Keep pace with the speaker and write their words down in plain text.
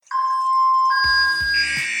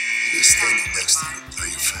who's standing next to you are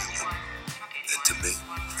your family. And to me,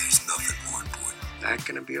 there's nothing more important. Not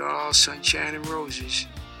gonna be all sunshine and roses,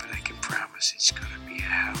 but I can promise it's gonna be a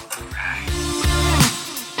hell of a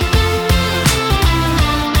ride.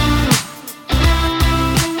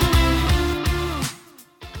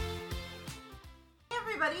 Hey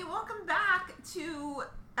everybody, welcome back to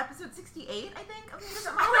episode 68, I think, of Native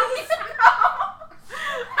Tamales.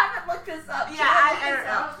 I haven't looked this up. Yeah, I don't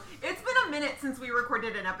know. It's been a minute since we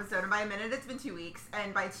recorded an episode, and by a minute it's been 2 weeks,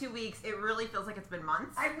 and by 2 weeks it really feels like it's been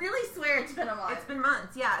months. I really swear it's been a month. It's been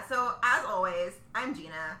months, yeah. So as always, I'm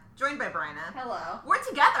Gina, joined by Bryna. Hello. We're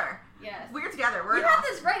together. Yes. We're together. We're You had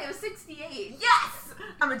this right. It was 68. Yes!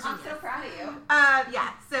 I'm a genius. I'm so proud of you. Yeah,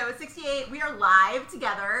 so 68, we are live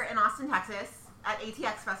together in Austin, Texas at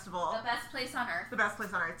ATX Festival. The best place on earth. The best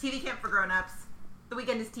place on earth. TV camp for grown-ups. The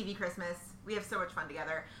weekend is TV Christmas. We have so much fun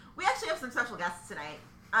together. We actually have some special guests tonight.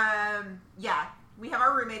 Yeah, we have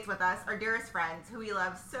our roommates with us, our dearest friends, who we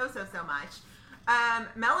love so, so, so much.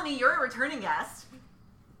 Melanie, you're a returning guest.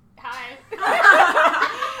 Hi.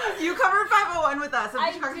 You covered 501 with us.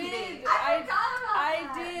 I Chicago did. PD. I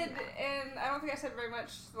did, and I don't think I said very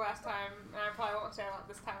much the last time, and I probably won't say a lot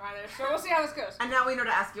this time either. So we'll see how this goes. And now we know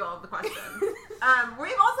to ask you all of the questions.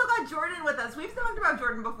 We've also got Jordan with us. We've talked about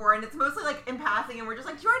Jordan before, and it's mostly like in passing, and we're just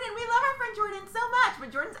like, Jordan, we love our friend Jordan so much,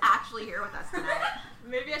 but Jordan's actually here with us tonight.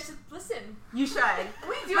 Maybe I should listen. You should.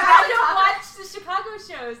 We do But have I to don't talk- watch the Chicago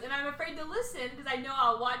shows, and I'm afraid to listen because I know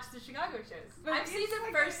I'll watch the Chicago shows. But I've seen it's the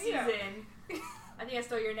like, first you know. season. I think I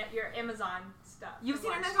stole your Amazon stuff. You've to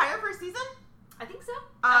seen an watch. entire first season? I think so.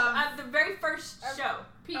 Of- The very first show.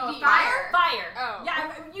 PD. Oh, Fire. Oh.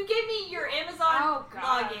 Yeah, you gave me your Amazon Oh,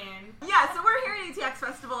 God. login. Yeah, so we're here at ATX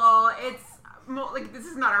Festival. It's like this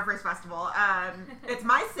is not our first festival. It's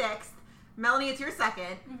my sixth. Melanie, it's your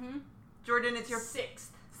second. Mm-hmm. Jordan, it's your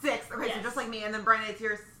Sixth. sixth. Okay, so Yes. just like me, and then Bryna, it's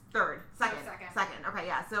your third, second. Okay,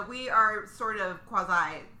 yeah. So we are sort of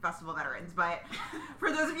quasi festival veterans, but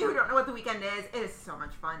for those of you who don't know what the weekend is, it is so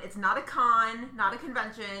much fun. It's not a con, not a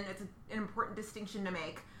convention. It's an important distinction to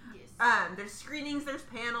make. Yes. There's screenings, there's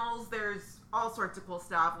panels, there's all sorts of cool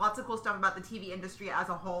stuff. Lots of cool stuff about the TV industry as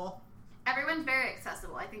a whole. Everyone's very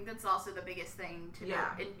accessible. I think that's also the biggest thing to Yeah. know.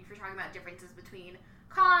 And if you're talking about differences between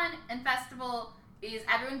con and festival, is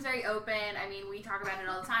everyone's very open. I mean, we talk about it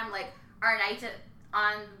all the time. Like our nights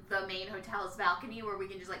on the main hotel's balcony where we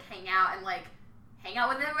can just like hang out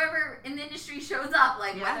with whoever in the industry shows up.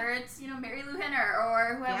 Like Yeah. whether it's, Mary Lou Henner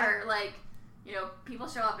or whoever, people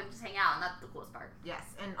show up and just hang out, and that's the coolest part. Yes,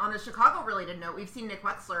 and on a Chicago-related note, we've seen Nick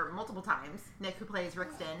Wexler multiple times. Nick, who plays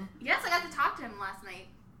Rixton. Yes, I got to talk to him last night.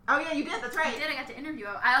 Oh yeah, you did. That's right. I did. I got to interview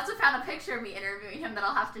him. I also found a picture of me interviewing him that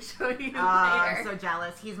I'll have to show you Oh, I'm later. so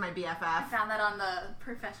jealous. He's my BFF. I found that on the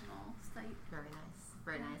professional site. Very nice.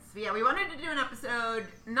 Very nice. But yeah, we wanted to do an episode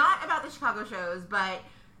not about the Chicago shows, but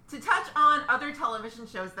to touch on other television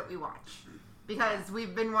shows that we watch. Because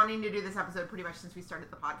we've been wanting to do this episode pretty much since we started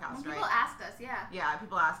the podcast, Well, right? people asked us, yeah. Yeah,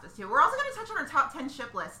 people asked us to. We're also going to touch on our top 10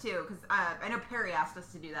 ship list, too, because I know Perry asked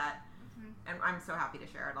us to do that. And I'm so happy to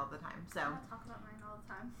share it all the time. So, I'll talk about mine all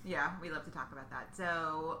the time. yeah, we love to talk about that.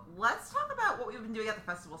 So, let's talk about what we've been doing at the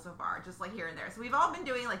festival so far, just like here and there. So, we've all been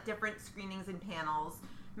doing like different screenings and panels.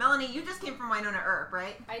 Melanie, you just came from Winona Earp,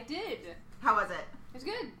 right? I did. How was it? It was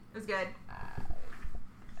good. It was good.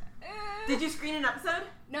 Did you screen an episode?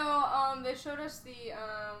 No, they showed us the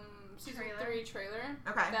season Trailer. 3 trailer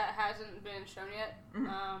Okay. that hasn't been shown yet.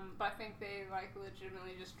 Mhm. But I think they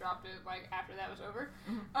legitimately just dropped it after that was over.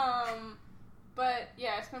 Mhm. But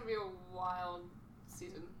yeah, it's gonna be a wild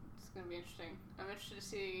season. It's gonna be interesting. I'm interested to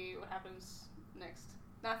see what happens next.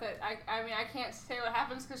 Not that I mean I can't say what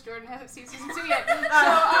happens because Jordan hasn't seen season 2 yet. So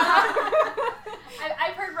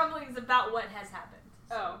I've heard rumblings about what has happened.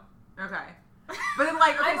 oh. Okay. But then,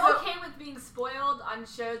 like, okay, I'm so... okay with being spoiled on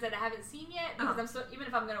shows that I haven't seen yet because Uh-huh. I'm so even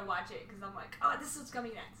if I'm gonna watch it because I'm like, oh, this is what's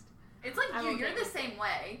coming next. It's like I'm you. okay You're the with same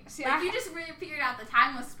way. See, Like, you just really figured out the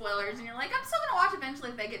timeless spoilers, and you're like, I'm still going to watch eventually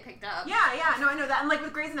if they get picked up. Yeah, no, I know that. And, like,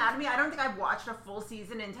 with Grey's Anatomy, I don't think I've watched a full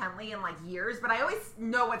season intently in, like, years, but I always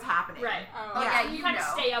know what's happening. Right. Oh. Yeah. You kind of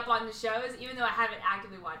stay up on the shows even though I haven't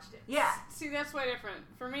actively watched it. Yeah. See, that's way different.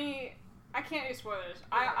 For me, I can't do spoilers.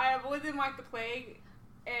 I avoid them like the plague,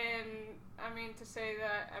 and I mean, to say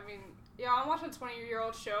that, yeah, I'm watching a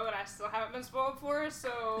 20-year-old show that I still haven't been spoiled for,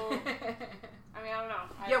 so, I mean, I don't know.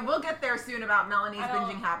 Yeah, we'll get there soon about Melanie's I don't-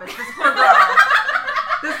 binging habits. This poor girl.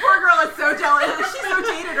 This poor girl is so jealous. She's so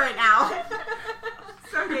jaded right now.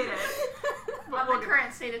 So jaded. On the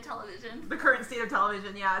current state of television. The current state of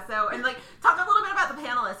television, yeah. So, and like, talk a little bit about the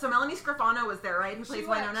panelists. So, Melanie Scrofano was there, right? Who plays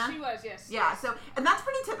Winona? She was, yes. Yeah, so, and that's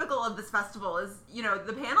pretty typical of this festival is,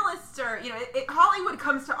 the panelists are, Hollywood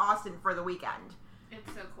comes to Austin for the weekend.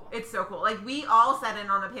 It's so cool. It's so cool. Like, we all sat in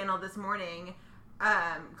on a panel this morning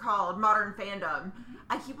called Modern Fandom.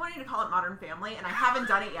 I keep wanting to call it Modern Family, and I haven't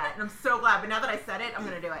done it yet, and I'm so glad. But now that I said it, I'm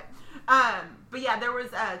going to do it. But yeah, there was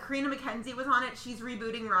Karina McKenzie was on it. She's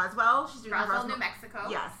rebooting Roswell. She's doing Roswell, New Mexico.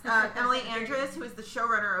 Yes. Emily Andress, who is the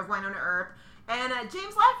showrunner of Winona Earp, and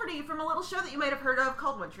James Lafferty from a little show that you might have heard of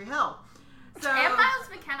called One Tree Hill. So, and Miles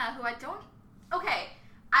McKenna, who I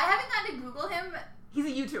haven't gotten to Google him. He's a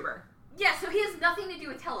YouTuber. Yeah, so he has nothing to do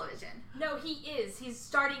with television. No, he is. He's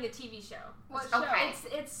starting a TV show. What Okay. show?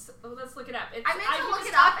 It's let's look it up. I meant to look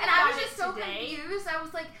it up, and I was just so confused. I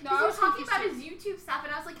was like, No, he I was was talking about confused his YouTube stuff,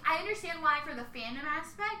 and I was like, I understand why for the fandom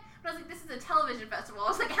aspect, but I was like, this is a television festival. I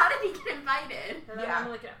was like, how did he get invited? I'm Yeah.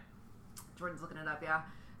 gonna look it up. Jordan's looking it up, yeah.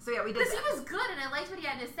 So yeah, we did Because he was good, and I liked what he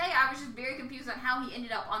had to say. I was just very confused on how he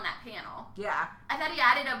ended up on that panel. Yeah. I thought he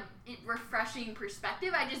added a refreshing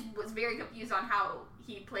perspective. I just was very confused on how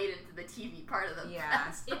he played into the TV part of the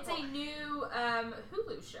festival. It's a new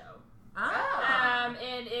Hulu show. Oh.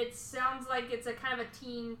 And it sounds like it's a kind of a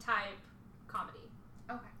teen type comedy.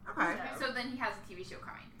 Okay. So then he has a TV show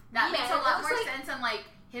coming. That Yeah, makes a it lot looks more like- sense than like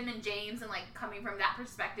him and James and like coming from that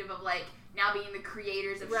perspective of like now being the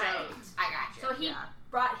creators of Right. shows. I got you. So he Yeah.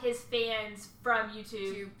 brought his fans from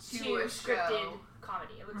YouTube To a scripted show.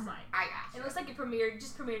 comedy. It looks like. I got you. It looks like it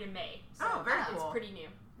just premiered in May. So Oh, very it's cool. pretty new.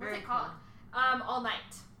 What's Very it called? All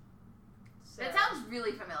Night. So, That sounds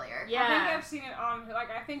really familiar. yeah. I think I've seen it on,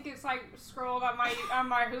 I think it's, scrolled on my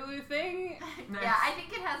Hulu thing. Nice. Yeah, I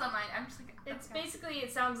think it has on mine. I'm just like, It's okay. basically,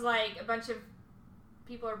 it sounds like a bunch of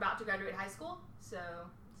people are about to graduate high school, so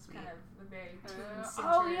it's Sweet. kind of a very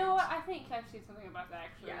Oh, you know what? I think I've seen something about that,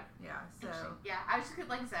 actually. Yeah. Yeah, so... Yeah, I was just,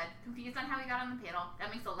 like I said, confused on how he got on the panel.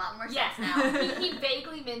 That makes a lot more Yeah, sense now. he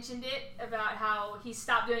vaguely mentioned it about how he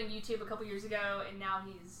stopped doing YouTube a couple years ago, and now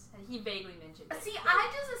he vaguely mentioned it. See, I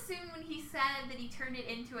just assumed when he said that he turned it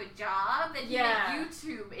into a job, that he Yeah. made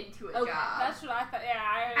YouTube into a Okay, job. That's what I thought,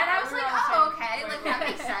 yeah. And I was we like, were on the oh, same okay, like wavelength. that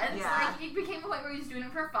makes sense. Yeah. Like it became a point where he was doing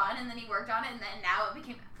it for fun, and then he worked on it, and then now it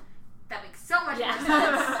became. That makes so much Yeah. more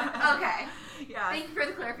sense. Okay, Yeah. thank you for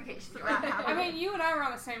the clarification, Jordan. I mean, you and I were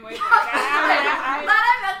on the same wavelength. I'm glad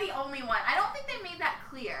I'm not the only one. I don't think they made that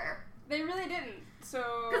clear. They really didn't.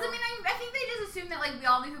 So. Because, I mean, I think they just assumed that, like, we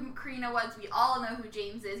all knew who Karina was, we all know who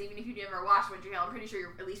James is, even if you never watched One Tree Hill. I'm pretty sure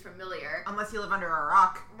you're at least familiar. Unless you live under a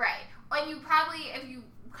rock. Right. And you probably, if you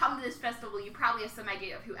come to this festival, you probably have some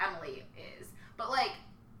idea of who Emily is. But, like,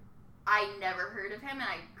 I never heard of him, and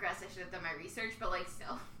I guess I should have done my research, but, like,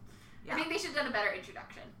 still. Yeah. I think they should have done a better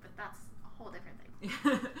introduction, but that's a whole different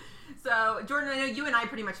thing. So, Jordan, I know you and I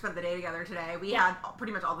pretty much spent the day together today. We Yeah. had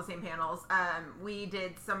pretty much all the same panels. We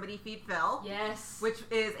did Somebody Feed Phil, Yes. which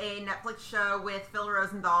is a Netflix show with Phil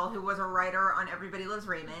Rosenthal, who was a writer on Everybody Loves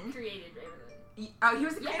Raymond. created Raymond. Oh, he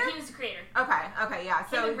was the Yeah, creator? he was the creater. Okay, yeah. Him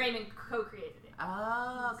So, and Raymond co-created it.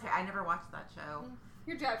 oh, okay. I never watched that show.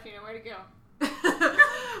 Good job, Tina. Way to go.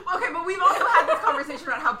 Okay, but we've also had this conversation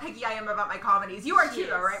about how picky I am about my comedies. You are too,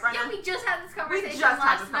 though, right, Brenna? Yeah, we just had this conversation just had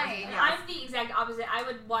last this night. conversation, yeah. I'm the exact opposite. I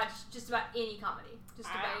would watch just about any comedy. Just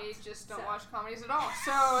about. I just don't So. watch comedies at all.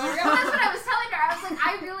 So. Well, that's what I was telling her. I was like,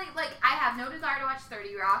 I really, like, I have no desire to watch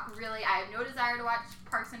 30 Rock. Really, I have no desire to watch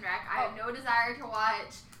Parks and Rec. I have no desire to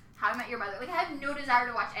watch How I Met Your Mother. Like, I have no desire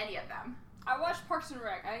to watch any of them. I watched Parks and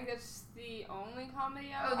Rec. I think that's the only comedy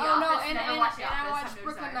I Oh, The no, Office, and never and, watched The and I Office, watched have no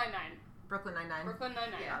Brooklyn desire. Nine-Nine. Brooklyn Nine-Nine. Brooklyn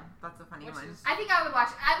Nine-Nine. Yeah, that's a funny Which one. is- I think I would watch.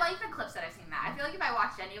 I like the clips that I've seen that. I feel like if I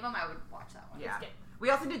watched any of them, I would watch that one. Yeah. good. We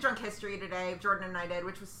also did Drunk History today, Jordan and I did,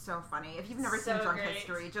 which was so funny. If you've never seen So Drunk great.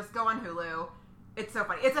 History, just go on Hulu. It's so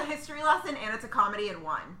funny. It's a history lesson and it's a comedy in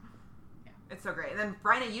one. Yeah. It's so great. And then,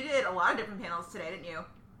 Bryna, you did a lot of different panels today, didn't you?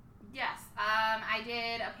 Yes. I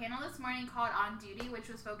did a panel this morning called On Duty, which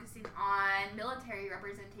was focusing on military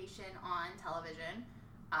representation on television.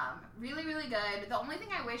 Really, really good. The only thing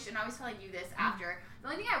I wish, and I was telling you this after, the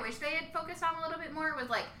only thing I wish they had focused on a little bit more was,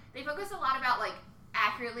 like, they focused a lot about, like,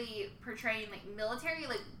 accurately portraying, like, military,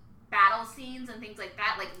 like, battle scenes and things like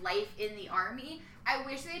that, like, life in the Army. I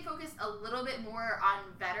wish they focused a little bit more on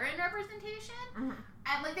veteran representation. Mhm.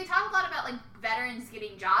 And, like, they talk a lot about, like, veterans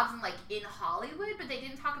getting jobs and, like, in Hollywood, but they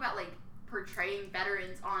didn't talk about, like, portraying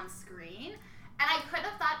veterans on screen. And I couldn't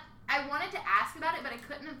have thought, I wanted to ask about it, but I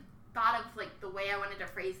couldn't have thought of, like, the way I wanted to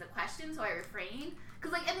phrase the question, so I refrained.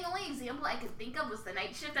 Because, like, and the only example I could think of was The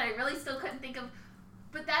Night Shift, and I really still couldn't think of,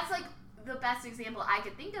 but that's, like, the best example I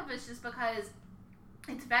could think of is just because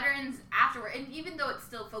it's veterans afterward, and even though it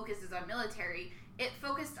still focuses on military, it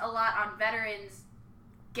focused a lot on veterans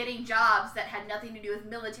getting jobs that had nothing to do with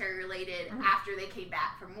military related after they came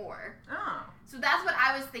back from war. Oh. So that's what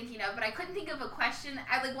I was thinking of, but I couldn't think of a question.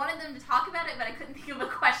 I like wanted them to talk about it, but I couldn't think of a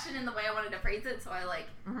question in the way I wanted to phrase it, so I like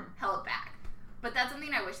held back. But that's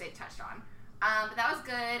something I wish they'd touched on. But that was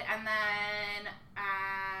good, and then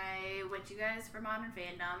I went to you guys for Modern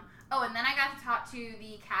Fandom. Oh, and then I got to talk to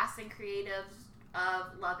the cast and creatives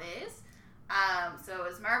of Love Is. So it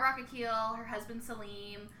was Mara Brock-Akil, her husband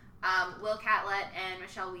Salim, Will Catlett, and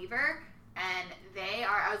Michelle Weaver. And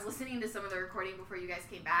I was listening to some of the recording before you guys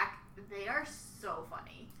came back. They are so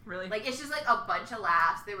funny. Really? Like, it's just like a bunch of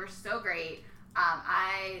laughs. They were so great.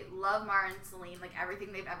 I love Mara and Celine, like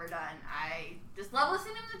everything they've ever done. I just love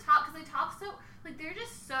listening to them talk because they talk so, like, they're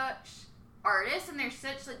just such artists and they're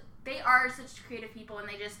such, like, they are such creative people and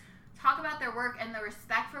they just talk about their work and the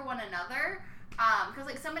respect for one another. Because,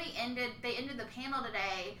 like, they ended the panel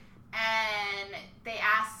today and they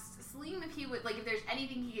asked Salim if he would, like, if there's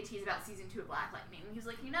anything he could tease about season 2 of Black Lightning. And he was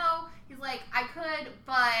like, I could,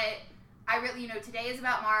 but I really, today is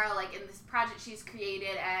about Mara, like, in this project she's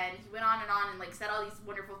created, and he went on, and like, said all these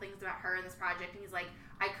wonderful things about her in this project, and he's like,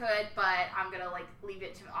 I could, but I'm gonna, like, leave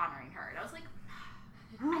it to honoring her. And I was like,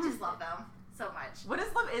 I just love them so much. What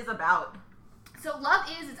is Love Is about? So Love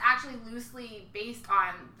Is actually loosely based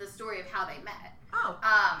on the story of how they met. Oh.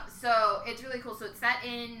 So it's really cool. So it's set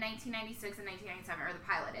in 1996 and 1997, or the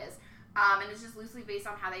pilot is. And it's just loosely based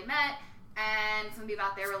on how they met, and something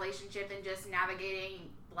about their relationship and just navigating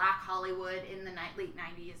Black Hollywood in the late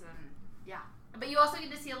 90s, and yeah. But you also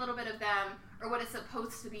get to see a little bit of them, or what is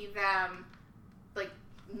supposed to be them, like,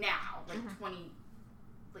 now, like 20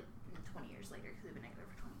 years later, because they've been together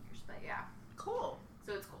for 20 years, but yeah. Cool.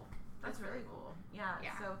 So it's cool. That's really cool. Yeah.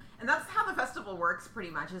 Yeah. So, and that's how the festival works pretty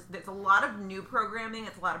much. It's a lot of new programming.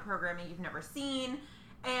 It's a lot of programming you've never seen.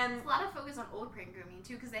 And it's a lot of focus on old programming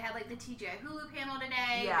too, because they had like the TGI Hulu panel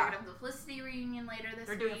today. Yeah. They're gonna have the Felicity reunion later this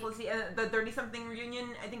week. They're doing Felicity, the 30-something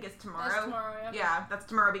reunion. I think is tomorrow. That's tomorrow, yeah. Yeah, that's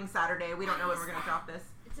tomorrow being Saturday. We don't know when we're gonna drop this.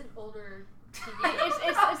 It's an older TV.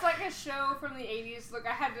 It's like a show from the 80s. Look,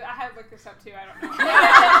 I had to look this up too. I don't know.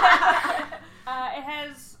 It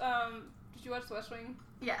has. Did you watch The West Wing?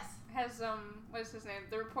 Yes. It has what is his name?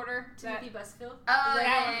 The reporter. Timothy Busfield. Oh,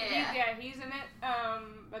 He's in it.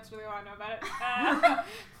 That's really all I know about it.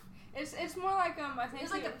 It's more like I think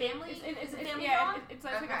It's like a family. It's family yeah. drama? It's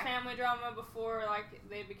like a family drama before like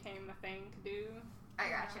they became a thing to do. I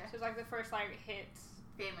gotcha. So it's like the first like hit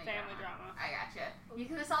Family drama. I gotcha.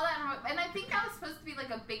 Because I saw that, and I think that was supposed to be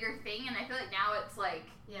like a bigger thing, and I feel like now it's like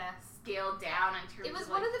scaled down in terms. It was of,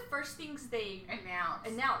 one of the first things they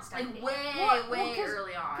announced. Like I think. way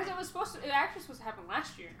early on. Because it actually supposed to happen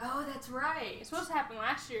last year. Oh, that's right. It's supposed to happen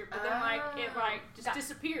last year, but then it just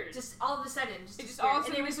disappeared. Just all of a sudden, it just all of a and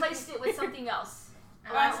sudden they replaced it with something else.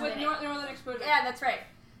 With Northern Exposure. Yeah, that's right.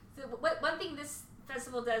 So one thing this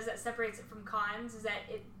festival does that separates it from cons is that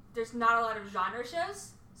there's not a lot of genre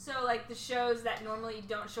shows. So like the shows that normally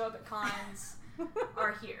don't show up at cons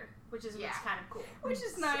are here, which is what's kind of cool. Which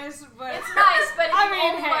is nice, but it's nice, but if you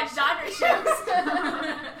only watch genre shows.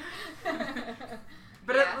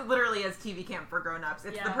 But it literally is TV camp for grown-ups.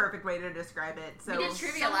 It's the perfect way to describe it. So we did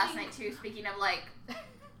trivia last night too. Speaking of like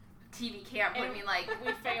TV camp, I mean like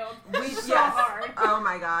we failed. So hard. Oh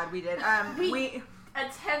my god, we did. We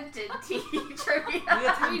attempted TV trivia.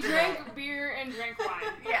 We drank beer and drank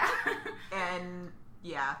wine. Yeah. And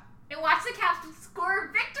yeah. And watch the Caps score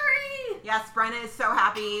victory! Yes, Brenna is so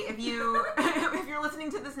happy. If you're listening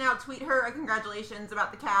to this now, tweet her a congratulations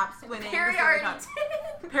about the Caps winning. Perry already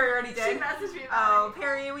did. Perry already did? She messaged me about it.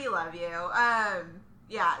 Perry, we love you.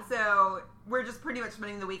 Yeah, so we're just pretty much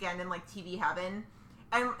spending the weekend in like TV heaven.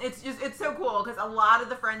 And it's so cool because a lot of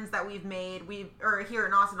the friends that we've made, are here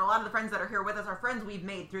in Austin, a lot of the friends that are here with us are friends we've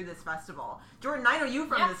made through this festival. Jordan, I know you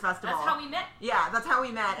from this festival. That's how we met. Yeah, that's how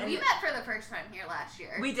we met. And we met for the first time here last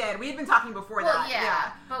year. We did. We had been talking before that.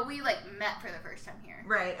 Yeah, but we like met for the first time here.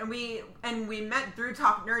 Right, and we met through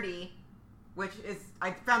Talk Nerdy, which is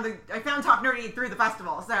I found Talk Nerdy through the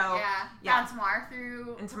festival. So found Tamar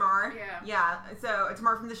through Tamar. Yeah. So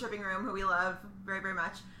Tamar from the Shipping Room, who we love very, very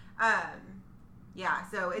much. Yeah,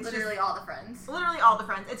 so it's literally all the friends. Literally all the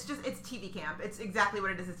friends. It's TV camp. It's exactly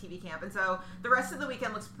what it is TV camp. And so the rest of the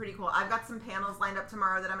weekend looks pretty cool. I've got some panels lined up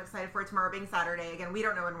tomorrow that I'm excited for. Tomorrow being Saturday. Again, we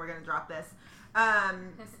don't know when we're going to drop this.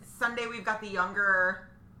 Sunday we've got the younger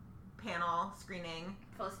panel screening.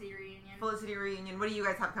 Felicity reunion. What do you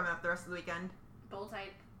guys have coming up the rest of the weekend? Bowl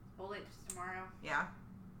type tomorrow. Yeah.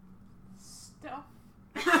 Stuff.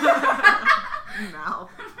 Mouth.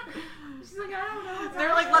 She's like, I don't know.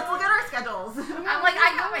 They're like, let's look at our schedules. I'm like,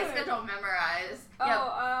 I got my schedule memorized. Oh,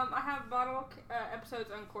 I have episode episodes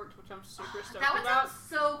uncorked, which I'm super stoked That one about. sounds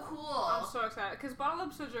so cool. I'm so excited because bottle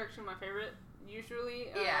episodes are actually my favorite. Usually,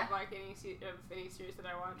 Yeah. of like any series that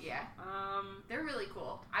I watch. Yeah. They're really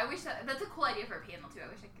cool. I wish that's a cool idea for a panel too. I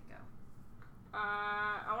wish I could go.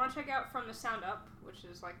 I want to check out From the Sound Up, which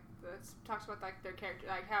is like talks about like their character,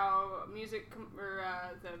 like how music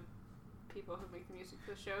the people who make the music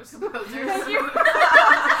for the shows. Composers. Thank you.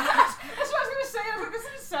 That's what I was gonna say. I was like, this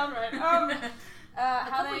doesn't sound right. A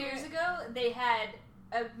couple years ago, they had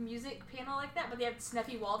a music panel like that, but they had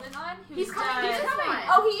Snuffy Walden on. He's coming. He's coming.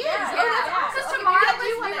 Oh, he is. Yeah, Oh, yeah, that's yeah. awesome. Because Okay, tomorrow maybe I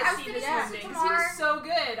was do want I to was see gonna this say movie because he Tamar. was so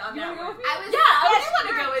good on You that wanna go one. with me? I was. I yes, want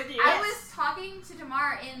to sure. go with you. I was talking to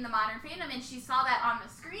Tamar in the Modern Fandom, and she saw that on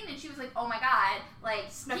the screen, and she was like, "Oh my god,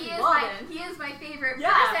 like Snuffy he Walden. is my favorite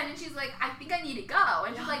Yeah. person." And she's like, "I think I need to go."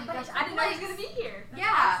 And she's like, Gosh, "But I didn't know he like, was gonna be here. That's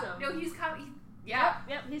yeah, awesome. no, he's coming. Yeah,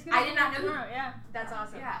 Yep, he's gonna I be did not here know who- tomorrow, yeah. That's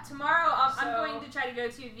awesome. Yeah. Tomorrow, I'm So- going to try to go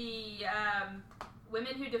to the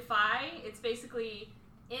Women Who Defy. It's basically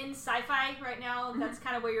in sci-fi right now. That's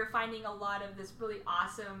kind of where you're finding a lot of this really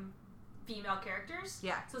awesome female characters.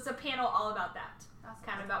 Yeah. So it's a panel all about that. That's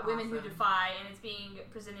Kind of about women who awesome. defy, and it's being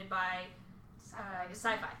presented by Sci-fi.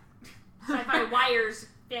 Sci-Fi. Sci-Fi Wires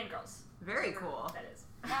fangirls. Very cool. That is.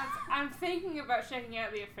 I'm thinking about checking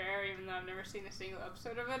out The Affair, even though I've never seen a single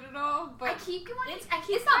episode of it at all. But I keep wanting. it's- I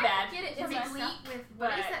keep it's not trying bad. to get it It's to not mix bad. up with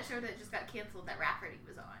what is But- that show that just got canceled that Rafferty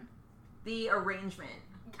was on. The arrangement.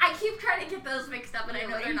 I keep trying to get those mixed up, and I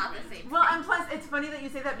know they're not the same. Well, thing. and plus, it's funny that you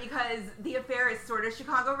say that because The Affair is sort of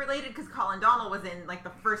Chicago related because Colin Donnell was in like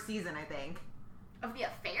the first season, I think. Of The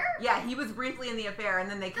Affair. Yeah, he was briefly in The Affair, and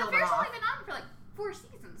then they The killed him Affair's off. only been on for like 4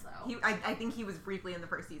 seasons, though. I think he was briefly in the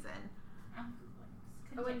first season.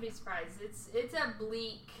 I wouldn't be surprised. It's a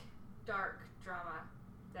bleak, dark drama.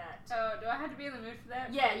 That. oh, do I have to be in the mood for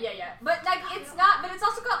that? Yeah. But like, it's not. But it's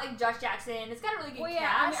also got like Josh Jackson. It's got a really good Well,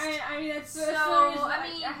 yeah. cast. I mean, that's So the reason I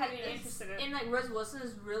mean, I had to be it's- interested in it. and like Ruth Wilson.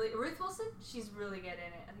 She's really good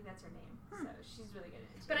in it. I think that's her name. So she's really good in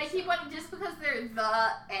it. But too, I keep so. wanting, just because they're the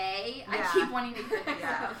A, I Yeah. keep wanting to get mixed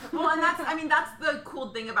Yeah. up. Well, and that's the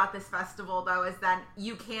cool thing about this festival, though, is that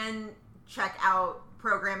you can check out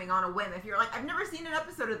programming on a whim. If you're like, I've never seen an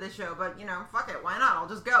episode of this show, but, you know, fuck it, why not? I'll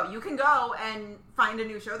just go. You can go and find a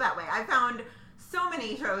new show that way. I found so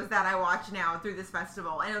many shows that I watch now through this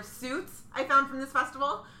festival. I know Suits I found from this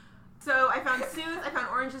festival. So I found Suits, I found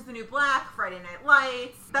Orange is the New Black, Friday Night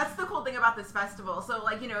Lights. That's the cool thing about this festival. So,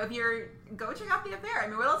 like, you know, if you're, go check out The Affair. I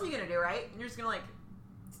mean, what else are you going to do, right? You're just going to,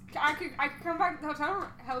 like, I could come back to the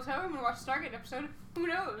hotel room and watch the Stargate episode. Who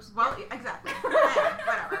knows? well, exactly. Yeah,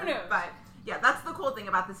 whatever. Who knows? But, yeah, that's the cool thing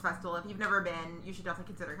about this festival. If you've never been, you should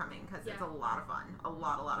definitely consider coming because it's Yeah. a lot of fun. A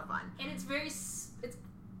lot of fun. And it's very.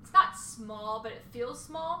 It's not small, but it feels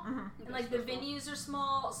small. Mm-hmm. And like the venues are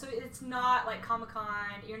small, so it's not like Comic-Con.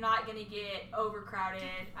 You're not gonna get overcrowded.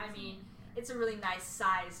 I mean, it's a really nice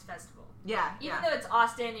sized festival. Yeah, Even yeah. though it's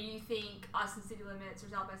Austin and you think Austin City Limits or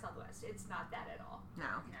South by Southwest, it's not that at all. No.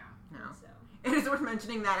 So It is worth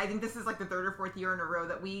mentioning that I think this is like the 3rd or 4th year in a row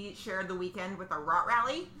that we shared the weekend with a Rot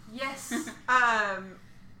Rally. yes,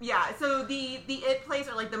 Yeah, so the It place,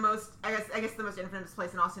 or like the most, I guess the most infamous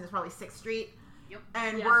place in Austin is probably 6th Street. Yep.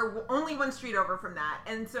 And Yeah. we're only one street over from that.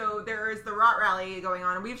 And so there is the Rot Rally going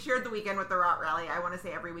on. And we've shared the weekend with the Rot Rally, I want to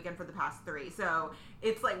say every weekend for the past 3. So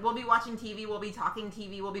it's like we'll be watching TV, we'll be talking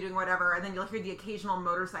TV, we'll be doing whatever. And then you'll hear the occasional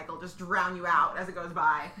motorcycle just drown you out as it goes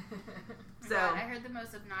by. So God, I heard the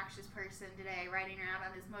most obnoxious person today riding around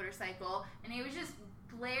on his motorcycle, and he was just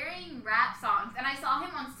blaring rap songs. And I saw him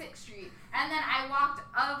on 6th Street, and then I walked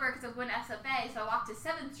over because I was going to SFA, so I walked to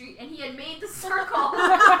 7th Street, and he had made the circle.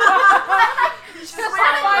 Just Swear to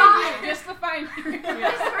to find God. you. Just to find you.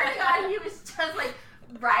 I swear to God, he was just like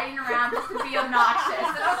riding around just to be obnoxious.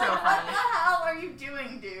 And I was So like, what funny. the hell are you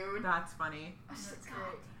doing, dude? that's funny. I was just like,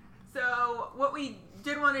 great. So what we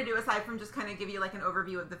did want to do, aside from just kind of give you like an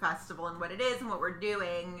overview of the festival and what it is and what we're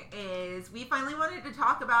doing, is we finally wanted to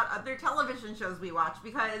talk about other television shows we watch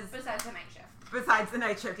because, besides the night shift. besides the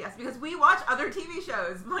night shift, yes, because we watch other TV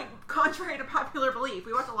shows, like contrary to popular belief,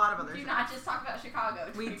 we watch a lot of other Do shows. not just talk about Chicago.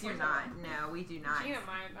 We do 24/7. not. No, we do not. Gina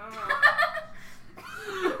might. I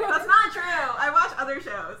don't know. That's not true. I watch other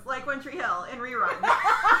shows, like One Tree Hill and Rerun.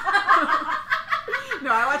 No,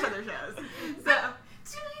 I watch other shows. So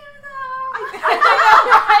Do you though?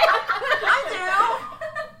 I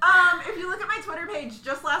do. If you look at my Twitter page,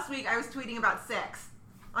 just last week I was tweeting about Six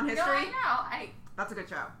on No, history. I know. That's a good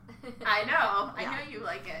show. I know. I Yeah. know you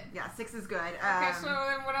like it. Yeah, Six is good. Okay, so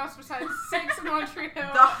then what else besides 6 in Montreal? The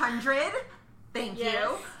 100. Thank Yes.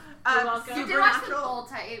 you. You're welcome. You did watch the Supernatural. Bold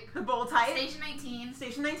Type. The Bold Type. Station 19.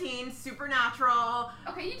 Station 19. Supernatural.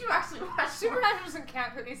 Okay, you do actually watch Supernatural doesn't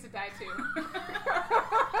count because it needs to die too.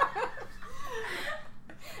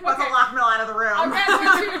 Let's lock Mel out of the room. Okay, so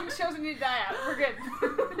 2 shows need to die out. We're good.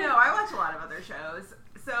 No, I watch a lot of other shows.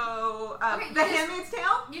 So, Okay, The you just- Handmaid's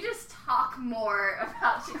Tale? You just talk more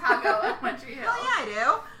about Chicago and One Tree Hill. Hell yeah, I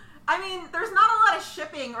do. I mean, there's not a lot of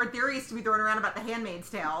shipping or theories to be thrown around about The Handmaid's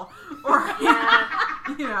Tale. Or,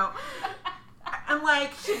 you know. And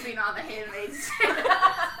like, Shipping on the Handmaid's Tale.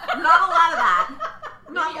 not a lot of that.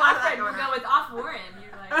 Not Maybe a lot of that Alfred going will on. go with Off Warren.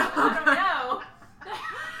 You're like, I don't know.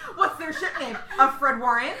 What's their ship name? Fred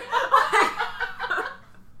Warren?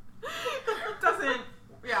 Doesn't,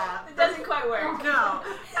 yeah. It doesn't quite work. No.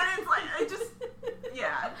 And it's like, it just,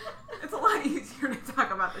 yeah. It's a lot easier to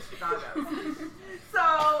talk about the Chicago.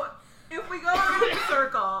 So, if we go around the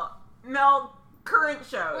circle, Mel, current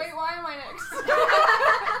shows. Wait, why am I next?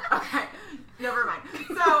 Okay, never mind.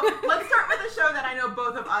 So, let's start with a show that I know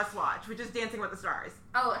both of us watch, which is Dancing with the Stars.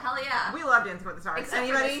 Oh, hell yeah. We love Dancing with the Stars. Except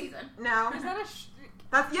for Anybody? this season. No? Is that a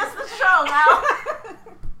That's, yes, the show, Mel.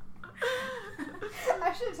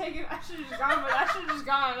 I should have taken. I should have just gone, but I should have just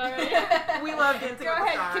gone. Alright. We love Dancing Go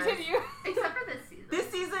with the ahead, Stars. continue. Except for this season. This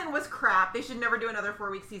season was crap. They should never do another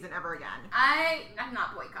 4-week season ever again. I'm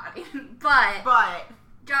not boycotting, but But,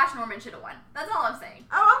 Josh Norman should have won. That's all I'm saying.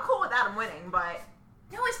 oh, I'm cool with Adam winning, but,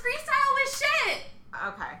 No, his freestyle was shit.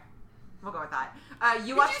 okay. We'll go with that. You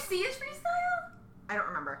Did watched, you see his freestyle? I don't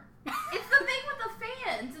remember. It's the thing with the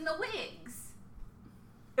fans and the wigs.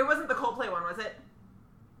 It wasn't the Coldplay one, was it?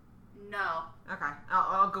 No, Okay,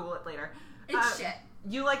 I'll Google it later. it's shit.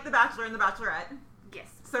 You like The Bachelor and The Bachelorette. Yes,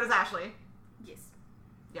 So does Ashley. yes.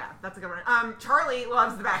 Yeah, that's a good one. Charlie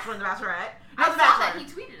loves The Bachelor and The Bachelorette. I Not saw The that. Bachelor. He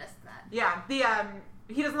tweeted us that. Yeah,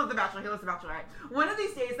 he doesn't love The Bachelor, he loves The Bachelorette. One of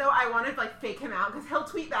these days, though, I want to, like, fake him out, because he'll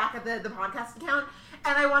tweet back at the podcast account,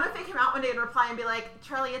 and I want to fake him out one day and reply and be like,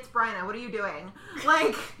 Charlie, it's Bryna, what are you doing?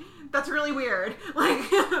 Like, that's really weird. Like,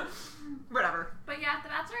 whatever. But yeah, The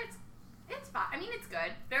Bachelor, it's fine. I mean, it's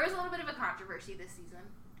good. There was a little bit of a controversy this season.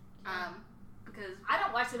 Because I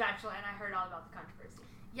don't watch The Bachelor, and I heard all about the controversy.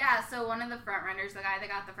 yeah, so one of the front runners, the guy that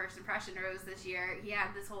got the first impression rose this year, he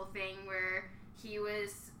had this whole thing where he doesn't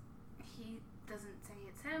say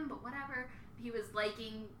it's him, but whatever. He was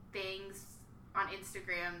liking things on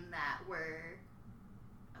Instagram that were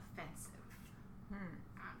offensive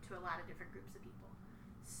to a lot of different groups of people.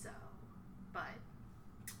 So, but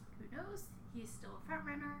who knows? He's still a front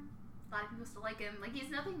runner. A lot of people still like him. Like, he's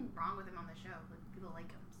nothing wrong with him on the show. Like, people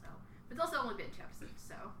like him. So, but it's also only been 2 episodes.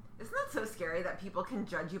 So, Isn't that so scary that people can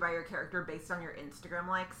judge you by your character based on your Instagram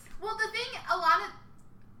likes? well,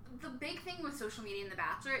 the big thing with social media and The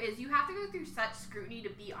Bachelor is you have to go through such scrutiny to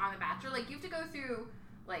be on The Bachelor. Like, you have to go through,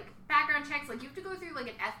 like, background checks. Like, you have to go through, like,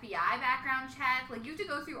 an FBI background check. Like, you have to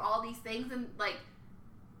go through all these things. And, like,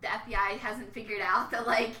 the FBI hasn't figured out that,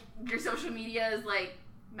 like, your social media is, like,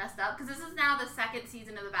 messed up. Because this is now the 2nd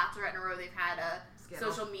season of The Bachelorette in a row they've had a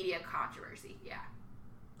Scandal. social media controversy. Yeah.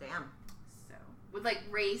 Damn. So, with, like,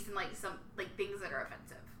 race and, like, some, like, things that are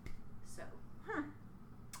offensive. So.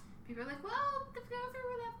 People are like, well, if they go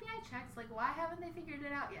through with FBI checks, like, why haven't they figured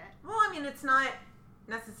it out yet? Well, I mean, it's not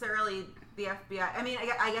necessarily the FBI. I mean, I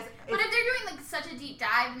guess. But if they're doing, like, such a deep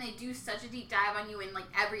dive, and they do such a deep dive on you in, like,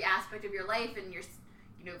 every aspect of your life, and your,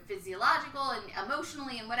 you know, physiological and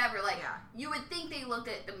emotionally and whatever, like, Yeah. you would think they looked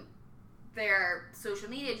at their social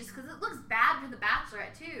media just because it looks bad for The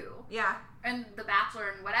Bachelorette, too. Yeah, And The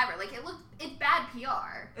Bachelor and whatever. Like, it's bad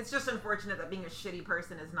PR. it's just unfortunate that being a shitty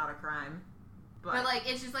person is not a crime. But, like,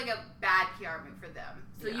 it's just, like, a bad PR move for them.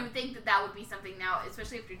 So Yeah. you would think that that would be something now,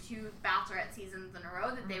 especially after 2 Bachelorette seasons in a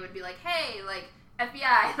row, that they would be like, hey, like,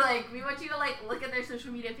 FBI, like, we want you to, like, look at their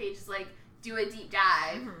social media pages, like, do a deep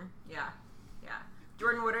dive. Yeah.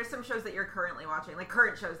 Jordan, what are some shows that you're currently watching? Like,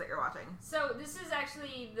 current shows that you're watching? So this is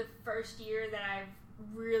actually the first year that I've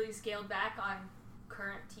really scaled back on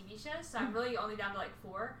current TV shows. So I'm really only down to like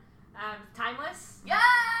 4. Timeless. Yes!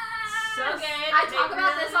 So good. I They talk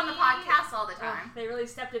about this on the really- podcast all the time. They really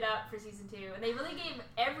stepped it up for season 2, and they really gave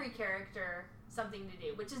every character something to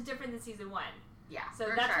do, which is different than season 1. Yeah, So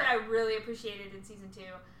for that's sure. what I really appreciated in season 2.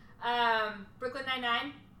 Brooklyn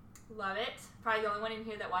Nine-Nine, love it. Probably the only one in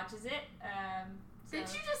here that watches it. Did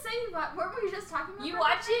you just say, what were we just talking about? You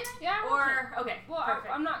watch it? Yeah, I watch Or okay, Well,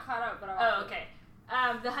 perfect. I'm not caught up, but I watch Oh, okay.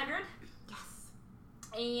 The 100, Yes.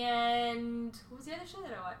 and what was the other show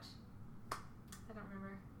that I watched? I don't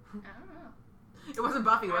remember. I don't know. It wasn't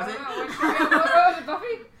Buffy, it. was I it? don't know, was it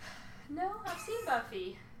Buffy? No, I've seen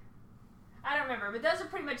Buffy. I don't remember, but those are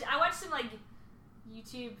pretty much. I watched some like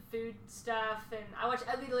YouTube food stuff, and I watch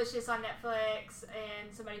Ugly Delicious on Netflix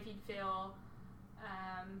and Somebody Feed Phil.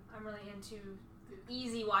 I'm really into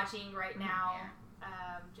easy watching right now,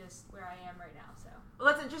 just where I am right now. So.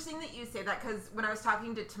 Well, that's interesting that you say that, because when I was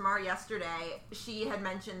talking to Tamar yesterday, she had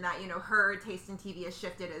mentioned that, her taste in TV has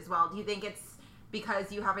shifted as well. Do you think it's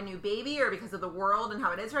because you have a new baby, or because of the world and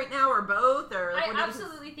how it is right now, or both? Or I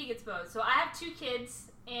absolutely think it's both. So I have 2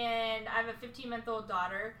 kids, and I have a 15-month-old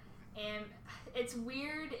daughter, and it's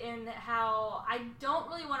weird in how I don't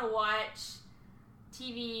really want to watch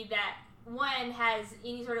TV that, one, has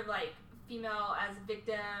any sort of, like, female as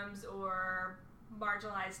victims or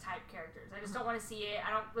marginalized type characters. I just don't want to see it.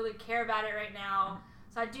 I don't really care about it right now.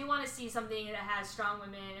 So I do want to see something that has strong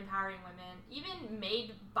women, empowering women, even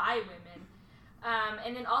made by women.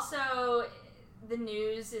 And then also, the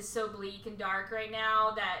news is so bleak and dark right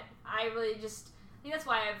now that I really just, I think that's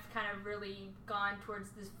why I've kind of really gone towards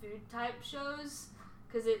this food type shows,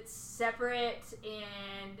 because it's separate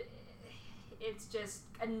and it's just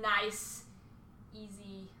a nice,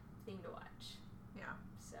 easy thing to watch. Yeah.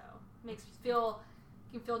 So makes me feel,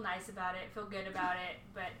 you can feel nice about it, feel good about it,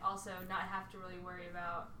 but also not have to really worry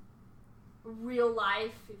about real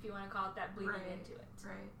life, if you want to call it that, bleeding into it.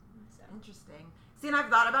 Right. So. Interesting. See, and I've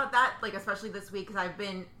thought about that, like, especially this week, because I've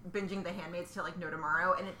been binging The Handmaid's Tale, like, no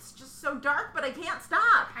tomorrow, and it's just so dark, but I can't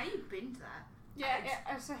stop. How do you binge that?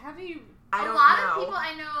 Yeah, so have you... I don't a lot know. of people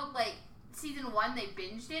I know, like, season 1 they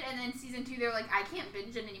binged it, and then season 2 they're like, I can't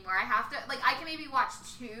binge it anymore. I have to, like, I can maybe watch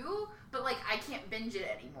 2, but, like, I can't binge it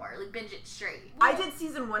anymore. Like, binge it straight. I did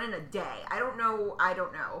season 1 in a day. I don't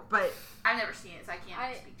know, but... I've never seen it, so I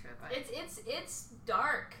can't speak to it, but... It's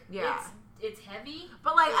dark. Yeah. It's heavy.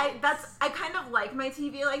 But, like, I kind of like my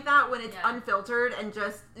TV like that, when it's unfiltered and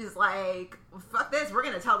just is like, fuck this, we're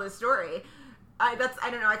gonna tell this story. I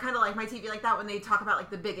don't know, I kind of like my TV like that when they talk about, like,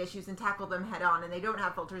 the big issues and tackle them head on, and they don't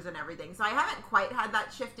have filters and everything. So I haven't quite had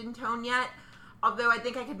that shift in tone yet, although I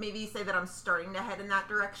think I could maybe say that I'm starting to head in that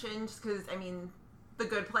direction, just because, I mean, The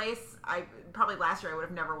Good Place, probably last year I would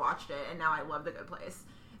have never watched it, and now I love The Good Place.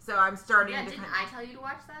 So I'm starting to didn't I tell you to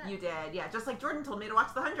watch that? You did, yeah. Just like Jordan told me to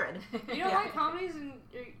watch The 100. You don't like comedies and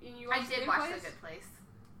you watch I did watch The Good Place.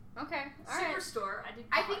 Okay, alright. Superstore.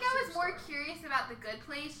 I think I was more curious about The Good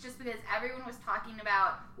Place just because everyone was talking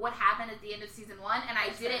about what happened at the end of season 1, and I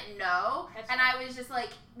didn't know. And I was just like,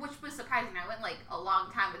 which was surprising. I went like a long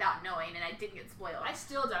time without knowing, and I didn't get spoiled. I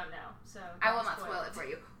still don't know, so I will not spoil it for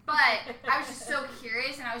you. But I was just so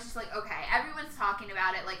curious, and I was just like, okay, everyone's talking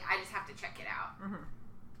about it. Like, I just have to check it out. Mm-hmm.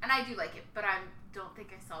 And I do like it, but I don't think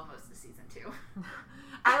I saw most of season 2.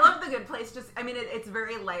 I love The Good Place. Just, I mean, it's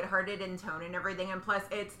very lighthearted in tone and everything, and plus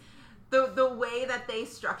it's the way that they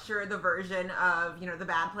structure the version of, The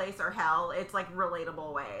Bad Place or Hell. It's like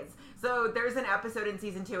relatable ways. So there's an episode in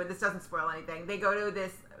season 2, and this doesn't spoil anything. They go to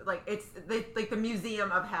this, like, it's like the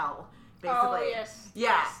Museum of Hell, basically. Oh, yes.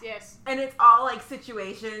 Yeah. Yes. And it's all, like,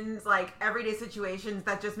 situations, like, everyday situations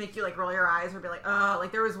that just make you, like, roll your eyes or be like, oh,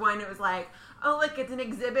 like, there was one, it was like, oh, look, it's an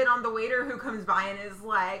exhibit on the waiter who comes by and is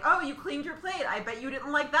like, oh, you cleaned your plate. I bet you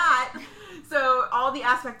didn't like that. So all the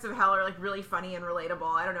aspects of Hell are, like, really funny and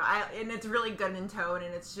relatable. I don't know. And it's really good in tone,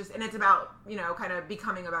 and it's about, kind of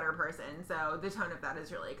becoming a better person. So the tone of that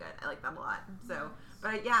is really good. I like that a lot. So,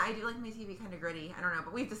 but yeah, I do like my TV kind of gritty. I don't know,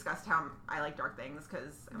 but we've discussed how I like dark things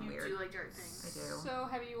because I'm weird. You do like dark things. I do. So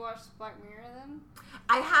have you watched Black Mirror then?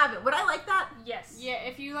 I haven't. Would I like that? Yes. Yeah,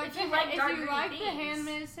 if you like The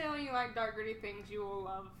Handmaid's Tale and you like dark gritty things, you will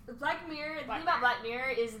love Black Mirror. The thing about Black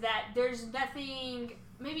Mirror is that there's nothing.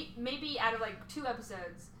 Maybe out of like 2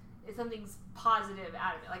 episodes, is something's positive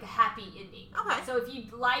out of it, like a happy ending. Okay. So if you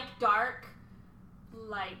like dark,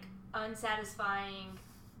 like unsatisfying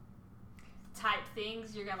type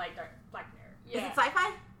things, you're gonna like Black Mirror. Yeah. Is it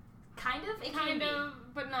sci-fi? Kind of. It kind can of,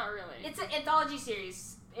 but not really. It's an anthology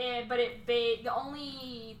series, but the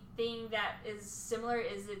only thing that is similar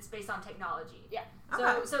is it's based on technology. Yeah.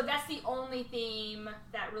 Okay. So that's the only theme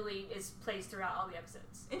that really is placed throughout all the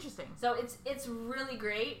episodes. Interesting. So it's really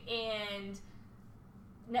great, and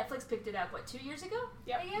Netflix picked it up 2 years ago?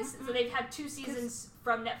 Yeah. I guess. So they've had 2 seasons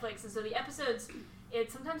from Netflix, and so the episodes,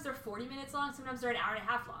 sometimes they're 40 minutes long, sometimes they're an hour and a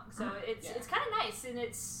half long. So it's kind of nice, and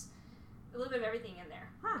it's a little bit of everything in there.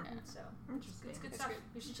 So interesting. It's good stuff. Good.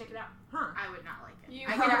 You should check it out. I would not like it. You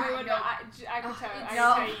I probably would no. not. I can tell. I can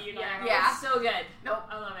No. tell you don't. Yeah, it's so good. Nope.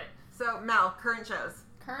 I love it. So, Mel, current shows.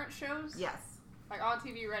 Current shows? Yes. Like on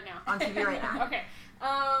TV right now. On TV right now. Okay.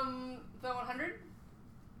 The 100.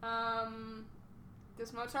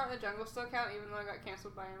 Does Mozart in the Jungle still count, even though it got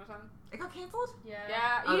canceled by Amazon? It got canceled?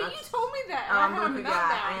 Yeah. Oh, you told me that. Oh, I I'm the one who, have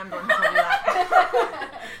I am the one who told you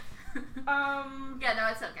that. Yeah, no,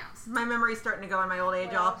 it still counts. My memory's starting to go in my old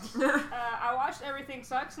age, y'all. I watched Everything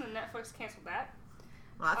Sucks, and then Netflix canceled that.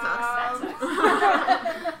 Well, that sucks.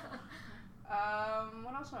 That sucks.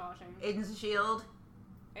 What else am I watching? Agents of S.H.I.E.L.D.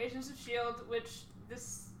 Agents of S.H.I.E.L.D., which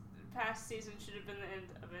this past season should have been the end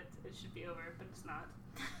of it. It should be over, but it's not.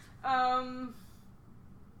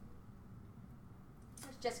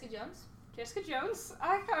 Jessica Jones. Jessica Jones.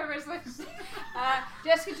 I can't remember his name.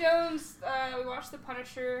 Jessica Jones. We watched The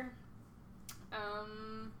Punisher. I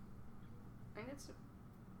think that's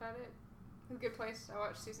about it. The Good Place. I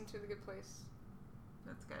watched season 2 of The Good Place.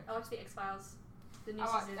 That's good. I watched the X-Files. The new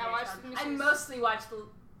I season. I watched the new I season. mostly watched the.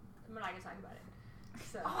 We're not gonna talk about it.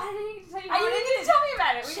 So. Oh, I didn't even tell you. You didn't get to tell me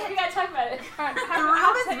about it. We gotta talk about it. The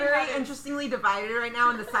room is very interestingly divided right now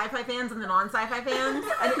into sci-fi fans and the non-sci-fi fans.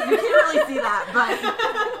 And you can't really see that,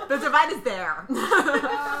 but the divide is there.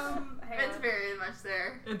 It's very much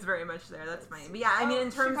there. It's very much there. That's funny. But yeah, I mean,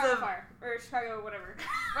 in terms Chicago of Fire. Or Chicago, whatever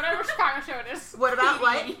Chicago show it is. what about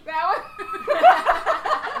what? That one.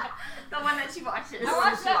 The one that she watches. The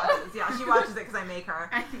one that she watches. Yeah, she watches it because I make her.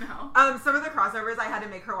 I know. Some of the crossovers I had to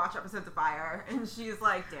make her watch episodes of Fire, and she's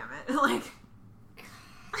like, "Damn it!" Like,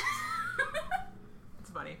 it's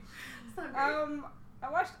funny. So great. I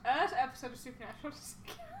watched an episode of Supernatural.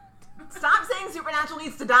 Stop saying Supernatural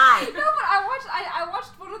needs to die. No, but I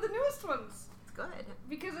watched one of the newest ones It's good.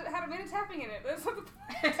 because it had Amanda tapping in it. That's not the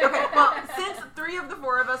point. Okay, well, since 3 of the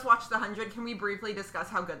 4 of us watched The 100, can we briefly discuss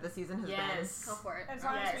how good this season has Yes. Go for it. As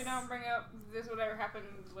long as we Yes. don't bring up this whatever happened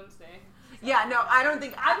Wednesday. been? Yeah, no, I don't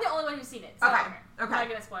think. I'm the only one who's seen it. So Okay, I'm okay. not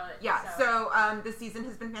gonna spoil it. Yeah, so this season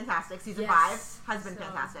has been fantastic. Season Yes. 5 has been So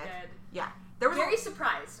fantastic. good. Yeah, there was Very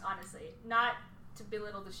surprised, honestly. Not to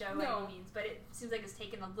belittle the show by No. any means, but it seems like it's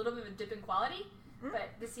taken a little bit of a dip in quality. Mm. But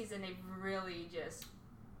this season, they've really just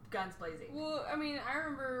guns blazing. Well, I mean, I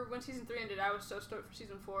remember when season 3 ended, I was so stoked for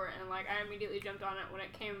season 4, and like I immediately jumped on it when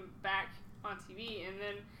it came back on TV, and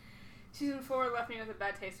then season 4 left me with a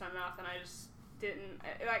bad taste in my mouth, and I just didn't.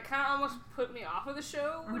 It like kind of almost put me off of the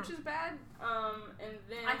show, which is bad. And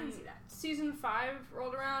then I can see that. Season 5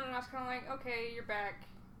 rolled around, and I was kind of like, okay, you're back,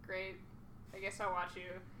 great. I guess I'll watch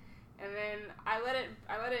you. And then I let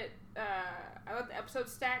the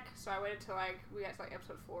episodes stack, so I waited till like we got to like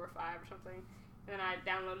episode 4 or 5 or something, and then I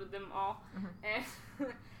downloaded them all, and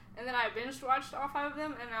and then I binge watched all 5 of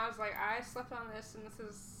them, and I was like, I slept on this, and this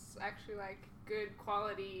is actually like good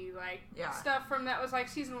quality stuff from that was like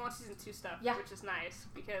season 1, season 2 stuff, Yeah. which is nice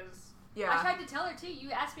because. Yeah. I tried to tell her too.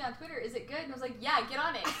 You asked me on Twitter, "Is it good?" And I was like, "Yeah, get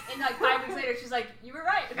on it." And like 5 weeks later, she's like, "You were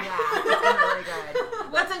right." Yeah, it's been really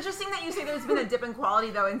good. That's interesting that you say there's been a dip in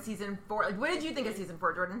quality though in season 4. Like, what did you think of season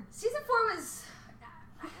 4, Jordan? Season 4 was,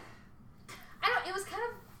 it was kind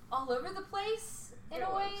of all over the place in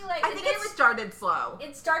a way. Like I think it started slow.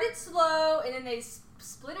 It started slow, and then they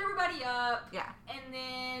split everybody up. Yeah. And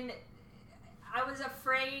then I was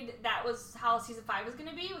afraid that was how season 5 was going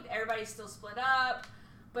to be, with everybody still split up.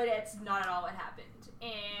 But it's not at all what happened.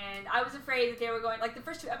 And I was afraid that they were going, like the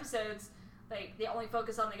first 2 episodes, like they only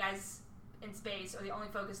focused on the guys in space, or they only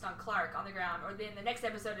focused on Clark on the ground, or then the next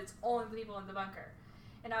episode it's only the people in the bunker.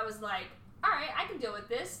 And I was like, alright, I can deal with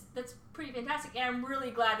this. That's pretty fantastic. And I'm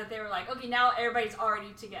really glad that they were like, okay, now everybody's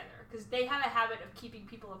already together. Because they have a habit of keeping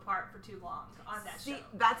people apart for too long on that show.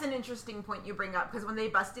 That's an interesting point you bring up, because when they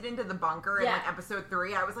busted into the bunker in Yeah. like episode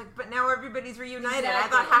 3, I was like, but now everybody's reunited.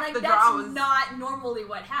 Exactly. I thought half and, the like, draw that's was not normally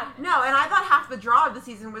what happened. No, and I thought half the draw of the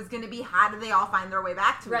season was going to be how do they all find their way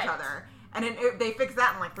back to Right. each other, and they fixed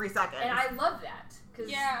that in like 3 seconds. And I love that. Because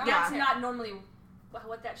Yeah, that's yeah. not normally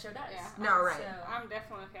what that show does. Yeah. No, right. So, I'm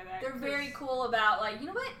definitely okay with that. they're very cool about, like, you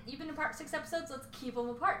know what? You've been apart 6 episodes, let's keep them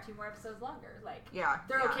apart 2 more episodes longer. Like, yeah,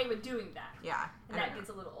 they're yeah, okay with doing that. Yeah, And that gets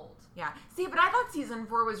a little old. Yeah. See, but I thought season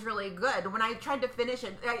 4 was really good. When I tried to finish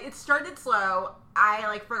it, it started slow. I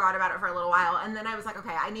like forgot about it for a little while, and then I was like,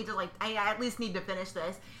 okay, I need to I at least need to finish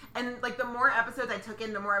this. And like the more episodes I took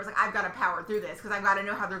in, the more I was like, I've got to power through this because I've got to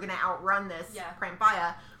know how they're going to outrun this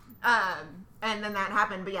Prampaya. And then that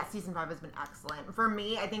happened. But yeah, season 5 has been excellent. For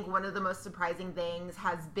me, I think one of the most surprising things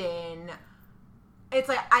has been, it's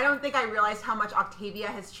like, I don't think I realized how much Octavia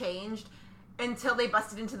has changed until they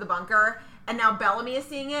busted into the bunker. And now Bellamy is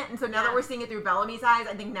seeing it. And so now that we're seeing it through Bellamy's eyes,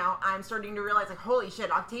 I think now I'm starting to realize, like, holy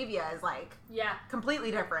shit, Octavia is, like,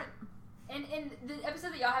 completely different. And the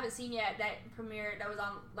episode that y'all haven't seen yet that premiered, that was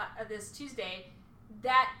on this Tuesday,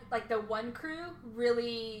 that, like, the one crew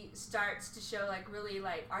really starts to show, like, really,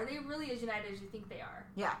 like, are they really as united as you think they are?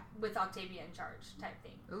 Yeah. With Octavia in charge type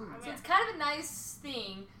thing. Ooh. So it's kind of a nice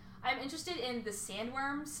thing. I'm interested in the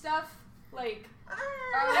sandworm stuff. Like,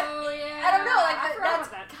 Oh, yeah. I don't know, like, I forgot that's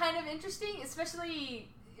about that. kind of interesting, especially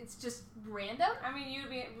it's just random. I mean,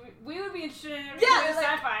 we would be interested in it. Yeah, It's like,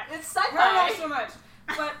 sci-fi. It's Her sci-fi. not so much.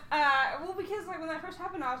 But well, because like when that first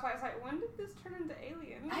happened, I was like, when did this turn into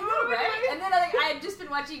Alien? I know, right? And then I had just been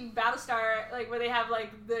watching Battlestar, like where they have like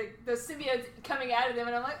the symbiotes coming out of them,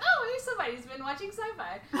 and I'm like, oh, maybe somebody's been watching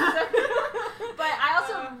sci-fi. So, but I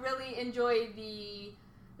also really enjoy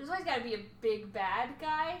there's always got to be a big bad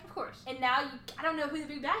guy, Of course. and now I don't know who the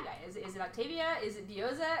big bad guy is. Is it Octavia? Is it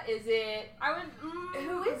Dioza? Is it I would.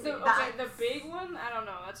 Who is the, it? okay, the big one? I don't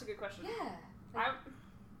know. That's a good question. yeah? I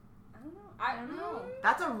don't know. I don't know.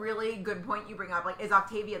 That's a really good point you bring up. Like, is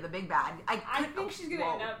Octavia the big bad? I think she's gonna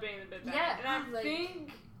end up being the big bad. Yeah, and I like-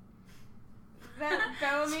 think that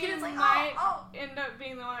Bellamy She was like, might oh. end up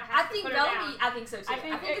being the one that I has think to put her Bellamy. down. I think so too. I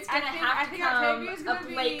think it's gonna I have to think come Octavia's a gonna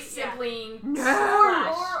be- Blake yeah. sibling No.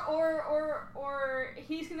 slash. Or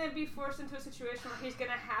he's gonna be forced into a situation where he's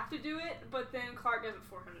gonna have to do it, but then Clark does it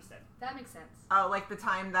for him instead. That makes sense. Oh, like the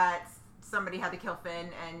time that somebody had to kill Finn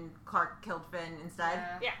and Clark killed Finn instead?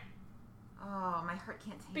 Yeah. Oh, my heart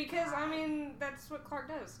can't take Because that. I mean, that's what Clark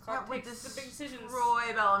does. Clark That would takes the big decisions.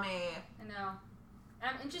 destroy Bellamy. I know.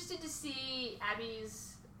 I'm interested to see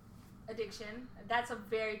Abby's addiction. That's a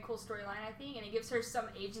very cool storyline, I think, and it gives her some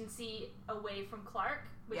agency away from Clark,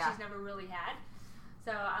 which Yeah. she's never really had.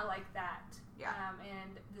 So I like that. Yeah.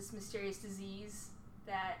 And this mysterious disease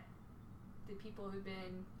that the people who've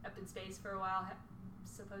been up in space for a while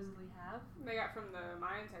supposedly have. They got from the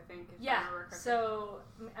mines, I think. If I Yeah. remember correctly. So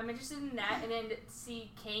I'm interested in that, and then to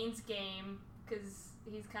see Kane's game because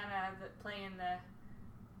he's kind of playing the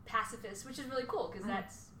pacifist, which is really cool because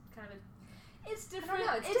that's kind of a it's different.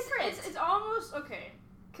 know, it's different. It's almost okay.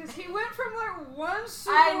 Because he went from like one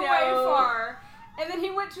super I way know. far, and then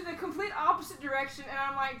he went to the complete opposite direction. And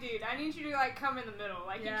I'm like, dude, I need you to like come in the middle.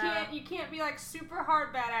 Like Yeah. you can't be like super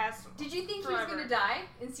hard badass. Did you think he forever. was going to die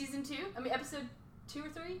in season 2? I mean, episode 2 or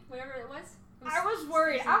 3, whatever it was. I was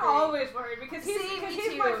worried. season I'm 3. always worried because See,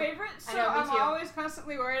 he's me my too. favorite. I So know, me I'm too. always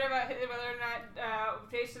constantly worried about whether or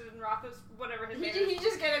not Jason Rothfuss, whatever his name is. He's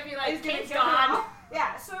just going to be like, is gonna Kate's get gone. off.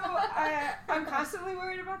 Yeah, so I'm constantly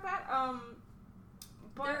worried about that.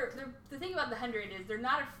 But The thing about the 100 is they're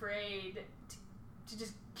not afraid to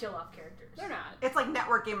just kill off characters. they're not. It's like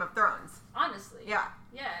Network Game of Thrones. Honestly. Yeah.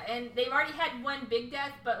 Yeah, and they've already had one big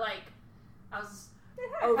death, but like, I was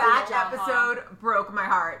over That Jaha. episode broke my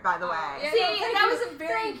heart, by the way. yeah. See, no, thank that you. was a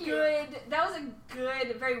very Thank you. good. That was a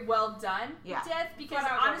good, very well done Yeah. death because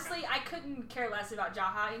But I was honestly, I couldn't care less about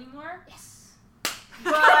Jaha anymore. Yes.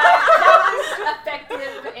 But that was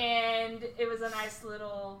effective, and it was a nice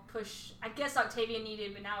little push. I guess Octavia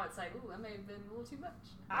needed, but now it's like, ooh, that may have been a little too much.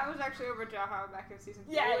 I was actually over Jaha back in season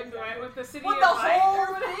 3 Yeah, with, exactly. with the city Well, of the Light whole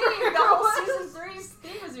or whatever thing, it the whole was. season 3's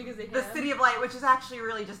thing was because of him. The City of Light, which is actually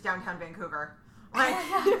really just downtown Vancouver. Like,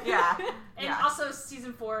 yeah. And yeah. also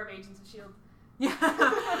season 4 of Agents of S.H.I.E.L.D. Yeah.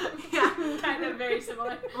 yeah. kind of very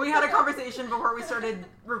similar. We had a conversation before we started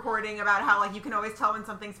recording about how, like, you can always tell when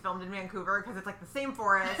something's filmed in Vancouver because it's, like, the same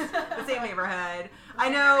forest, the same neighborhood. I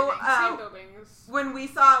know Same buildings. when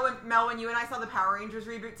you and I saw the Power Rangers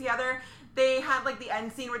reboot together, they had, like, the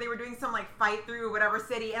end scene where they were doing some, like, fight through whatever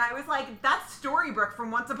city, and I was like, that's Storybrooke from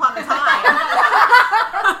Once Upon a Time.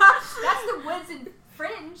 That's the woods in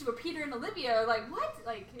Fringe where Peter and Olivia are like, what?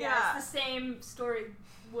 Like, Yeah. it's the same story,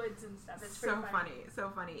 woods and stuff. It's so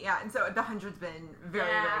pretty funny. Yeah, and so The 100's been very,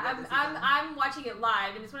 yeah, very good this I'm season. I'm watching it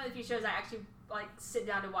live, and it's one of the few shows I actually like sit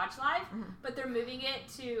down to watch live. Mhm. But they're moving it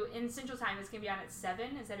to in Central Time. It's gonna be on at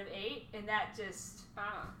 7 instead of 8, and that just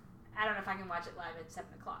I don't know if I can watch it live at 7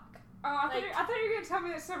 o'clock. Oh, I Like- thought you were going to tell me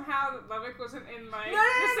that somehow that Lubbock wasn't in, like, No,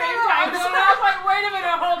 the same no. time zone. I was like, wait a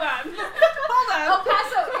minute, hold on. Hold on. El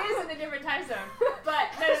Paso is in a different time zone, but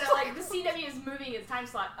no, like the CW is moving its time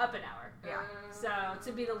slot up an hour. Yeah. So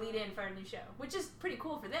to be the lead-in for a new show, which is pretty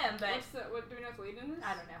cool for them, but What do we know what the lead-in is?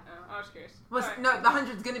 I don't know. Oh, I was curious. Well, Alright. no, The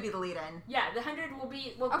 100's gonna be the lead-in. Yeah, the 100 will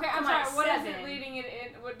be. Will Okay, I'm come out sorry. at What is 7. it leading it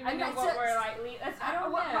in? What do I we know know, what so- we're like? I don't know.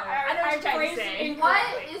 what- I know what you're trying to phrased say. it What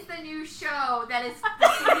incorrectly. is the new show that is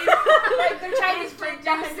Like they're trying to bring the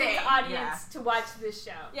producing? 100th audience to watch this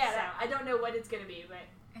show. Yeah, so that- I don't know what it's gonna be, but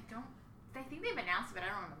I think they've announced it, but I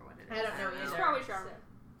don't remember what it is. I don't know either. It's probably Charmed.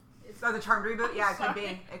 So. Oh, the Charmed reboot? Yeah, it could Sorry.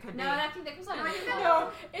 be. It could No, be. I think that comes out in No, April.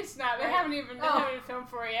 No, it's not. They Right? haven't even Oh. filmed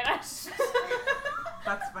for it yet. I just-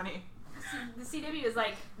 That's funny. The CW is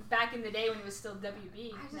like back in the day when it was still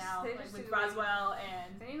WB. I just- Now, they like just with do, like- Roswell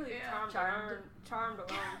and They need to leave Yeah. Charmed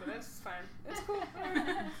alone, but it's fine. It's cool.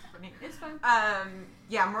 Funny. It's fine.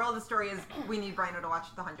 Yeah, moral of the story is we need Brino to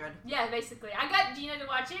watch The 100. yeah, basically, I got Gina to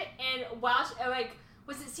watch it, and while she, like,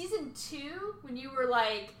 was it season 2 when you were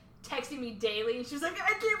like texting me daily, and she was like,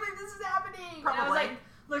 I can't believe this is happening. And I was Probably. like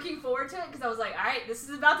looking forward to it because I was like, all right, this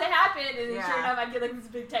is about to happen, and then Yeah. sure enough, I'd get like this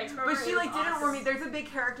big text from her. But she It was like didn't awesome. warn me. There's a big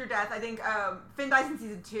character death. I think Finn dies in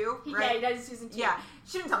season 2, right? Yeah, he dies in season 2. Yeah,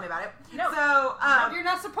 she didn't tell me about it. No. So You're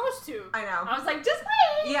not supposed to. I know. I was like, just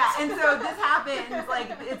wait. Yeah, and so this happens, like,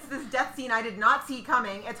 it's this death scene I did not see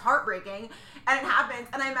coming. It's heartbreaking. And it happens,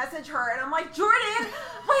 and I message her, and I'm like, Jordan,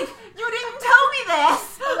 like, you didn't tell me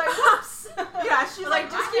this! I was like, whoops. Yeah, she's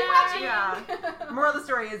like, just keep watching. Yeah. Moral of the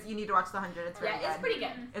story is you need to watch The 100. It's very Yeah, good. it's pretty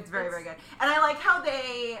good. It's very, very good. And I like how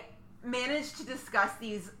they managed to discuss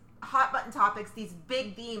these hot button topics, these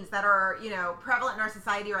big themes that are, you know, prevalent in our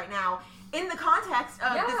society right now in the context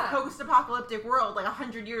of this Yeah. post-apocalyptic world, like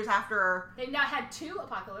 100 years after. They've now had 2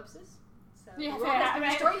 apocalypses. So Yeah, the world has been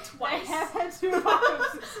destroyed twice. They have had 2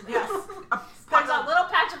 apocalypses. Yes. There's a little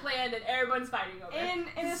patch of land and everyone's fighting over it.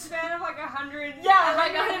 In a span of like 100, Yeah,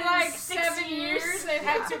 like 107 160 years, years. they've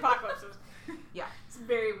had 2 apocalypses. It's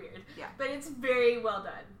very weird. Yeah. But it's very well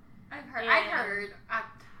done. I've heard.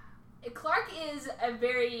 Clark is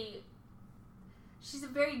she's a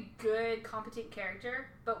very good, competent character,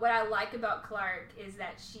 but what I like about Clark is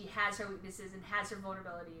that she has her weaknesses and has her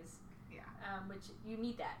vulnerabilities. Yeah. Which you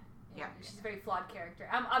need that. Yeah. She's a very flawed character.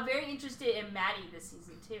 I'm very interested in Maddie this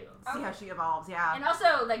season too. See how she evolves, yeah. And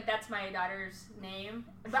also, like, that's my daughter's name,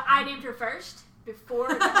 but I named her first before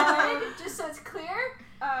the Hood, just so it's clear.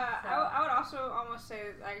 I would also almost say,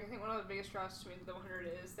 like, I think one of the biggest draws to me to the 100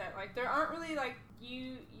 is that, like, there aren't really, like,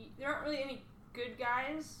 there aren't really any good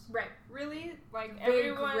guys, Right. really. Like, Very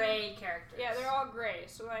everyone. gray characters. Yeah, they're all gray.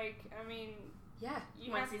 So, like, I mean, Yeah.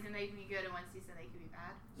 you One have season they can be good and one season they can be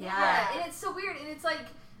bad. Yeah. And it's so weird, and it's like,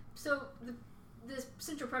 so the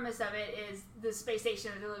central premise of it is the space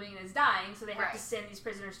station that they're living in is dying, so they have to Right. send these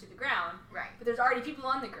prisoners to the ground, Right. but there's already people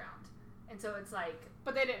on the ground, and so it's like,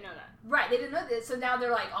 but they didn't know that. right, they didn't know this, so now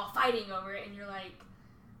they're like all fighting over it, and you're like,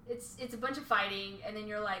 it's a bunch of fighting, and then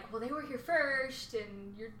you're like, well, they were here first,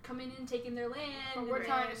 and you're coming in taking their land, But we're and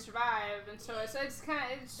trying to survive, and so it's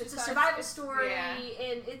kind of it's just a survival it's- story, yeah.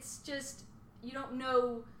 and it's just, you don't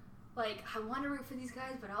know, like, I want to root for these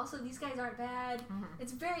guys, but also these guys aren't bad. Mhm.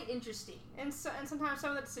 It's very interesting. And sometimes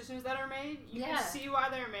some of the decisions that are made, you Yeah. can see why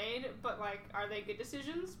they're made, but like, are they good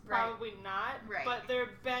decisions? Right. Probably not. Right. But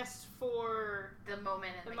they're best for The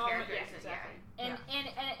moment and the the, moment. characters. Yeah, exactly.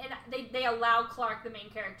 And they allow Clark, the main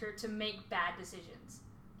character, to make bad decisions.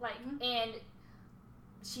 Like, and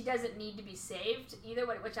she doesn't need to be saved either,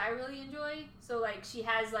 which I really enjoy. So, like, she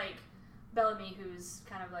has, like, Bellamy, who's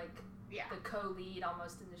kind of, like, Yeah. the co-lead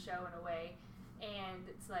almost in the show in a way. And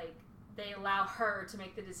it's like, they allow her to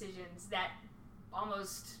make the decisions that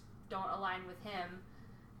almost don't align with him.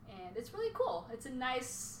 And it's really cool. It's a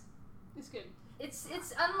nice... It's good. It's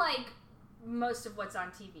unlike most of what's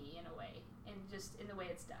on TV in a way, and just in the way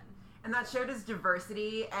it's done. And that show does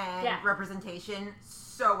diversity and Yeah. representation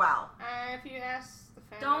so well. If you ask the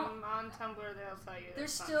fandom Don't- on Tumblr, they'll tell you. They're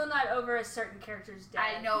that's not still not over a certain character's death.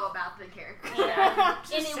 I know about the characters. And,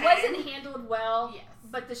 Just and it saying. wasn't handled well, Yes.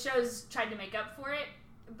 but the show's tried to make up for it.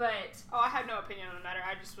 But Oh, I have no opinion on the matter.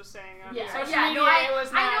 I just was saying on Yeah. social Yeah, media no, it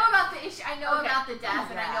was not. I know about the issue. I know Okay. about the death,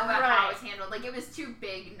 and I know about Right. how it was handled. Like, it was too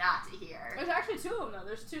big not to hear. There's actually 2 of them though.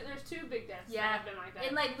 There's two big deaths Yeah. that have been like that.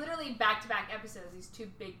 in like literally back-to-back episodes, these 2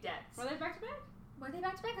 big deaths. Were they back to back? Were they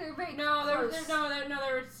back-to-back? They were very No, there close.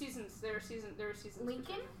 were seasons. There were seasons.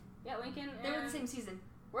 Lincoln? Yeah, Lincoln. They were the and- same season.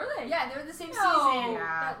 Were they? Yeah, they were the same No. season.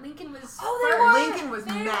 Yeah. But Lincoln was Oh, they first. were. Lincoln was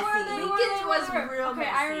They messy. were, they Lincoln's were, was they were. real Okay, messy.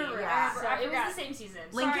 I remember. Yeah. So I it was forgot. the same season.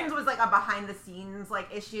 Lincoln's was like a behind the scenes like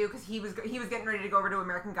issue because he was getting ready to go over to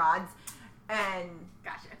American Gods, and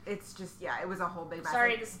Gotcha. it's just it was a whole big mess.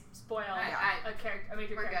 Sorry Like, to spoil I- a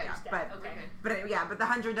major we're good. character's Yeah, death. but- Okay. We're good. But but the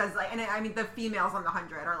 100 does like, and I mean the females on the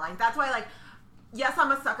 100 are like, that's why, like, yes,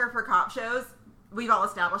 I'm a sucker for cop shows. We've all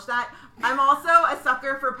established that. I'm also a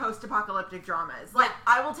sucker for post-apocalyptic dramas. Like,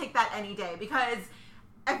 I will take that any day because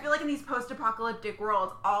I feel like in these post-apocalyptic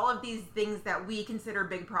worlds, all of these things that we consider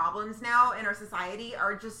big problems now in our society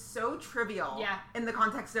are just so trivial Yeah. in the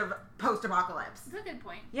context of post-apocalypse. That's a good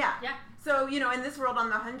point. Yeah. Yeah. So, in this world on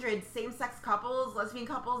the 100, same-sex couples, lesbian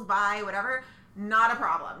couples, bi, whatever, not a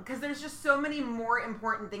problem. Because there's just so many more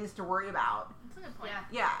important things to worry about. That's a good point. Yeah.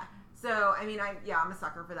 Yeah. So, I mean, I'm a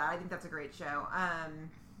sucker for that. I think that's a great show.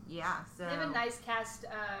 Yeah, so... They have a nice cast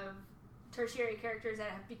of tertiary characters that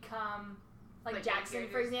have become, like Like Jackson, main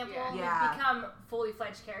for example, characters, yeah. have become fully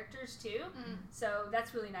fledged characters too. Mm. So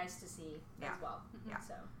that's really nice to see Yeah. as well. Yeah.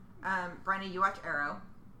 So Bryna, you watch Arrow.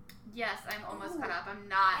 Yes, I'm almost caught up. I'm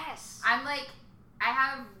not. yes, I'm like, I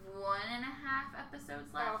have 1.5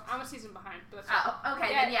 episodes left. Oh, I'm a season behind. But that's Oh,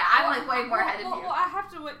 okay. Yeah, Then yeah, I'm like way more ahead of you. Well, I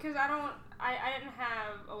have to wait because I I didn't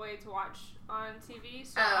have a way to watch on TV,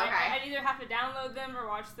 so Oh, okay. I'd either have to download them or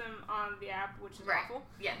watch them on the app, which is Right. awful.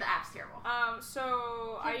 Yeah, the app's terrible.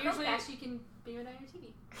 So I usually you can beam it on your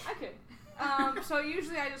TV. I could. So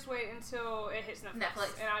usually I just wait until it hits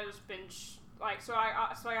Netflix. And I just binge. Like so I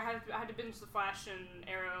had to binge The Flash and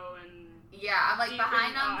Arrow and Yeah, I'm like Deep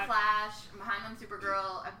behind in, on Flash, I'm behind on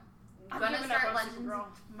Supergirl. I'm gonna giving up start on Legends Supergirl.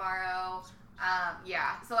 tomorrow.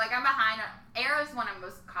 Yeah, so like I'm behind. Arrow's the one I'm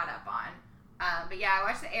most caught up on. But yeah, I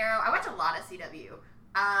watch the Arrow. I watch a lot of CW.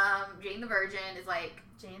 Jane the Virgin is like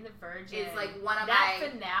Jane the Virgin. is like one of that my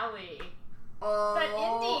finale. oh that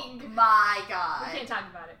ending. my god. We can't talk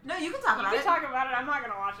about it. No, you can talk You about can it. talk about it. I'm not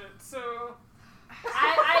gonna watch it. So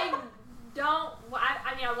I don't.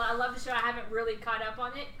 I mean, I love the show. I haven't really caught up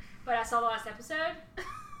on it, but I saw the last episode.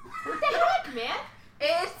 What the heck, man?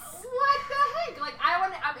 It's What the heck? Like,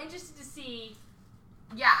 I'm interested to see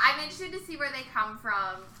yeah. I'm interested to see where they come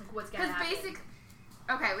from. like, what's gonna happen.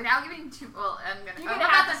 Okay, without giving too well, You're gonna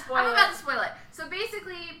have to spoil I'm it. about to spoil it. So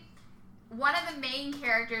basically, one of the main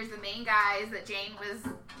characters, the main guys that Jane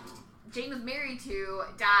was married to,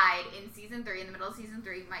 died in season 3, in the middle of season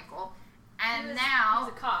 3, Michael. And he now, was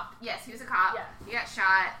a cop. yes, he was a cop. Yeah. He got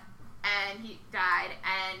shot, and he died.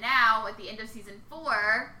 And now, at the end of season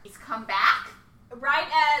 4, he's come back. Right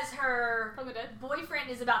as her from the dead. boyfriend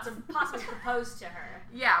is about to possibly propose to her.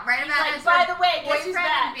 Yeah, right He's about like, as by her the way, guess who's boyfriend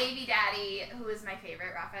and back? baby daddy, who is my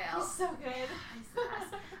favorite, Raphael. He's so good. He's the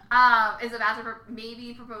best. Is about to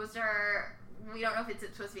maybe propose to her. We don't know if it's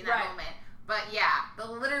supposed to be in that Right. moment. But yeah,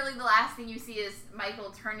 literally the last thing you see is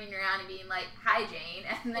Michael turning around and being like, "Hi, Jane,"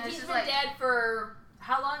 and then And it's he's just been like, dead for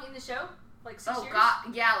how long in the show? Like 6 "Oh years?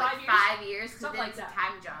 God, yeah, like 5 years? 5 years." Because Something then like it's that.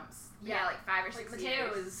 time jumps. Yeah, Yeah. like 5 or 6 Like Mateo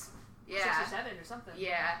years. is Yeah, 6 or 7 or something.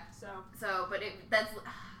 yeah. So But that's.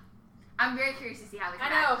 I'm very curious to see how they come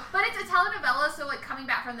I know. back. But it's a telenovela, so like coming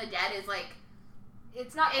back from the dead is like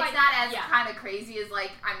it's not it's quite, not as yeah. kind of crazy as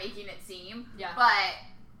like I'm making it seem. Yeah. But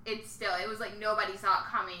it was like nobody saw it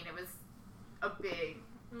coming. It was a big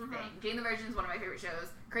Mhm. thing. Jane the Virgin is one of my favorite shows.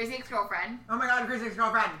 Crazy Ex-Girlfriend. Oh my god, Crazy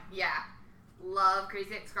Ex-Girlfriend. Yeah. Love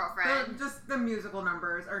Crazy Ex-Girlfriend. Just the musical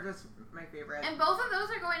numbers are just my favorite. And both of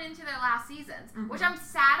those are going into their last seasons, Mhm. which I'm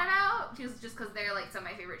sad about, just because they're like some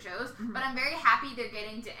of my favorite shows. Mhm. But I'm very happy they're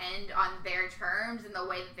getting to end on their terms in the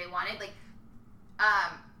way that they wanted. Like,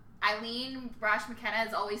 Eileen Brosh McKenna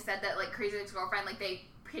has always said that like Crazy Ex-Girlfriend, like they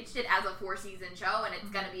pitched it as a 4-season show, and it's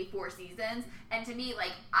gonna be 4 seasons. And to me,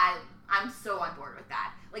 like I'm so on board with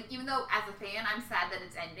that. Like even though as a fan I'm sad that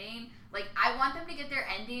it's ending, like I want them to get their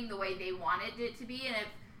ending the way they wanted it to be. And if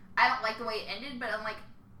I don't like the way it ended, but I'm like,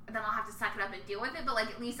 then I'll have to suck it up and deal with it. But like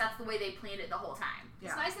at least that's the way they planned it the whole time.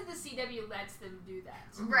 It's nice that the CW lets them do that.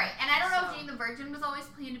 Right, and I don't know So- if Jane the Virgin was always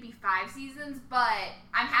planned to be 5 seasons, but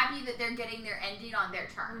I'm happy that they're getting their ending on their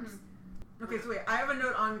terms. Okay, so wait, I have a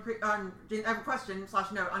note on Jane, I have a question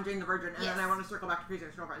 / note on Jane the Virgin, and Yes. then I want to circle back to Crazy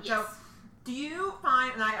Ex-Girlfriend. Yes. So, do you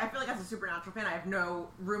find, and I feel like as a Supernatural fan, I have no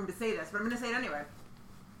room to say this, but I'm going to say it anyway.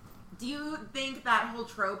 Do you think that whole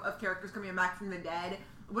trope of characters coming back from the dead,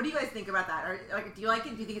 what do you guys think about that? Do you like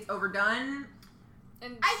it? Do you think it's overdone?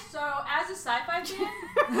 And So, as a sci-fi fan,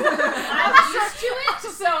 I'm I'm used to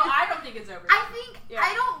it, so I don't think it's over. I think Yeah.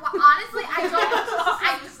 I don't honestly.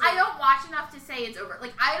 I Honestly. don't watch enough to say it's over.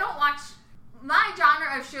 Like I don't watch. My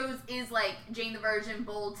genre of shows is like Jane the Virgin,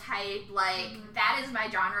 bold type. Like that is my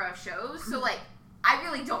genre of shows. So like I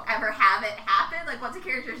really don't ever have it happen. Like once a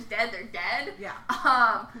character's dead, they're dead. Yeah.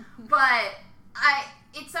 But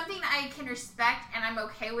it's something I can respect, and I'm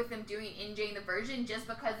okay with them doing in Jane the Virgin, just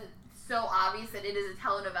because it's so obvious that it is a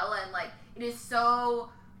telenovela, and like it is so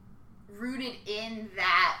rooted in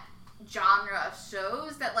that genre of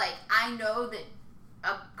shows that like I know that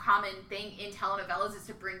a common thing in telenovelas is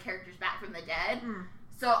to bring characters back from the dead.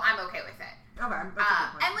 So I'm okay with it. Okay, that's a good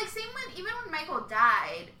point. And like same even when Michael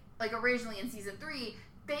died, like originally in season 3,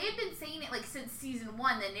 they had been saying it like since season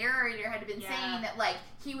 1. The narrator had been saying that like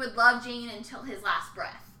he would love Jane until his last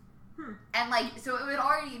breath. And like so it had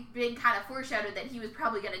already been kind of foreshadowed that he was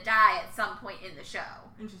probably going to die at some point in the show.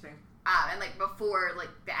 Interesting. And like before like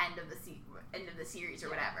the end of the series or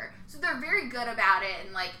whatever. So they're very good about it,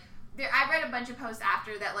 and like I read a bunch of posts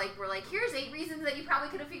after that like were like, here's 8 reasons that you probably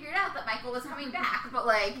could have figured out that Michael was coming back, but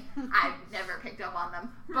like I've never picked up on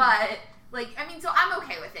them. But like I mean, so I'm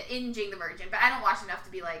okay with it in Jane the Virgin, but I don't watch enough to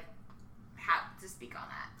be like how to speak on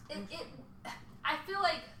that. I feel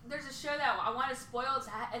like there's a show that I want to spoil.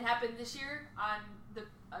 It happened this year on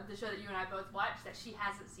the show that you and I both watched that she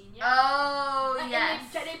hasn't seen yet. Oh And yes,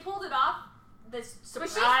 they pulled it off. This but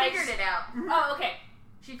surprise. she figured it out. Oh, okay.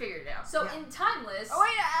 She figured it out. So Yeah. in Timeless... Oh,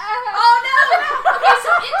 wait. Oh, no! Okay,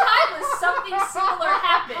 so in Timeless, something similar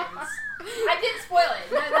happens. I didn't spoil it.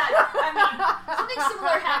 Something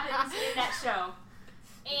similar happens in that show.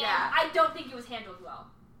 And I don't think it was handled well,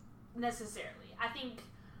 necessarily. I think...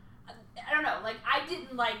 I don't know. Like, I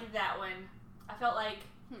didn't like that one. I felt like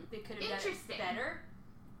they could have done it better.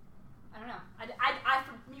 I don't know. I,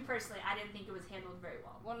 for me personally, I didn't think it was handled very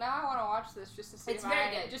well. Well, now I want to watch this just to see It's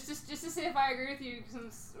very good. Just to see if I agree with you,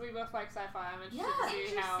 since we both like sci-fi. I'm interested to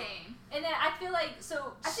see how... Interesting. And then I feel like,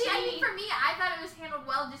 so... I think for me, I thought it was handled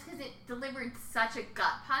well just because it delivered such a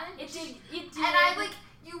gut punch. It did. And I, like,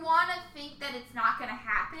 you want to think that it's not going to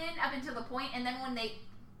happen up until the point, and then when they...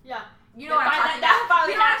 Yeah. You know what I'm talking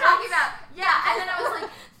about. You know what I'm talking about. Yeah, and then I was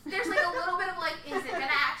like, there's like a little bit of like, is it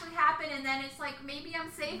gonna actually happen? And then it's like, maybe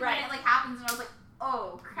I'm safe when it like happens, and I was like,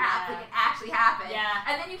 oh crap, like it actually happened. Yeah.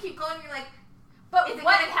 And then you keep going, and you're like, but is it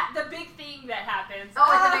what gonna the big thing that happens? Oh,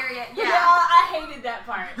 at the very end. Yeah. I hated that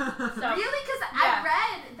part. So Really? Because I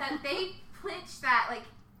read that they pitched that like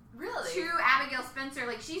to Abigail Spencer.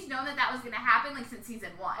 Like she's known that was gonna happen like since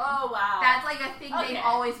season 1. Oh wow. That's like a thing they've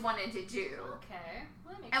always wanted to do. Okay.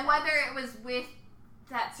 Well, that makes And sense. whether it was with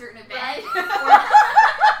that certain event Right.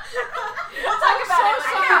 or We'll talk about it.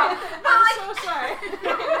 I know. But like, so sorry.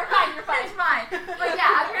 You're fine. it's fine. But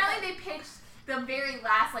yeah, apparently they pitched the very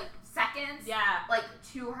last like seconds, Yeah. like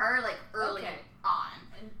to her like early on.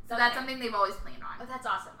 So that's something they've always planned on. Oh, that's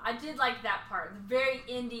awesome. I did like that part. The very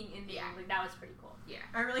ending. Like that was pretty cool. Yeah.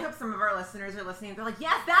 I really hope some of our listeners are listening. They're like,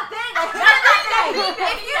 yes, that thing! I heard that thing!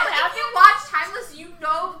 If you watch Timeless, you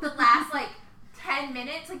know the last like 10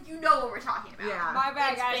 minutes, like you know what we're talking about. Yeah. My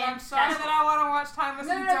bad, It's guys. I'm sorry fantastic. that I want to watch Timeless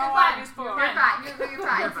No, and you're don't fine. want to be spoiled. You're fine. You're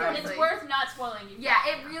fine. You're fine. It's Seriously. worth not spoiling you. Yeah,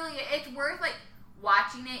 it's worth like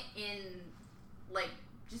watching it in like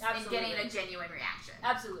just and getting a genuine reaction.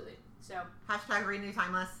 Absolutely. So Hashtag renew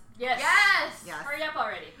timeless. yes. Yes. Hurry up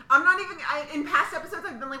already. I'm not even, in past episodes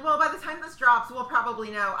I've been like, well, by the time this drops, we'll probably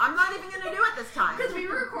know. I'm not even going to do it this time. Because we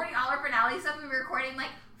were recording all our finale stuff, we were recording like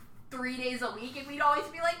 3 days a week, and we'd always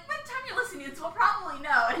be like, by the time you're listening to this, we'll probably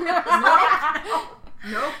know. And it was like,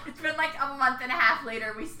 Nope. it's been like a month and a half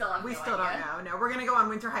later, we still have We no still idea. don't know. No, we're going to go on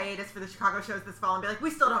winter hiatus for the Chicago shows this fall and be like, we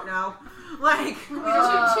still don't know. Like, Two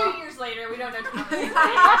years later, we don't know.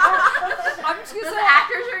 I'm just going to Those say,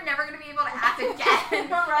 actors are never going to be able to act again.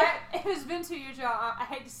 right? It has been 2 years, y'all. I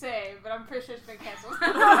hate to say, but I'm pretty sure it's been canceled.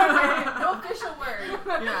 No official word.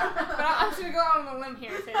 yeah. But I'm just going to go out on a limb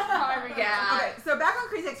here and say it's probably been Yeah. canceled. Okay, so back on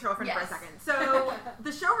Crazy Ex-Girlfriend for a Yes. second. So,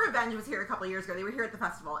 the show Revenge was here a couple years ago. They were here at the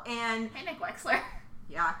festival, and Hey, Nick Wexler.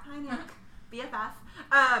 yeah, hi Nick,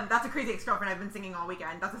 BFF. That's a Crazy Ex-Girlfriend I've been singing all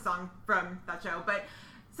weekend. That's a song from that show. But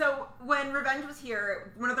so when Revenge was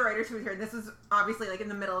here, one of the writers who was here, this was obviously like in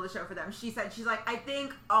the middle of the show for them. She's like, I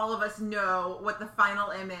think all of us know what the final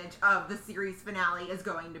image of the series finale is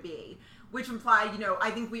going to be. Which implied, I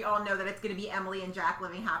think we all know that it's going to be Emily and Jack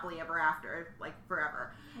living happily ever after, like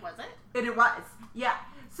forever. Was it? And it was, yeah.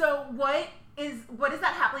 So what is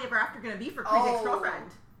that happily ever after going to be for Crazy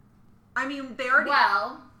Ex-Girlfriend? I mean, they already.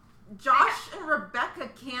 Well, Josh and Rebecca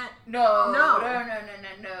can't. no.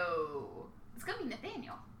 No. It's gonna be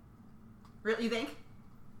Nathaniel. Really, you think?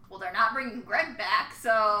 Well, they're not bringing Greg back,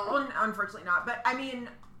 so. Well, unfortunately not. But I mean,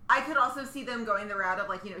 I could also see them going the route of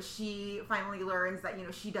like, she finally learns that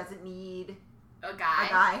she doesn't need A guy. a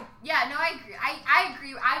guy. Yeah, no, I agree. I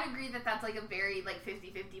agree. I'd agree that that's like a very like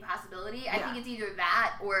 50-50 possibility. I Yeah. think it's either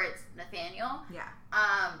that or it's Nathaniel. Yeah,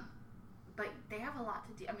 But they have a lot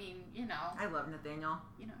to do. I mean, I love Nathaniel.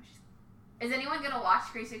 she's. Is anyone gonna watch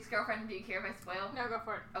Crazy Ex-Girlfriend? Do you care if I spoil? No, go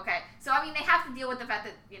for it. Okay, so I mean, they have to deal with the fact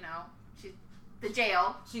that she's the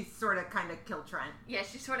jail. She sort of kind of killed Trent. Yeah,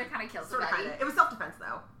 she sort of kind of killed Sort of somebody. kind of. It was self-defense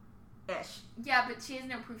though, ish. Yeah, but she has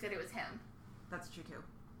no proof that it was him That's true too.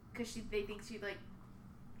 because they think she like,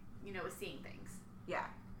 was seeing things. Yeah.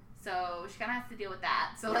 So she kind of has to deal with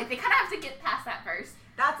that. So like they kind of have to get past that first.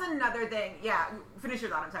 That's another thing. Yeah. Finish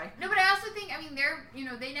your thought. I'm sorry. No, but I also think, they're,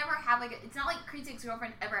 they never have, like, it's not like Crazy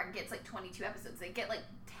Ex-Girlfriend ever gets, like, 22 episodes. They get, like,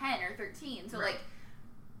 10 or 13. So, Right.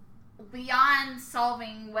 like, beyond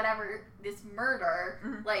solving whatever, this murder,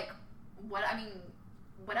 Mhm. like, what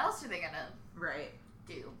else are they gonna Right.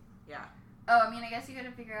 do? Yeah. Oh, I guess you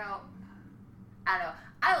gotta figure out, I don't know.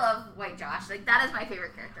 I love White Josh. Like, that is my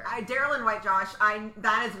favorite character. Daryl and White Josh.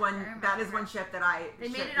 that is one remember. ship that I. They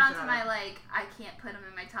made ship it the onto shit out my, of. like, I can't put them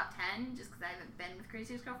in my top 10 just because I haven't been with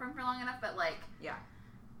Crazy Ex-Girlfriend for long enough, but, like, Yeah.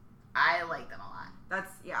 I like them a lot.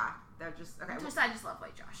 That's they're just okay. I just love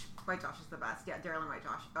White Josh. White Josh is the best. Yeah, Daryl and White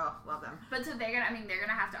Josh. Oh, love them. But so they're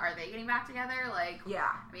gonna have to. Are they getting back together? Like, Yeah.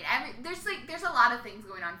 I mean, there's a lot of things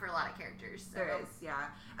going on for a lot of characters. So. There is, yeah.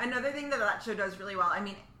 Another thing that show does really well. I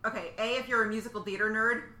mean, okay, if you're a musical theater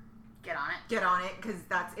nerd, Get on it. get on it because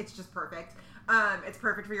it's just perfect. It's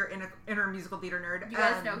perfect for your inner musical theater nerd. You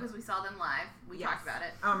guys know because we saw them live. We yes. talked about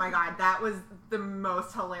it. Oh my god, that was the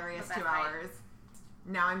most hilarious The 2 best night. hours.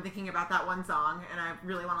 Now I'm thinking about that one song, and I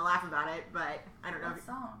really want to laugh about it, but I don't know. What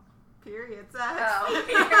song? Period sex. Oh,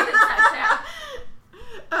 period sex,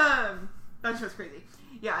 yeah. That show's crazy.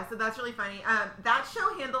 Yeah, so that's really funny. That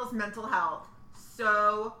show handles mental health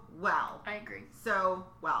so well. I agree. So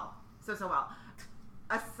well. So well.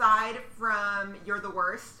 Aside from You're the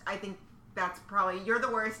Worst, I think that's probably You're the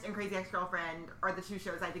Worst and Crazy Ex-Girlfriend are the two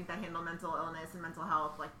shows I think that handle mental illness and mental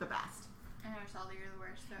health like the best. I never saw the You're the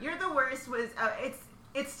Worst. So. You're the Worst was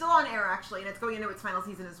it's still on air actually, and it's going into its final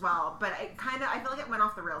season as well. But I feel like it went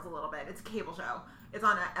off the rails a little bit. It's a cable show. It's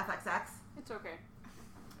on FXX. It's okay.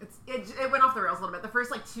 It went off the rails a little bit. The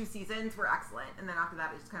first 2 seasons were excellent, and then after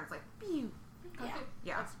that, it just kind of was pew. Yeah.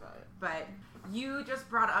 Yeah. That's about it. But you just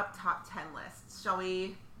brought up top 10 lists. Shall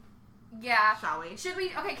we? Yeah. Shall we? Should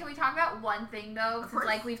we? Okay, can we talk about one thing though? Of Since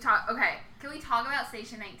course. we've talked. Okay, can we talk about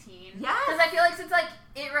Station 19? Yes. Because I feel like since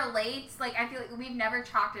it relates, I feel like we've never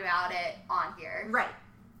talked about it on here. Right.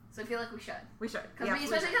 So I feel like we should. We should.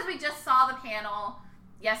 Especially because we just saw the panel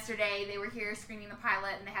yesterday. They were here screening the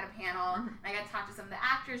pilot, and they had a panel. Mhm. And I got to talk to some of the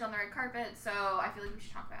actors on the red carpet. So I feel like we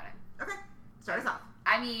should talk about it. Okay. Start us off.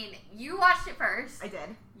 I mean, you watched it first. I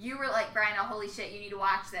did. You were like, Brian, oh, holy shit, you need to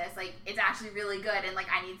watch this. It's actually really good, and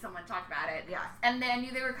I need someone to talk about it. Yes. And then I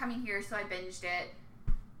knew they were coming here, so I binged it.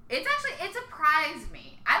 It surprised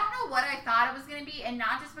me. I don't know what I thought it was going to be, and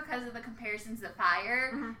not just because of the comparisons to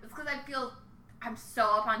Fire. Mhm. It's because I feel I'm so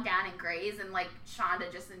up on Dan and Grace and,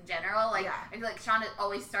 Shonda just in general. Yeah. I feel like Shonda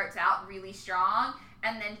always starts out really strong,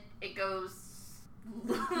 and then it goes...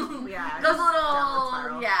 Yeah. goes a downward little...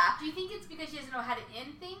 spiral. Yeah. Do you think it's because she doesn't know how to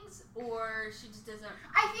end things, or she just doesn't?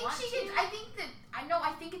 I think want she to? gets. I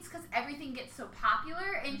think it's because everything gets so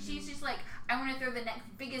popular, and she's just I want to throw the next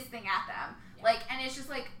biggest thing at them. Yeah. And it's just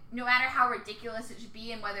no matter how ridiculous it should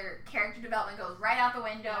be, and whether character development goes right out the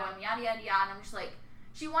window, Yeah. and yada yada yada. And I'm just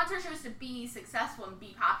she wants her shows to be successful and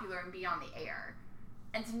be popular and be on the air.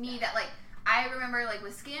 And to me, that I remember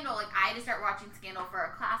with Scandal, I had to start watching Scandal for a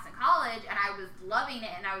class in college, and I was loving it,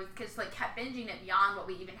 and I was just kept binging it beyond what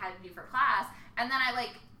we even had to do for class. And then I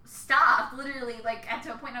stopped literally at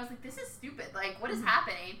to a point I was this is stupid. What is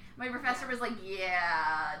happening? My professor was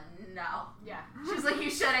yeah, no. Yeah. She was you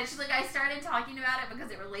shouldn't. She's I started talking about it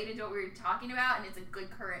because it related to what we were talking about, and it's a good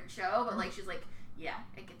current show. But she's yeah,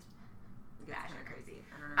 it gets batshit crazy.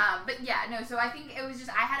 I don't know. But yeah, no. So I think it was just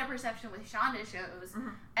I had a perception with Shonda shows,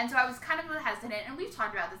 and so I was kind of hesitant. And we've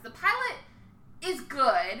talked about this. The pilot is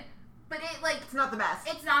good, but It's not the best.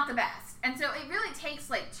 it's not the best. And so it really takes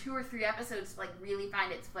 2 or 3 episodes to really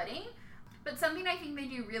find its footing. But something I think they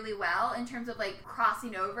do really well in terms of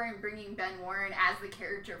crossing over and bringing Ben Warren as the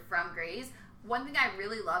character from Grey's. One thing I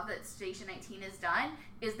really love that Station 19 has done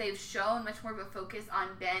is they've shown much more of a focus on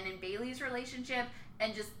Ben and Bailey's relationship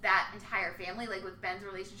and just that entire family, with Ben's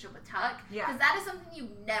relationship with Tuck. Yeah. Because that is something you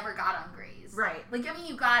never got on Grey's. Right.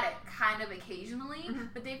 You got it kind of occasionally, Mhm.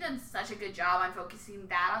 but they've done such a good job on focusing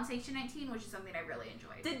that on Station 19, which is something I really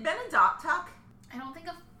enjoyed. Did Ben adopt Tuck? I don't think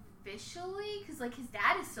officially, because his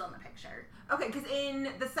dad is still in the picture. Okay, because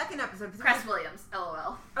in the second episode... Cress Williams,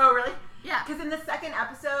 LOL. Oh, really? Yeah. Because in the second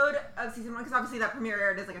episode of season 1, because obviously that premiere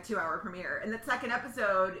aired as a 2-hour premiere, in the second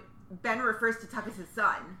episode, Ben refers to Tuck as his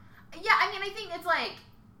son. Yeah, I mean, I think it's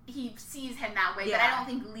he sees him that way, but I Yeah. don't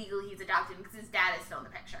think legally he's adopted because his dad is still in the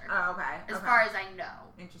picture. Oh, okay. As okay. far as I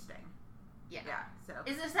know. Interesting. Yeah. Yeah, so...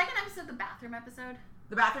 Is the second episode the bathroom episode?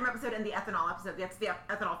 The bathroom episode and the ethanol episode. That's the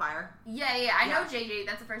ethanol fire. Yeah. I know Yeah. JJ.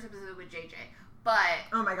 That's the first episode with JJ. But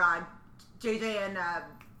Oh my god. JJ and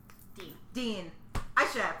Dean. I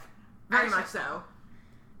ship. Very much so.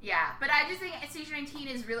 yeah, but I just think Station 19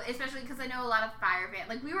 is really, especially because I know a lot of Fire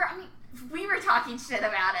fans. We were talking shit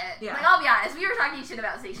about it. Yeah. I'll be honest, we were talking shit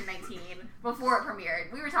about Station 19 before it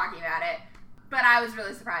premiered. We were talking about it. But I was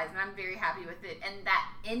really surprised, and I'm very happy with it. And that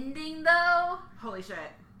ending, though, Holy shit.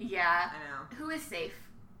 yeah. I know. Who is safe?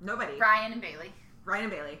 Nobody. Ryan and Bailey. Ryan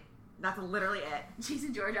and Bailey. That's literally it.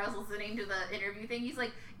 Jason George, I was listening to the interview thing. He's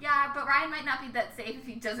yeah, but Ryan might not be that safe if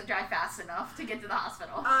he doesn't drive fast enough to get to the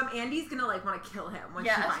hospital. Andy's gonna want to kill him when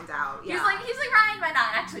Yeah. she finds out. Yeah. He's like Ryan might not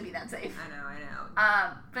actually be that safe. I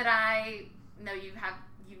know. But I know you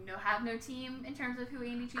have no team in terms of who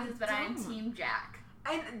Andy chooses, but I am don't. Team Jack.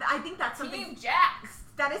 And I think that's something. Team Jack.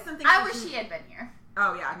 That is something. I wish he had been here.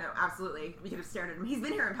 Oh, yeah, no, absolutely. We could have stared at him. He's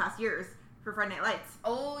been here in past years for Friday Night Lights.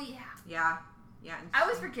 Oh, yeah. Yeah. Yeah. I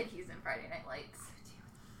always forget he's in Friday Night Lights.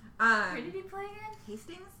 Where did he play again?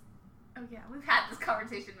 Hastings? Oh, yeah. We've had this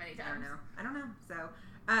conversation many times. I don't know. So,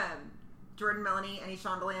 Jordan, Melanie, any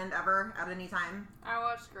Shondaland ever at any time? I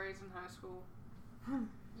watched Grey's in high school.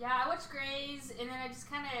 Yeah, I watched Grey's, and then I just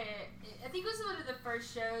kind of, I think it was one of the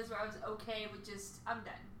first shows where I was okay with just, I'm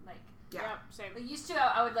done. Like, Yeah. Yep, same. like used to,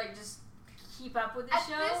 I would like just keep up with the At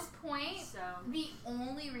show. this point, So the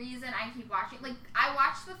only reason I keep watching, like, I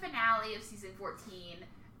watched the finale of season 14,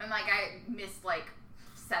 and, like, I missed, like,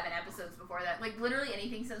 7 episodes before that. Like, literally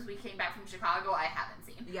anything since we came back from Chicago, I haven't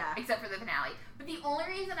seen. Yeah. Except for the finale. But the only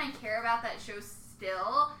reason I care about that show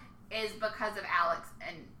still is because of Alex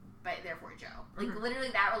and, therefore, Joe. Like, literally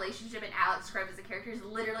that relationship and Alex Krebs as a character is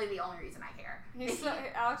literally the only reason I care.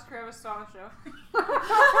 Alex Krebs is still on the show.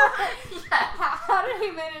 Yes. How did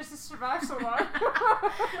he manage to survive so long?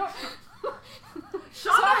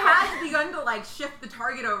 Shonda has begun to, like, shift the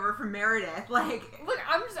target over from Meredith. Like, Look,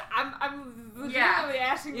 I'm legitimately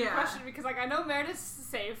asking the question because, like, I know Meredith's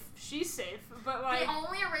safe, she's safe, but, like... The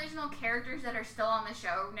only original characters that are still on the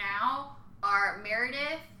show now are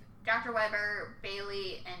Meredith, Dr. Weber,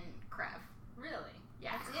 Bailey, and Krev. really,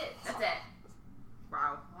 Yeah. that's it. That's it.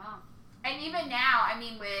 wow. Wow. And even now, I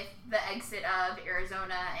mean, with the exit of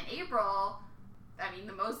Arizona and April, I mean,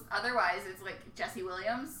 the most, otherwise, it's, like, Jesse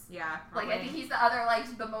Williams. Yeah. Like, probably. I think he's the other, like,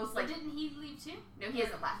 the most, But like... didn't he leave too? No, he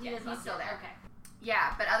hasn't left yet. hasn't He's left still yet. there. Okay.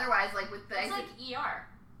 Yeah, but otherwise, like, with the It's exit... like ER.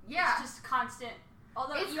 yeah. It's just constant.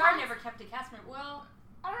 Although It's ER never kept a cast member. Well,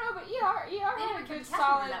 I don't know, but ER They had never a good kept cast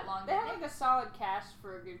solid... members that long, they did had, they? like, a solid cast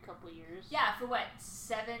for a good couple of years. yeah, for what,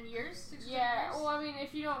 7 years? 6 Yeah, years? well, I mean,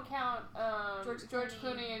 if you don't count George George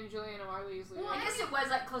Clooney. Clooney and Juliana Margulies. Well, I guess it was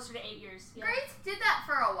like closer to 8 years. Yeah. Grace did that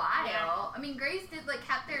for a while. Yeah. I mean, Grace did, like,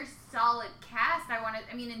 kept their solid cast. I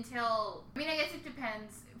guess it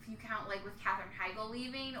depends if you count, like, with Katherine Heigl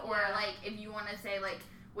leaving, or, Yeah. like, if you want to say, like,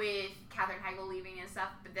 with Katherine Heigl leaving and stuff,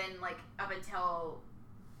 but then, like, up until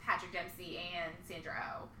Patrick Dempsey and Sandra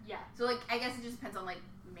Oh. Yeah. So, like, I guess it just depends on, like,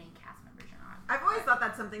 main cast members or not. I've always thought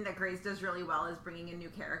that's something that Grace does really well, is bringing in new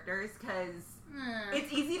characters, because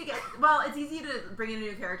it's easy to it's easy to bring in a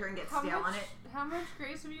new character and get stale on it. How much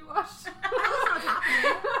Grace have you watched? I don't know what's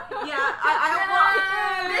happening. Yeah,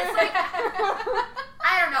 This, like,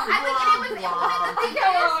 I don't know. I think it was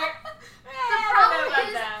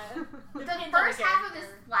the thing is, the problem is, the first half of this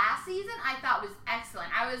last season I thought was excellent.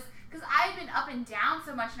 Because I had been up and down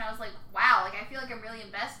so much, and I was like, wow, like, I feel like I'm really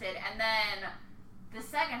invested. And then the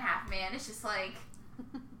second half, man, it's just like,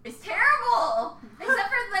 it's terrible. Except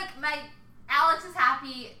for, like, Alex is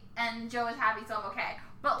happy and Joe is happy, so I'm okay.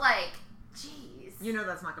 But, like, jeez. You know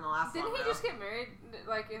that's not going to last long, Didn't he though. just get married,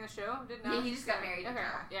 like, in the show? Yeah, he just got married. Okay,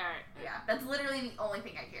 Joe. yeah, alright. Yeah, that's literally the only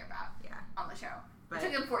thing I care about Yeah. on the show. But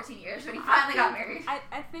It took him 14 years, but he finally got married.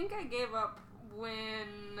 I think I gave up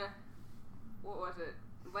when, what was it?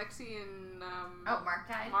 Lexi and Mark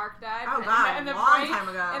died. Mark died. Oh, and God, and the long plane- time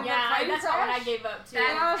ago. and the Yeah, plane that's not what I crash. gave up too. That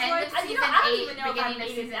And I was end like, of I- you know, season I don't 8, even know if I beginning of made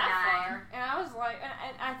it season that 9. far. And I was like,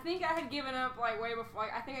 and I think I had given up like way before.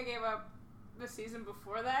 Like I think I gave up the season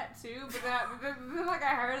before that too. But then like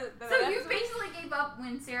I heard that. So you basically gave up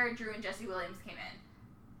when Sarah Drew and Jesse Williams came in.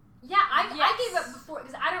 Yeah, I Yes. gave up before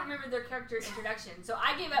because I don't remember their character introduction, so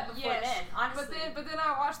I gave up before Yes. then. Honestly, But then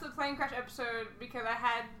I watched the plane crash episode because I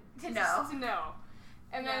had To know. to know.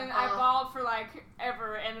 And then Yeah. I Oh. bawled for like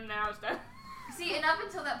ever, and then now it's done. See, and up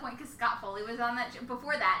until that point, because Scott Foley was on that show,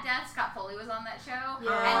 before that death, Scott Foley was on that show.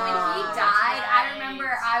 Yeah. And when he Oh, died, that's I right.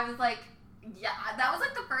 remember I was like, yeah, that was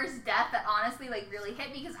like the first death that honestly like really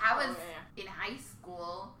hit me, because I was in high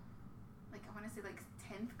school, like I want to say like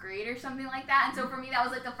 10th grade or something like that. And so for me, that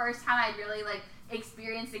was like the first time I really like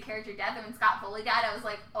experienced a character death. And when Scott Foley died, I was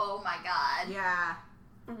like, oh my god. Yeah.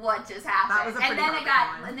 What just happened? That was a and pretty then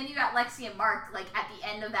heartbreaking one. and then you got Lexi and Mark like at the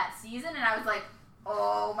end of that season, and I was like,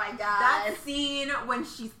 oh my god. That scene when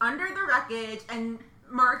she's under the wreckage and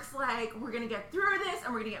Mark's like, we're gonna get through this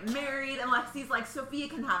and we're gonna get married, and Lexi's like, Sophia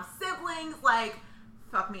can have siblings. Like,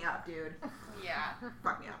 fuck me up, dude. Yeah.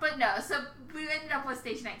 Fuck me up. But no, so we ended up with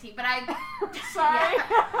Station 19, but I... Sorry.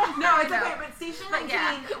 No, it's No. okay, but Station But 19,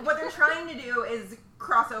 yeah. what they're trying to do is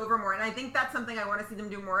cross over more, and I think that's something I want to see them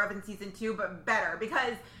do more of in season 2, but better,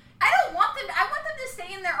 because I want them to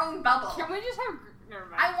stay in their own bubble. Can we just have? Never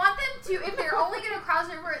mind. I want them to, if they're only going to cross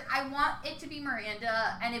over, I want it to be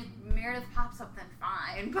Miranda, and if Meredith pops up, then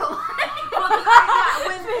fine, but like... well, yeah,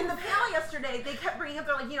 when in the panel yesterday, they kept bringing up,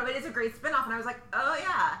 they're like, it is a great spinoff, and I was like, oh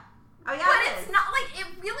yeah, But it it's is. not, like, it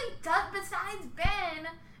really does, besides Ben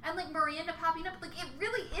and, like, Miranda popping up, like, it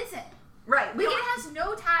really isn't. Right. Like, it has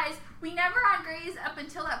no ties we never on Grey's up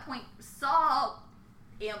until that point saw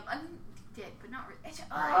did, but not really.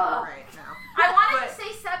 Right, no. I wanted But- to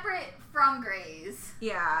say separate from Grey's.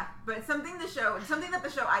 Yeah, but something that the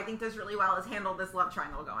show I think does really well is handle this love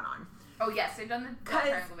triangle going on. Oh yes, they've done the 'Cause,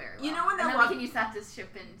 triangle very well. you know when and the then love- we can use that to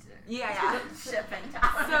ship into. Yeah. ship into.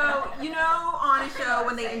 So, you know, on a show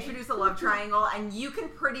when they Say. introduce a love triangle and you can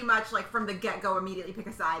pretty much, like, from the get-go immediately pick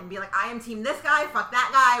a side and be like, I am team this guy, fuck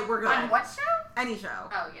that guy, we're good. On what show? Any show.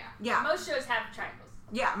 Oh yeah. Yeah. Most shows have triangles.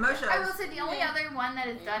 Yeah, most shows. I will say the only other one that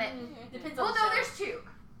has done it. Depends on Well, the no, show. there's two.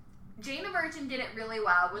 Jane the Virgin did it really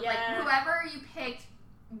well with like Yeah. whoever you picked,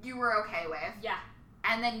 you were okay with, Yeah.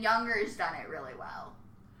 and then Younger's done it really well.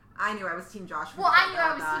 I knew I was team Josh. from Well, the I knew get-go I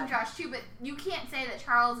with was that. Team Josh too, but you can't say that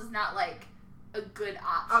Charles is not like a good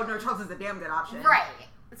option. Oh, no, Charles is a damn good option. Right.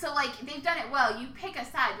 So like they've done it well. You pick a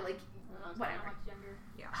side, but like whatever. Much younger.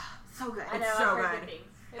 So good. I know. It's so I've heard good. good things.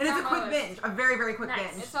 And it's a on quick my list. binge. A very, very quick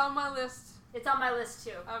Nice. binge. It's on my list It's on my list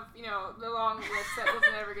too. of, the long list that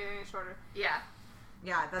doesn't ever get any shorter. Yeah.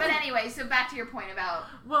 Yeah, that's But anyway, so back to your point about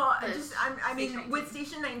Well, the I mean, Station with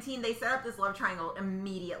Station 19, they set up this love triangle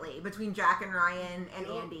immediately between Jack and Ryan and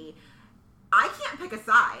Andy. I can't pick a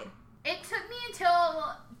side. it took me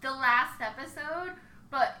until the last episode,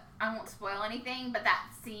 but I won't spoil anything, but that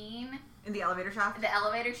scene, In the elevator shaft? the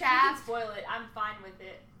elevator You shaft. can spoil it. I'm fine with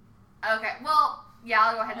it. Okay, well, yeah,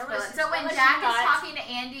 I'll go ahead and spoil it. So when Unless Jack you is got- talking to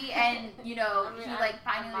Andy and, I mean, he I- like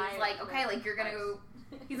I finally might, is like, okay, but like you're gonna twice. go,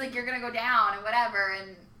 he's like, you're gonna go down and whatever,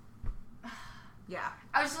 and Yeah.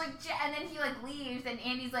 I was just like, and then he like leaves and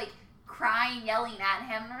Andy's like crying, yelling at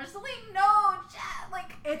him, and I was just like, no, Jack,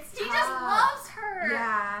 like, It's he tough. just loves her.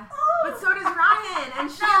 Yeah. Oh. But so does Ryan.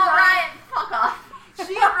 And she No, and Ryan, fuck off.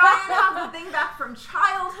 She and Ryan have the thing back from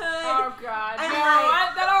childhood. Oh god, And no,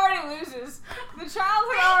 like- that already loses. The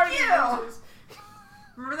childhood Thank already you. loses.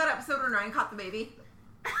 Remember that episode when Ryan caught the baby?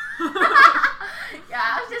 Yeah,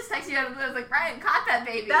 I was just texting you out of the blue. I was like, Ryan, caught that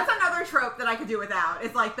baby. That's another trope that I could do without.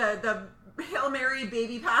 It's like the Hail Mary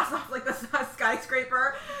baby pass off like the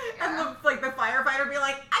skyscraper, and Yeah. the firefighter be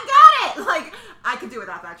like, I got it! Like, I could do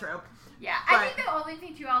without that trope. Yeah, But- I think the only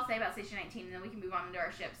thing too I'll say about Station 19, and then we can move on into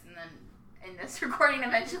our ships, and then in this recording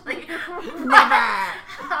eventually. Never.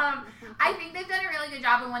 I think they've done a really good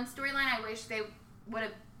job. And one storyline I wish they would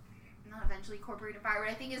have not eventually incorporated fire, but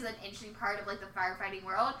I think is an interesting part of like the firefighting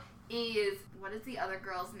world is what is the other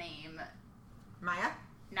girl's name? Maya?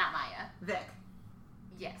 Not Maya. Vic.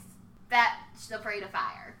 Yes, that's afraid of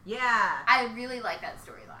fire. Yeah. I really like that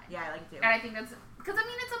storyline. Yeah, I like it too. And I think that's because I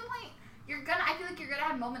mean at some point I feel like you're gonna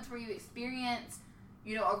have moments where you experience,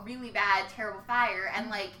 a really bad, terrible fire and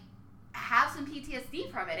like have some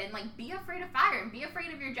PTSD from it and like be afraid of fire and be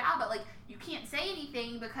afraid of your job, but like you can't say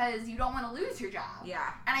anything because you don't want to lose your job.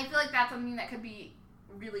 Yeah. And I feel like that's something that could be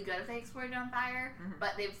really good if they explored it on fire, Mhm.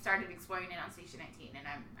 but they've started exploring it on Station 19 and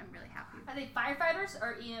I'm really happy. Are they firefighters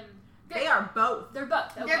or EM? They are both. They're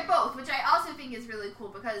both. Okay. They're both, which I also think is really cool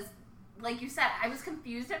because, like you said, I was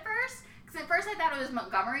confused at first. Because at first I thought it was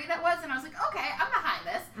Montgomery that was, and I was like, okay, I'm behind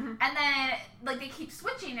this. Mhm. And then, like, they keep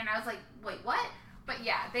switching, and I was like, wait, what? But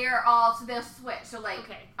yeah, they are all, so they'll switch. So, like,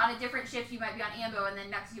 Okay. on a different shift, you might be on Ambo, and then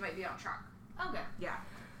next you might be on Shark. Okay. Yeah.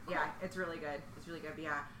 Yeah, it's really good. It's really good. But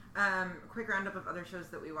yeah. Quick roundup of other shows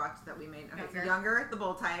that we watched that we made. Okay, so Younger. Younger, The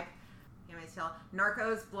Bold Type, Handmaid's Tale,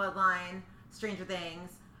 Narcos, Bloodline, Stranger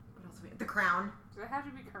Things. What else? The Crown. Does it have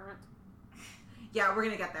to be current? Yeah, we're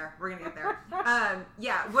gonna get there.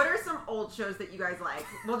 Yeah. What are some old shows that you guys like?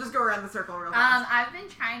 We'll just go around the circle real fast. I've been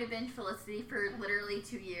trying to binge Felicity for literally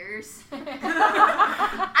 2 years.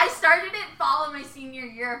 I started it fall of my senior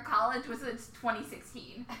year of college, which was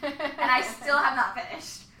 2016. And I still have not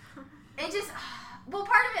finished. It just, well,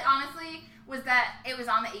 part of it, honestly, was that it was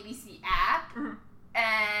on the ABC app, Mhm.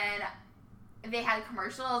 and they had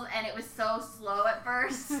commercials, and it was so slow at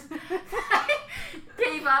first. I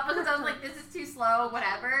gave up because I was like, this is too slow,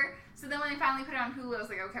 whatever. So then when they finally put it on Hulu, I was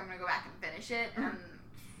like, okay, I'm going to go back and finish it. And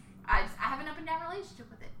I have an up and down relationship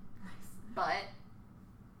with it. But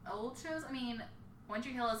old shows, I mean, One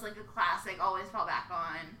Tree Hill is like a classic, always fall back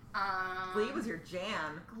on. Glee was your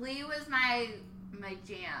jam. Glee was my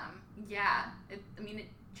jam. Yeah. It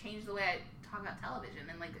changed the way I talk about television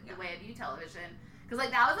and like Yeah. the way I view television. Because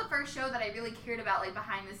like that was the first show that I really cared about like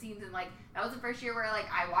behind the scenes, and like that was the first year where like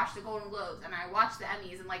I watched the Golden Globes and I watched the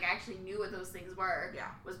Emmys and like I actually knew what those things were. Yeah.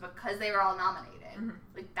 Was because they were all nominated. Mhm.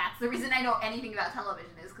 Like that's the reason I know anything about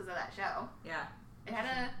television is because of that show. Yeah. It had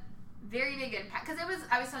a very big impact because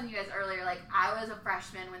I was telling you guys earlier, like I was a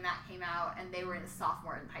freshman when that came out and they were a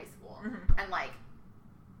sophomore in high school. Mhm. And like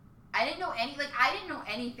I didn't know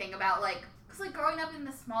anything about like Because, like, growing up in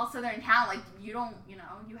this small southern town, like, you don't, you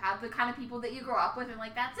know, you have the kind of people that you grow up with, and,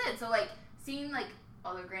 like, that's it. So, like, seeing, like,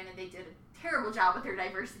 although granted they did a terrible job with their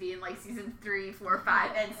diversity in, like, season 3, 4,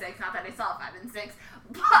 5, and 6. Not that I saw 5 and 6,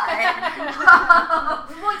 but...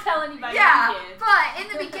 we won't tell anybody. Yeah, we did. but in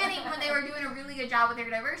the beginning, when they were doing a really good job with their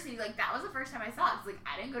diversity, like, that was the first time I saw it. It's like,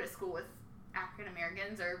 I didn't go to school with African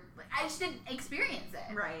Americans, or, like, I just didn't experience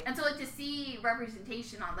it. Right. And so, like, to see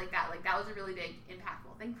representation on, like, that was a really big,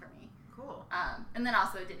 impactful thing for me. Cool. And then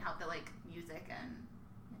also it didn't help that, like, music and,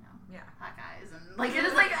 you know, Yeah. hot guys, and, like, it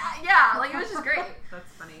was, like, yeah, like, it was just great.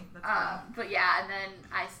 That's funny. That's funny. But yeah, and then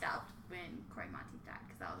I stopped when Cory Monteith died,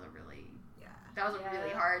 because that was a really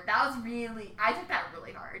hard, I took that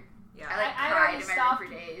really hard. Yeah. I, like, I cried already in my room stopped. for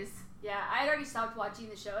days. Yeah, I had already stopped watching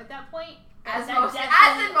the show at that point. As That did most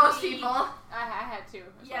definitely- people. I had to.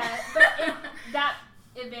 Yeah, but that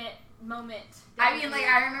event moment. I mean, like,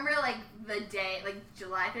 I remember, like, the day, like,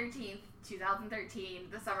 July 13th, 2013,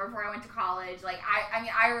 the summer before I went to college. Like,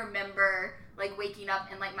 I remember, like, waking up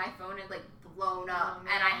and, like, my phone had, like, blown up, Oh, and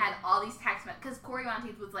I had all these text messages, because Cory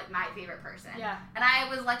Monteith was, like, my favorite person. Yeah. And I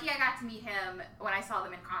was lucky I got to meet him when I saw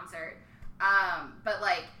them in concert. But,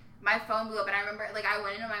 like, my phone blew up, and I remember, like, I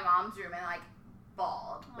went into my mom's room and, like,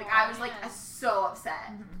 bawled. Like, Aw, I was, like, man. so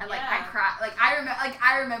upset. And, like, Yeah. I cried. Like,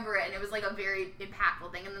 I remember it, and it was, like, a very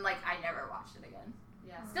impactful thing, and then, like, I never watched it again.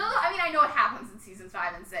 Yeah. Still, I mean, I know what happens in seasons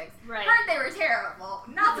 5 and 6. Right. Heard they were terrible.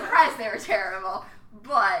 Not surprised they were terrible.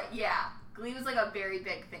 But, yeah. Glee was, like, a very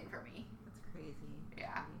big thing for me. That's crazy.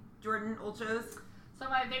 Yeah. Jordan, old shows? So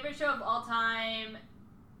my favorite show of all time,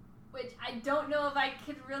 which I don't know if I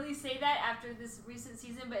could really say that after this recent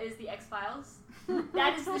season, but is The X-Files.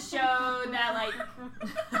 That is the show that, like,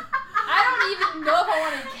 I don't even know if I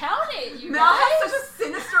want to count it, you Mel guys. has such a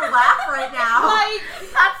sinister laugh right now. Like,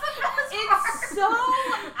 That's the best it's part. so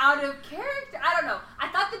out of character. I don't know. I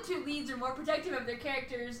thought the 2 leads were more protective of their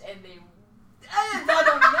characters, and they... I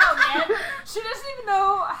don't know, man. She doesn't even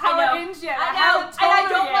know how I know. it ends yet. I know, haven't and I told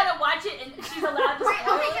her don't yet. want to watch it, and she's allowed to Wait,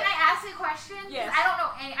 spoil okay, it. can I ask a question? 'Cause Yes. I don't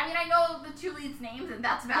know any. I mean, I know the 2 leads' names, and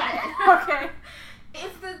that's about Yeah. it. Okay.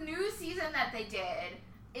 Is the new season that they did,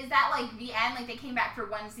 is that, like, the end? Like, they came back for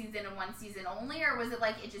 1 season and 1 season only? Or was it,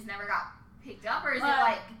 like, it just never got picked up? Or is it,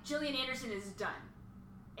 like... Gillian Anderson is done,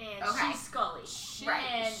 and Okay. she's Scully.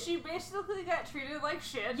 Right. She basically got treated like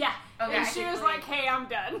shit. Yeah, Okay. And she was like, hey, I'm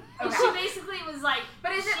done. and Okay. she basically was like,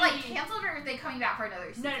 But is it, like, canceled, or are they coming back for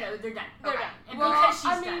another season? no, they're done. They're Okay. done, and Well, because she's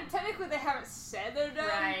I mean, done, technically they haven't said they're done,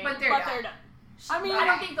 Right. But they're done. I mean, I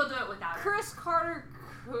don't think they'll do it without her. Chris Carter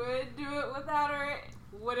could do it without her.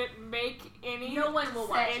 Would it make any No one will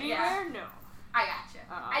watch it, anywhere? No. I gotcha.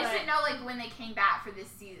 I just But- didn't know, like, when they came back for this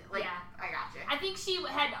season. Like, Yeah. I gotcha. I think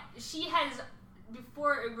she has,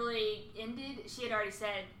 before it really ended, she had already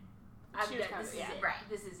said, I'm She was done. kind This of- is yeah. it. Right.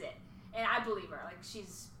 This is it. And I believe her. Like,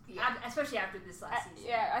 she's, Yeah. especially after this last season.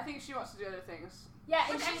 Yeah, I think she wants to do other things. Yeah,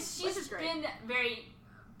 and Which she's is great. been very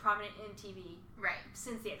prominent in TV Right.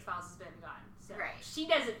 since the X-Files has been gone. So Right. she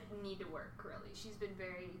doesn't need to work, really. She's been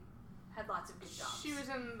had lots of good jobs. She was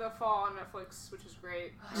in The Fall on Netflix, which is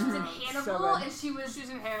great. She was in so Hannibal, good. and she was She's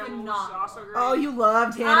in Hannibal, which is phenomenal. also great. Oh, you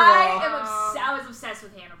loved Hannibal. I was obsessed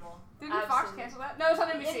with Hannibal. Didn't Fox Absolutely. cancel that? No, it's on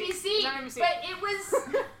NBC. NBC, It's on NBC. but it was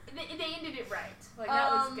they ended it right. Like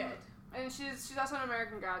that was good. And she's also in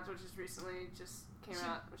American Gods, which is recently just came She-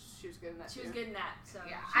 out. Which she was good in that She too. was good in that. So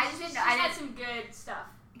Yeah, she's, I just didn't know- she's I had didn't- some good stuff.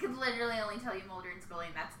 I could literally only tell you Mulder and Scully,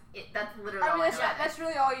 and that's it. That's literally I all mean, I know about that's it.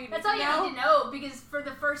 really all you need That's to all you know. need to know because for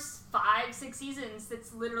the first 5-6 seasons,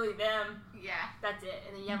 that's literally them. Yeah. That's it,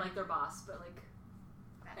 and then you have like their boss, but like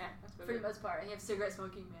Yeah, that's for the most part, and you have cigarette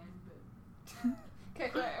smoking man. But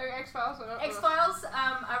Okay, X-Files. X-Files,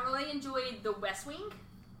 I really enjoyed The West Wing.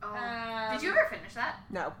 Oh. Did you ever finish that?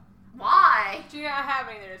 No. Why? Do you not have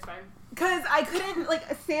any there? It's fine. Because I couldn't, like,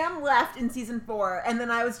 Sam left in season 4, and then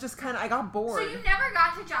I was just kind of, I got So bored. you never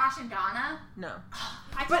got to Josh and Donna? No.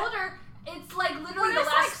 I But- told her it's like literally But the it's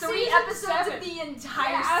last like 3 season episodes 7. of the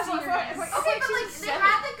entire Yeah, that's what series. I thought. It's like- Okay, but like season they 7.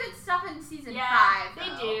 had the good stuff in season Yeah, 5. they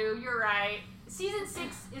though. do. You're right. Season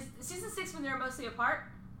 6 when they're mostly apart.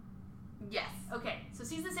 Yes. Okay, so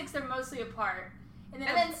season 6 they're mostly apart, and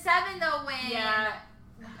And then 7 though when yeah,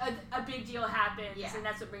 a big deal happens, Yeah. and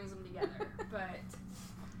that's what brings them together. But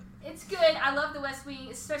it's good. I love The West Wing,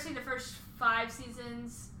 especially the first 5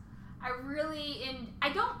 seasons. I'm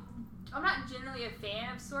not generally a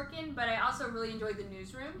fan of Sorkin, but I also really enjoyed The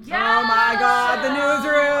Newsroom. Oh my god, the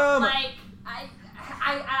newsroom! Like I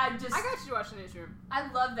just I got you to watch the newsroom. I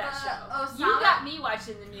love that show. You Osama- got me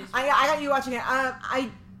watching The Newsroom. I got you watching it.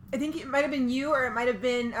 I think it might have been you, or it might have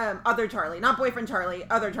been other Charlie. Not boyfriend Charlie,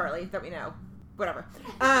 other Charlie that we know. Whatever.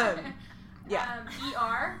 Yeah.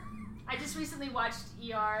 ER. I just recently watched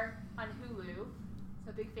ER on Hulu.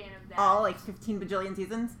 So big fan of that. All like 15 bajillion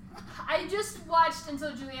seasons. I just watched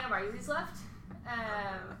until Juliana Margulies left,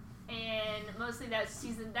 and mostly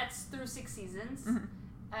that's through 6 seasons.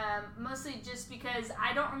 Mm-hmm. Mostly just because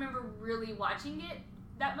I don't remember really watching it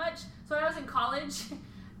that much. So when I was in college,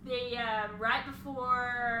 they right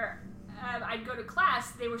before I'd go to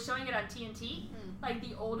class, they were showing it on TNT, like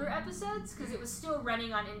the older episodes, because it was still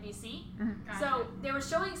running on NBC. Mm-hmm. So they were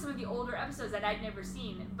showing some of the older episodes that I'd never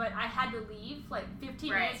seen, but I had to leave like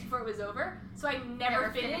 15 minutes before it was over, so I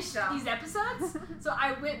never finished these episodes. So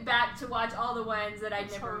I went back to watch all the ones that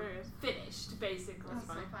I'd never finished, basically. That's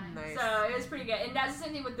so funny. Nice. So it was pretty good, and that's the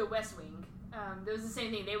same thing with The West Wing. There was the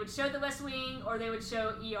same thing. They would show The West Wing, or they would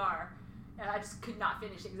show ER. And I just could not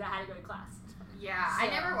finish it because I had to go to class. Yeah, So- I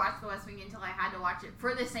never watched The West Wing until I had to watch it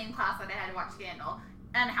for the same class that I had to watch Scandal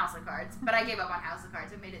and House of Cards. But I gave up on House of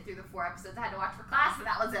Cards and made it through the 4 episodes I had to watch for class, and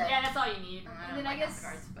that was it. Yeah, that's all you need. I And don't then like I House guess of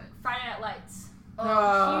Cards, but Friday Night Lights.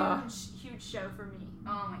 Huge show for me.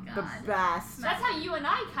 oh my The god. best. So that's how you and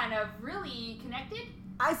I kind of really connected.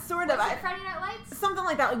 I sort Was of. it Friday Night Lights? Something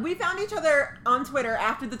like that. Like, we found each other on Twitter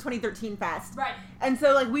after the 2013 fest. Right. And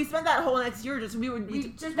so, like, we spent that whole next year just, we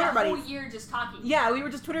Just Twitter that buddies. whole year just talking. Yeah, we were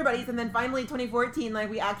just Twitter buddies, and then finally 2014, like,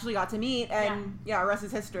 we actually got to meet, and yeah, rest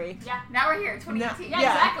is history. Yeah. Now we're here, 2018. Yeah,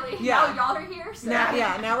 Yeah. exactly. Yeah. Now y'all are here. So.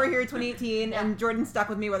 Now we're here 2018, Yeah. and Jordan's stuck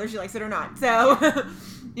with me whether she likes it or not. So,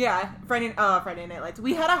 yeah, Friday Night Lights.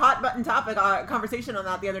 We had a hot button topic conversation on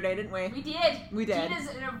that the other day, didn't we? We did. We did. Gina's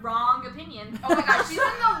in a wrong opinion. Oh my god, she's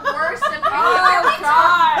in the worst opinion. Oh,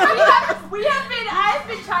 God. I've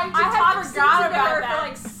been trying to I had talk forgot Susan to about her that. for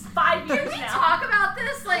like 5 Can years we now. talk about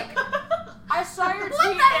this? Like, I saw your What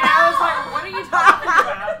tweet the and I was hell? like, what are you talking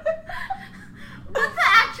about? what the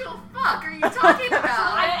actual fuck are you talking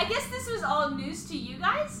about? I guess this was all news to you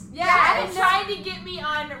guys. Yeah, I've it's been trying to get me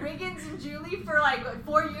on Riggins and Julie for like what,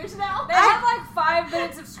 4 years now. They had like 5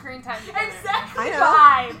 minutes of screen time together. Exactly I know.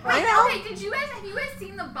 5. I know. Okay, have you guys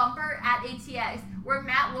seen the bumper at ATX where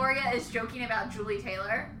Matt Loria is joking about Julie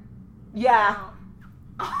Taylor? Yeah.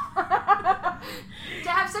 To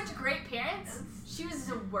have such great parents, she was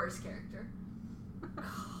the worst character.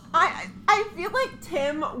 I feel like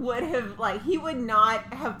Tim would have, like, he would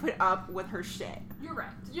not have put up with her shit. You're right.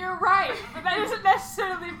 You're right, but that doesn't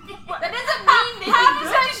necessarily That doesn't mean they how can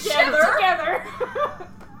does that good together.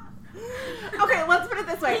 together? Okay, let's put it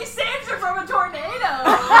this way. He saves her from a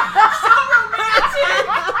tornado.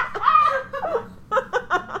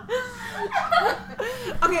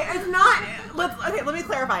 Okay, it's not. Let me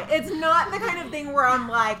clarify. It's not the kind of thing where I'm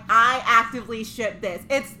like, I actively ship this.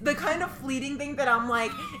 It's the kind of fleeting thing that I'm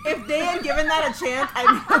like, if they had given that a chance, I'd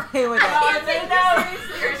be okay with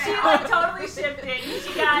it. She like totally shifted.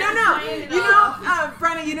 She got No. it. You know,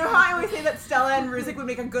 Brenna, you know how I always say that Stella and Ruzik would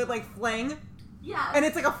make a good, like, fling? Yeah. And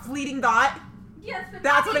it's like a fleeting thought? Yes, but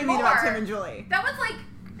That's not what I mean about Tim anymore. and Julie. That was like.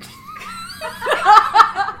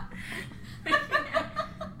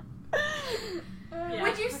 Yeah.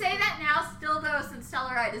 Would you say that now still though, since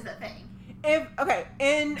Stellaride is a thing?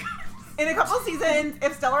 In a couple seasons,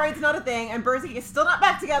 if Stellaride's not a thing and Burzy is still not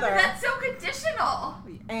back together, But that's so conditional.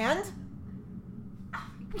 and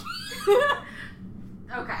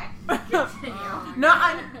Okay. Continue.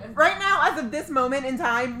 no, right now, as of this moment in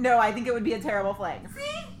time, no, I think it would be a terrible fling.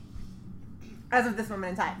 See? As of this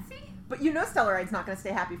moment in time. See? But you know Stellaride's not going to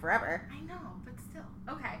stay happy forever. I know, but still.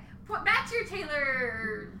 Okay. Back to your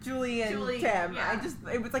Taylor. Julie and Julie, Tim. yeah.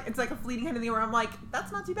 It's like a fleeting kind of thing where I'm like,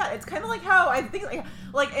 that's not too bad. It's kind of like how I think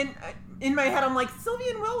like in my head I'm like, Sylvie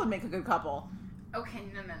and Will would make a good couple. Okay,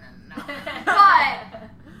 no. But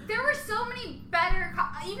there were so many better,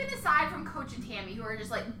 even aside from Coach and Tammy, who are just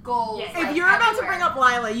like goals. Yes. If like, you're about to everywhere. bring up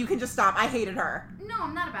Lila, you can just stop. I hated her. No,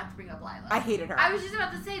 I'm not about to bring up Lila. I hated her. I was just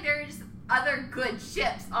about to say there are just other good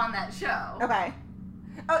ships on that show. Okay.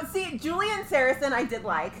 Oh, see, Julie and Saracen I did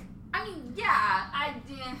like. I mean, yeah,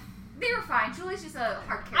 they were fine. Julie's just a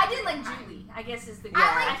hard character. I did like Julie, I guess is the good.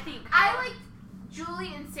 I I liked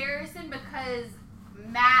Julie and Saracen because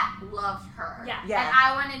Matt loved her. Yeah. Yeah. And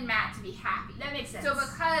I wanted Matt to be happy. That makes sense. So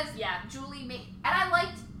because Julie made, and I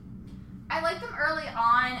liked them early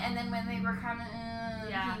on, and then when they were kind of,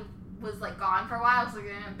 he was like gone for a while. I was like,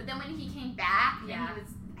 but then when he came back and he was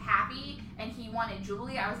happy and he wanted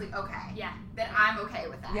Julie, I was like, okay, then I'm okay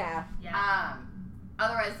with that. Yeah.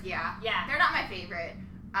 Otherwise, they're not my favorite.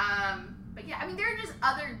 But yeah, I mean, there are just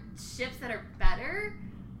other ships that are better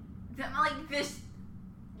than like this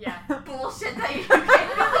bullshit that you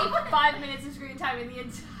Literally 5 minutes of screen time in the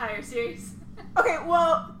entire series. Okay,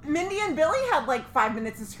 well, Mindy and Billy had like 5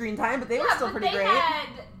 minutes of screen time, but they were still pretty great.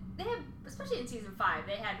 They had, especially in season 5,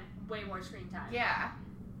 they had way more screen time. Yeah.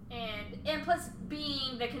 And plus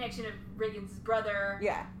being the connection of Reagan's brother,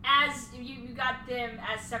 Yeah. as you got them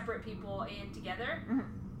as separate people and together, Mhm.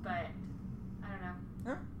 but I don't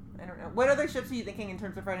know. I don't know. What other ships are you thinking in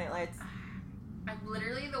terms of Friday Night Lights? I'm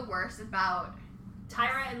literally the worst about.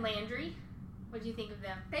 Tyra and Landry, what do you think of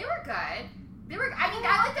them? They were good. I mean,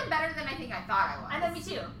 I liked them better than I think I thought I was. I know, me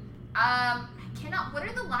too. I cannot. What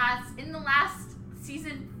are the last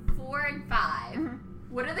season 4 and 5? Mhm.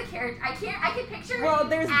 What are the characters? I can picture Well,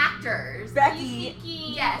 there's actors. Are you Becky.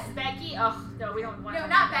 thinking Yes. Becky? Oh, no, we don't want No,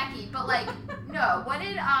 not Becky, but like no. What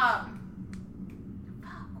did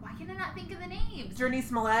fuck, why can I not think of the names? Journey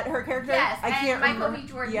Smollett, her character? Yes, I and can't Michael remember. B.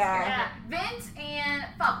 Jordan's Yeah. character. Vince and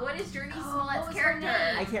fuck, what is Journey Oh, what Smollett's was her character?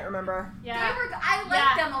 name? I can't remember. Yeah. I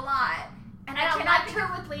liked Yeah. them a lot. And And I I cannot liked think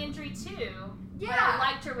her of, with Landry too. But Yeah. I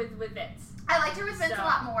liked her with Vince. I liked her with Vince So. a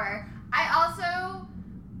lot more. I also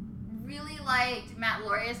really liked Matt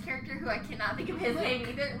Lauria's character, who I cannot think of his name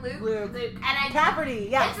either, Luke. Luke. Luke. And I Cafferty,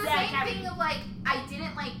 yeah. It's the Yeah, same Cafferty. thing of like I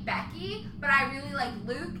didn't like Becky, but I really liked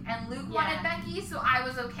Luke, and Luke Yeah. wanted Becky, so I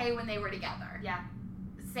was okay when they were together. Yeah.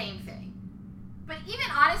 Same thing. But even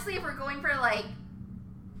honestly, if we're going for like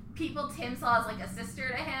people Tim saw as like a sister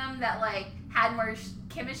to him that like had more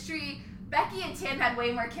chemistry, Becky and Tim had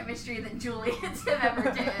way more chemistry than Julie and Tim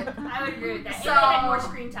ever did. I would agree with that. So- and they had more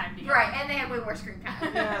screen time together. Right, and they had way more screen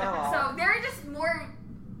time. Yeah. So there are just more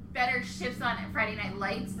better ships on Friday Night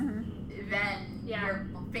Lights Mhm. than Yeah. your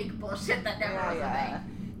fake bullshit that never Yeah, was a yeah. thing.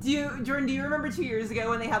 Jordan, do you remember 2 years ago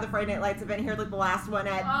when they had the Friday Night Lights event here, like the last one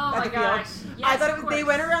at, Oh at my the gosh. field? Yes, I thought of they course.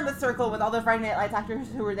 went around the circle with all the Friday Night Lights actors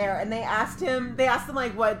who were there, and they asked them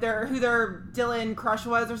like who their Dylan crush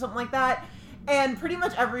was or something like that. And pretty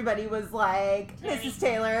much everybody was like Tammy. Mrs.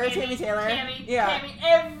 Taylor, Tammy Taylor. Tammy, Yeah. Tammy,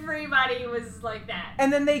 everybody was like that.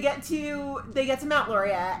 And then they get to Matt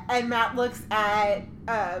Lauria, and Matt looks at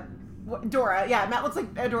Dora. Yeah, Matt looks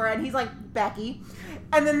like Dora, and he's like Becky.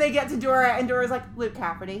 And then they get to Dora, and Dora's like Luke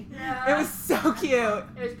Cafferty. Yeah. It was so cute.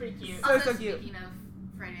 It was pretty cute. So Also, cute. speaking of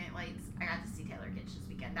Friday Night Lights, I got to see Taylor Kitsch this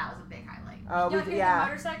weekend. That was a big highlight. Oh, You we hear the yeah,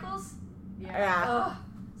 motorcycles? yeah. Oh,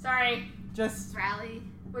 sorry. Just Rally.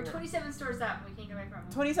 We're 27 stores up. We can't get away from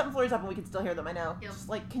them. 27 floors up, and we can still hear them. I know. Yep. Just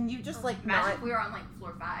like, can you just like Imagine not? if we were on like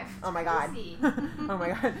floor 5. Oh my god. Easy. Oh my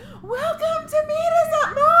god. Welcome to meet us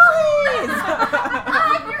at Molly's.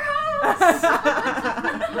 I'm your host.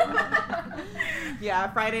 Yeah,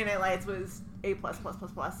 Friday Night Lights was A+++++.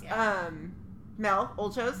 Yeah. Mel,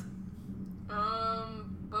 old shows.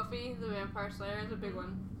 Buffy the Vampire Slayer is a big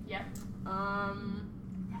one. Yep.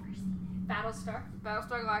 Never seen Battlestar.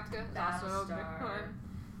 Battlestar Galactica is also a big Battlestar. one.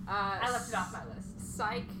 I left it off my list.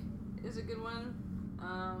 Psych is a good one.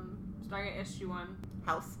 Stargate SG-1.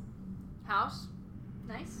 House. House.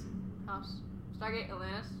 Nice. Stargate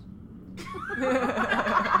Atlantis.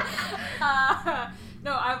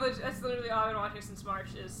 No, that's literally all I've been watching since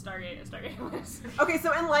March is Stargate and Stargate Atlantis. Okay,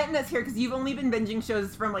 so enlighten us here, because you've only been binging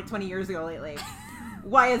shows from like 20 years ago lately.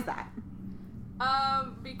 Why is that?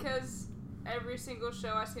 Because every single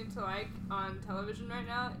show I seem to like on television right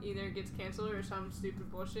now either gets canceled or some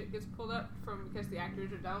stupid bullshit gets pulled up because the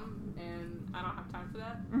actors are dumb, and I don't have time for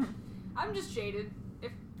that. Mhm. I'm just jaded.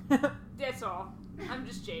 That's all. I'm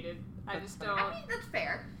just jaded. I That's just fair. don't. I mean, that's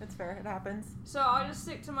fair. That's fair. It happens. So I'll just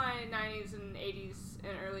stick to my 90s and 80s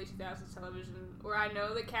and early 2000s television where I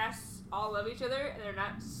know the casts all love each other and they're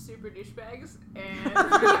not super douchebags. And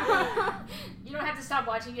You don't have to stop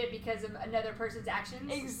watching it because of another person's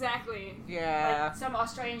actions. exactly. Yeah. Like some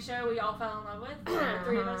Australian show we all fell in love with. The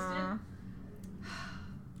 3 of us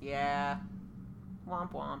did. Yeah.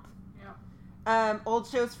 Womp womp. Yeah. Old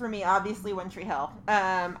shows for me, obviously One Tree Hill.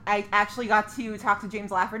 I actually got to talk to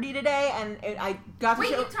James Lafferty today, and I got to Wait,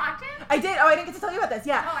 show. you talked to him? I did. Oh, I didn't get to tell you about this.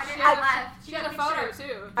 Yeah. Oh, I didn't I- know left. She got a photo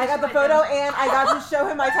too. I got the photo, and I got to show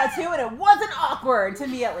him my tattoo, and it wasn't awkward to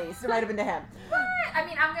me, at least. It might have been to him. What? I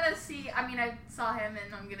mean, I saw him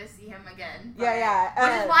and I'm gonna see him again. Yeah, yeah.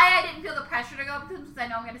 Which is why I didn't feel the pressure to go up with him, because I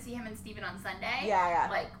know I'm gonna see him and Steven on Sunday. Yeah, yeah.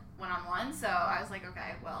 Like, one-on-one, so I was like,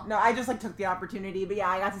 okay, well. No, I just like took the opportunity, but yeah,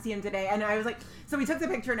 I got to see him today, and I was like, so we took the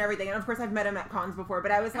picture and everything, and of course I've met him at cons before,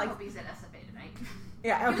 but I was I like, hope he's at SFA tonight.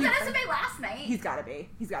 yeah, He was at SFA last night. He's gotta be.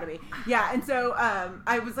 Yeah, and so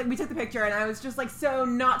I was like, we took the picture, and I was just like, so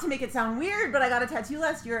not to make it sound weird, but I got a tattoo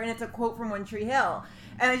last year, and it's a quote from One Tree Hill,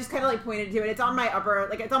 and I just kind of like pointed to it. It's on my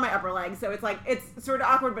upper leg, so it's like it's sort of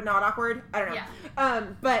awkward but not awkward. I don't know. Yeah.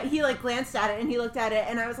 But he like glanced at it and he looked at it,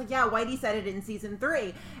 and I was like, yeah, Whitey said it in season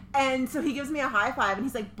 3, and so he gives me a high five, and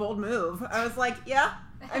he's like, bold move. I was like, yeah.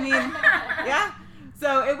 I mean, yeah.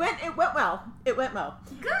 So it went well. It went well.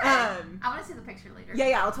 Good. I want to see the picture later.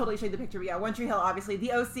 Yeah, I'll totally show you the picture. But yeah, One Tree Hill, obviously.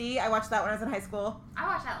 The OC, I watched that when I was in high school. I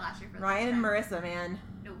watched that last year for the Ryan first and Marissa, man. time.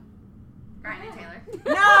 Nope. Ryan and Taylor.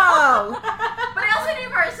 No! But I also knew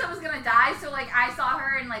Marissa was gonna die, so like I saw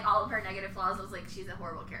her and like all of her negative flaws. I was like, she's a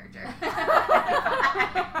horrible character.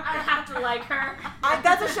 I have to like her.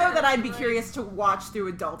 That's a show that I'd be curious to watch through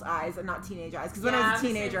adult eyes and not teenage eyes. Because when I Yeah, was a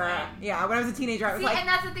I'm the same teenager, way. when I was a teenager, I was See, like, and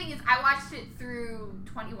that's the thing is, I watched it through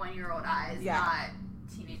 21-year-old eyes, Yeah. not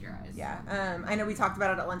teenager eyes. yeah. I know we talked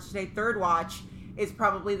about it at lunch today. Third Watch is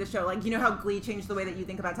probably the show. Like, you know how Glee changed the way that you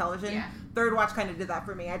think about television? Yeah. Third Watch kind of did that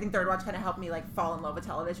for me. I think Third Watch kind of helped me like fall in love with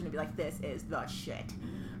television and be like, this is the shit.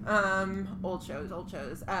 Old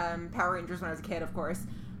shows. Power Rangers when I was a kid, of course.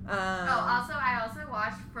 I also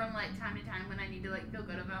watch from like time to time when I need to like feel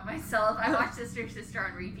good about myself. I watch Sister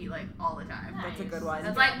on repeat like all the time. That's a good one.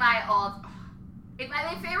 That's like my all. If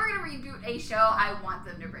they were gonna reboot a show, I want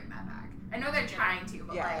them to bring that back. I know they're trying to,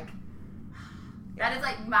 but Yeah. like that is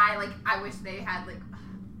like my like. I wish they had like.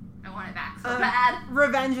 I want it back so bad.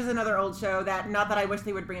 Revenge is another old show that, not that I wish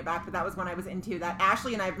they would bring it back, but that was one I was into. That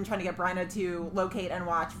Ashley and I have been trying to get Bryna to locate and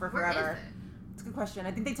watch for Where forever. is it? It's a good question.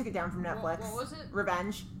 I think they took it down from Netflix. What was it?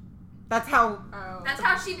 Revenge. That's how. Oh. That's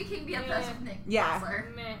how she became BFFs with Nick Yeah.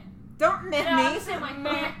 Kessler. Meh. Don't myth No, I'm me. the same way.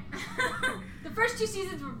 Meh. The first 2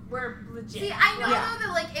 seasons were legit. See, I know Yeah. though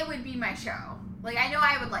that like it would be my show. Like I know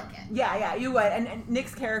I would like it. Yeah, you would. And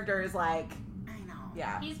Nick's character is like, I know.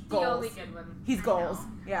 yeah, He's the goals. only good one. He's I goals. know.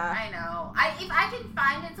 Yeah. I know. If I can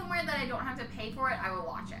find it somewhere that I don't have to pay for it, I will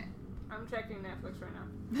watch it. I'm checking Netflix right now.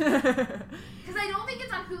 Because I don't think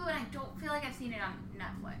it's on Hulu, and I don't feel like I've seen it on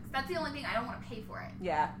Netflix. That's the only thing. I don't want to pay for it.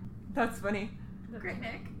 Yeah, that's funny. Great,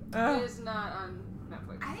 Nick. It is not on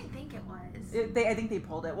Netflix. I didn't think it was. I think they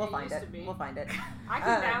pulled it. We'll It find used it. to be. We'll find it. I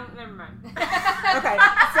can never mind. Okay,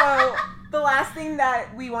 so the last thing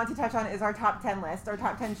that we want to touch on is our top 10 list, our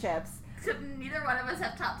top 10 ships. So neither one of us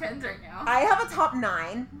have top 10s right now. I have a top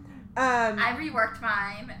 9. I reworked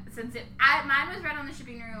mine since mine was read on the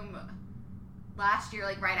shipping room last year,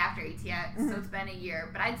 like right after ATX. So it's been a year,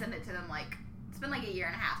 but I'd send it to them like it's been like a year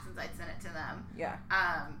and a half since I'd sent it to them. Yeah.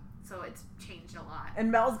 So it's changed a lot.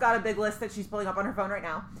 And Mel's got a big list that she's pulling up on her phone right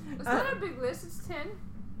now. It's not a big list. It's 10.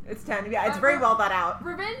 It's 10. Yeah, it's very well thought out.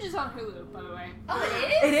 Revenge is on Hulu, by the way. Oh,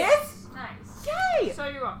 it is. It is? Nice. Yay! So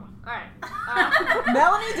you're welcome. All right.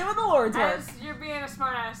 Melanie doing the Lord's work. As you're being a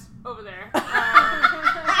smart ass over there.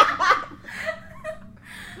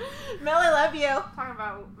 Mel, I love you. Talking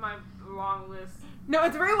about my long list. No,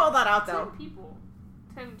 it's very well thought out 10 though. people.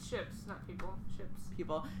 10 ships, not people. Ships.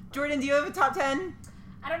 People. Jordan, do you have a top 10?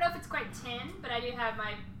 I don't know if it's quite 10, but I do have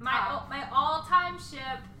my all-time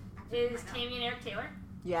ship is Tammy and Eric Taylor.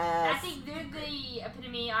 Yes. I think they're the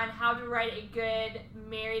epitome on how to write a good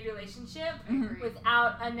married relationship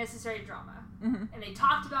without unnecessary drama. Mm-hmm. And they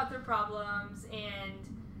talked about their problems, and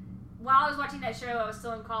while I was watching that show, I was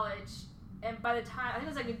still in college, and by the time, I think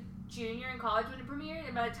it was like a junior in college when it premiered,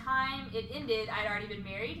 and by the time it ended, I'd already been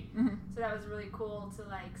married. Mm-hmm. So that was really cool to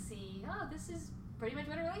like see, oh, this is pretty much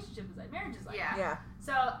what a relationship is like, marriage is like. Yeah.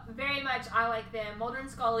 So very much I like them. Mulder and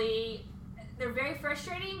Scully, they're very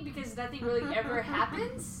frustrating because nothing really ever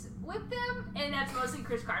happens with them, and that's mostly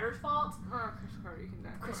Chris Carter's fault. Oh, Chris Carter, you can die.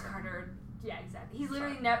 Chris Carter, yeah, exactly. He's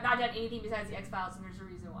literally not done anything besides the X-Files, and there's a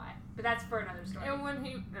reason why. But that's for another story. And when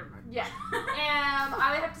he... Never mind. Yeah.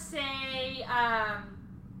 I would have to say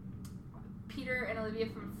Peter and Olivia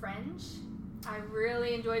from Fringe. I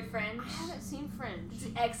really enjoyed Fringe. I haven't seen Fringe. It's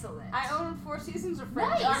excellent. I own 4 seasons of Fringe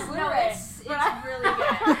Nice. on No, Blu-ray. it's but I- really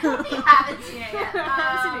good. We haven't seen it yet. I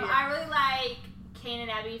haven't seen it yet. I really like Kane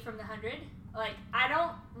and Abby from The 100. Like, I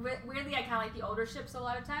don't, weirdly, I kind of like the older ships a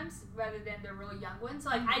lot of times rather than the real young ones. So,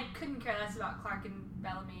 like, I couldn't care less about Clark and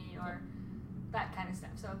Bellamy or that kind of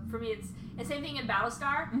stuff. So, for me, it's the same thing in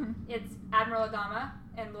Battlestar. Mm-hmm. It's Admiral Adama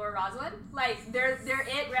and Laura Rosalind. Like, they're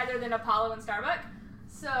it rather than Apollo and Starbuck.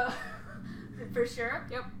 So, for sure.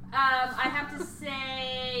 Yep. I have to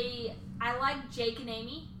say, I like Jake and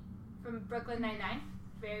Amy from Brooklyn Nine-Nine.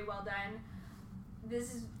 Very well done.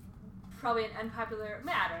 This is probably an unpopular,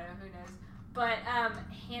 I don't know, who knows. But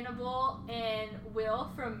Hannibal and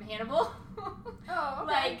Will from Hannibal. Oh, okay.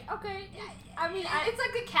 Like, okay. I mean, it's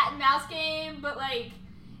like a cat and mouse game, but like,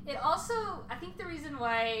 it also, I think the reason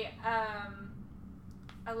why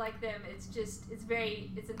I like them, it's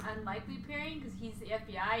an unlikely pairing because he's the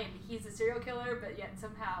FBI and he's a serial killer, but yet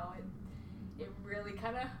somehow it really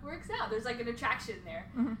kind of works out. There's like an attraction there.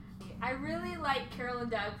 Mm-hmm. I really like Carol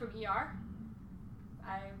and Doug from ER.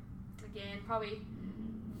 Again, probably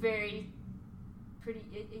pretty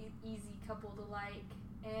easy couple to like.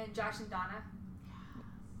 And Josh and Donna.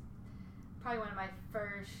 probably one of my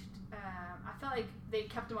first. I felt like they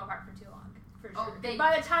kept them apart for too long. For sure. Oh,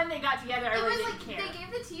 By the time they got together, I It really was didn't like care. they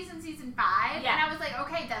gave the tease in season 5, Yeah. and I was like,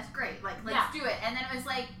 okay, that's great. Like, let's do it. And then it was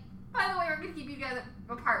like, by the way, we're gonna keep you guys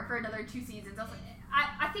apart for another 2 seasons. I was like,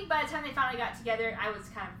 I think by the time they finally got together, I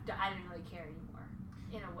didn't really care anymore,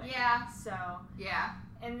 in a way. Yeah. So, yeah.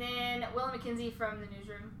 and then Willa McKenzie from The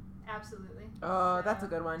Newsroom, absolutely. Oh, that's a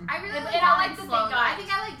good one. I really And like I Dawn like and that they Sloan. got- I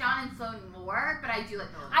think I like Dawn and Sloan more, but I do like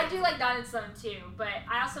Willa I do McKenzie. like Dawn and Sloan too, but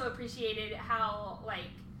I also appreciated how, like,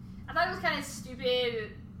 I thought it was kind of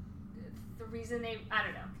stupid, the reason I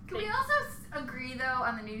don't know. Can we also agree, though,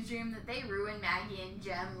 on The Newsroom that they ruined Maggie and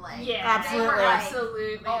Jem? Like, Yeah, they were Absolutely. like,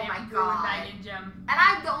 absolutely. oh They my ruined God. Maggie and Jem.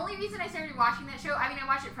 And the only reason I started watching that show, I mean, I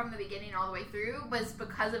watched it from the beginning all the way through, was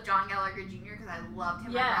because of John Gallagher Jr., because I loved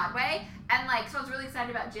him Yeah. on Broadway. And, like, so I was really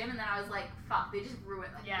excited about Jim, and then I was like, fuck, they just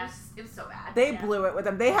ruined it. Yeah. It was so bad. They Yeah. blew it with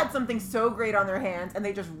them. They had something so great on their hands, and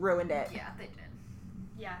they just ruined it. Yeah, they did.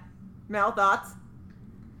 Yeah. Mel, thoughts?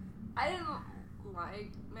 I didn't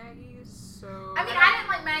like Maggie, so. I mean, I didn't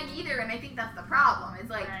like Maggie either, and I think that's the problem. It's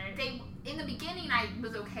like, Right. in the beginning, I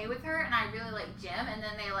was okay with her, and I really liked Jim, and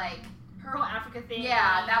then they, like, Her whole Africa thing.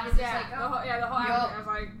 yeah, that was just Yeah, like, the oh. whole, the whole Yup. I was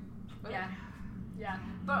like. what? Yeah. Yeah.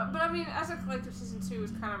 But I mean, as a collective, season 2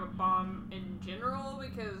 was kind of a bomb in general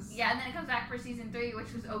because. Yeah, and then it comes back for season 3,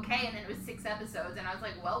 which was okay, and then it was 6 episodes, and I was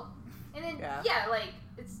like, well, And then, Yeah. like,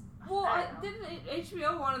 it's. Well, I don't know. didn't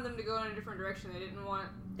HBO wanted them to go in a different direction? They didn't want.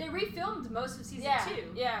 They refilmed most of season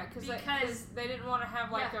 2. Yeah, because Because- they didn't want to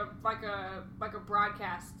have like a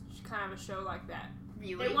broadcast kind of a show like that.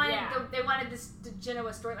 really? They wanted Yeah. they wanted the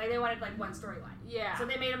Genoa story. Like, they wanted like one storyline. Yeah. So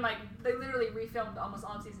they made them they literally refilmed almost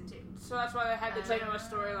all of season 2. So that's why they had the Genoa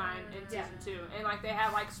storyline in Yeah. season 2, and like they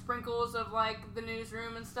had like sprinkles of like the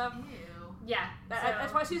newsroom and stuff. Ew. Yeah.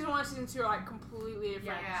 That's why season 1 and season 2 are like completely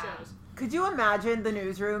different Yeah. shows. Could you imagine the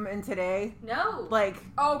newsroom in today? No. Like,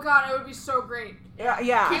 Oh god, it would be so great.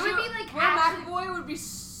 yeah. It would be like Will actually, McAvoy would be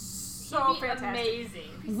so He'd be fantastic.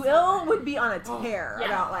 amazing. Will would be on a tear Yeah.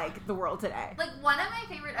 about, like, the world today. like one of my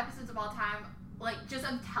favorite episodes of all time, like just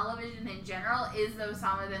of television in general, is the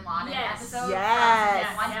Osama bin Laden Yes. episode. Yes. From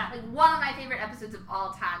season 1. Yeah. Like one of my favorite episodes of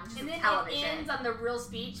all time, just And of then television. it ends on the real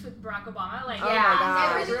speech with Barack Obama. Like, Oh my yeah,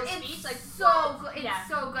 God. it was real just, speech. it's Like, so good. It's Yeah.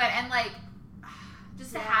 so good, and like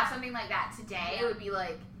just to Yeah. have something like that today would be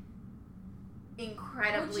like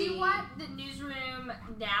incredibly. would you want the newsroom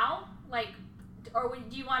now? Like, or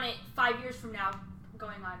do you want it 5 years from now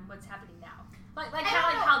going on what's happening now? Like I kind of don't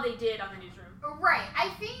like know. how they did on the newsroom. Right. I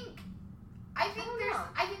think don't there's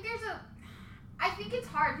know. I think it's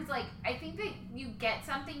hard because like I think that you get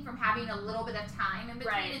something from having a little bit of time in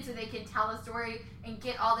between, Right. and so they can tell the story and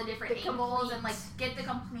get all the different The angles and complete- like get the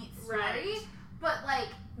complete story. Right. But like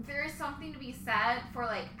there is something to be said for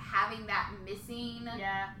like having that missing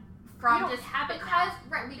Yeah. from We don't just have it because now.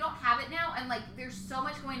 right, we don't have it now, and like there's so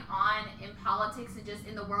much going on in politics and just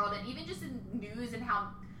in the world and even just in news and how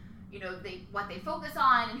what they focus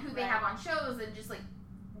on and who they Right. have on shows and just like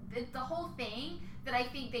the whole thing that I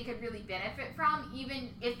think they could really benefit from,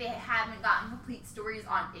 even if they haven't gotten complete stories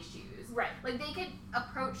on issues. Right. Like they could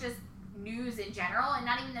approach just news in general and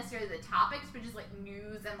not even necessarily the topics, but just like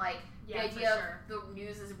news and like Yeah, the for idea sure. of the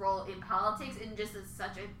news's role in politics in just as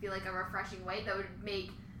such I feel like a refreshing way that would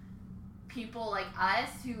make people like us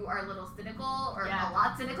who are a little cynical or Yeah. a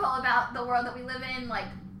lot cynical about the world that we live in like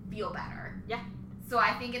feel better. Yeah. So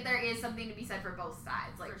I think that there is something to be said for both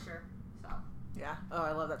sides. Like For sure. so. Yeah. Oh,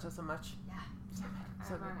 I love that show so much. Yeah. So good. I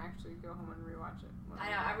So good. might actually go home and rewatch it. I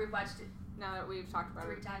know. I rewatched it Now that we've talked about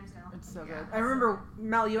 3 it. times now. It's so Yeah. good. I remember,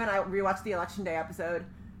 Mel, you and I rewatched the Election Day episode,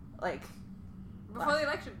 like, Before the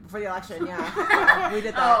election. before the election, yeah. We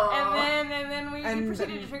did that. Oh. And then we And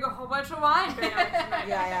proceeded then- to drink a whole bunch of wine during election night.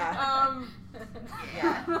 Yeah,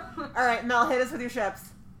 Yeah. All right, Mel, hit us with your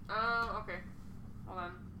ships. Okay. Hold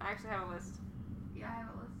on. I actually have a list. Yeah, I have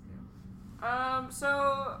a list too.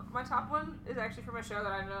 So my top one is actually from a show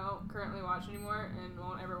that I don't currently watch anymore and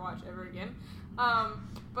won't ever watch ever again.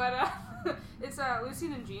 But it's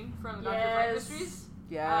Lucian and Jean from the Dr. Frank Yes. Mysteries.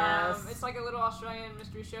 Yes. It's like a little Australian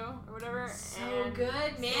mystery show or whatever. So and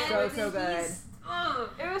good, man. So, With so the- good. he's- ugh.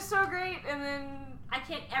 It was so great, and then I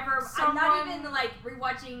can't ever. I'm not Someone- even like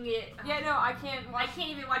rewatching it. yeah, no, I can't I watch. can't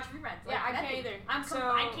even watch reruns. Yeah, I can't nothing. either.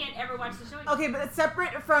 I can't ever watch the show again. Okay, but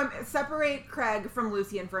separate Craig from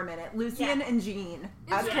Lucian for a minute. Lucian Yeah. and Jean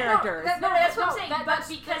as Yeah. characters. No, No, that's what no, I'm saying. that- but that's-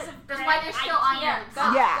 because of That's Craig, why they're still I on can't. your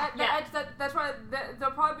That- Yeah. that's why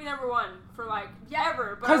they'll probably be number one for like Yeah.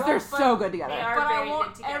 ever. But I Because they're won't- so good together. They are But I very won't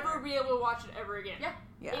good together. ever be able to watch it ever again. Yeah.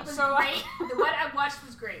 Yeah. It was So, great. What I watched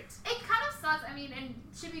was great. It kind of sucks. I mean, and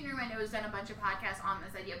Shipping Room, I know, has done a bunch of podcasts on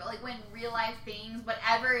this idea, but like when real life things,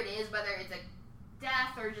 whatever it is, whether it's a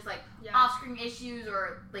death or just like Yeah. off-screen issues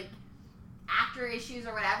or like actor issues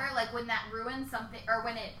or whatever, like when that ruins something or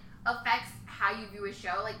when it affects how you view a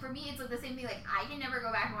show, like for me, it's like the same thing. Like I can never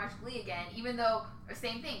go back and watch Glee again, even though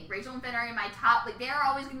same thing. Rachel and Finn are in my top. Like they're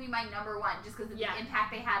always gonna be my number one, just because of the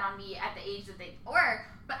impact they had on me at the age that they were.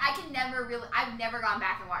 But I can never really. I've never gone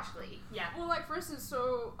back and watched Glee. Yeah. Well, like for instance,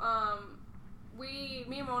 so me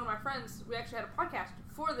and one of my friends, we actually had a podcast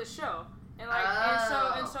for this show, and like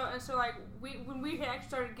and so like when we had actually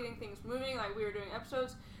started getting things moving, like we were doing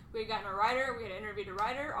episodes, we had gotten a writer, we had interviewed a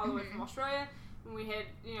writer all the way from Australia. And we had,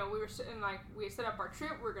 we were sitting, like, we had set up our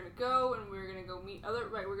trip, we were going to go, and we were going to go meet other,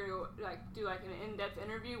 like, we were going to go, like, do, like, an in-depth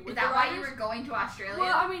interview with the writers. Is that why you were going to Australia?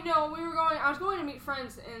 Well, I mean, no, I was going to meet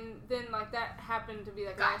friends, and then, like, that happened to be,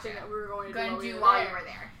 like, the thing that we were going to do while you were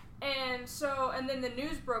there. And so, and then the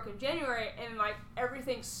news broke in January, and, like,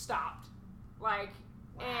 everything stopped. Like,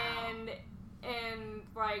 and,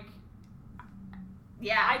 like...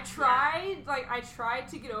 Yeah. I tried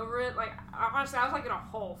to get over it. Like, honestly, I was like in a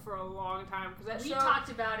hole for a long time because that show. We talked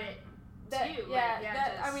about it too.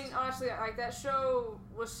 I mean, honestly, like that show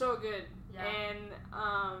was so good, and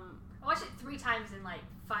I watched it 3 times in like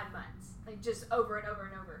 5 months, like just over and over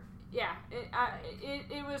and over. Yeah,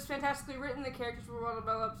 it was fantastically written. The characters were well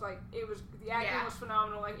developed. Like the acting was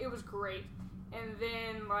phenomenal. Like it was great. And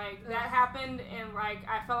then like that happened, and like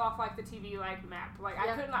I fell off like the TV like map. Like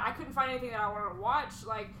I couldn't find anything that I wanted to watch.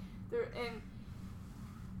 Like there and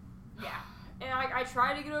like I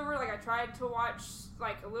tried to get over it. Like I tried to watch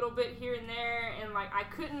like a little bit here and there, and like I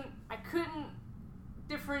couldn't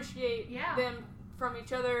differentiate them from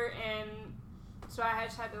each other, and so I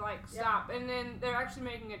just had to like stop. And then they're actually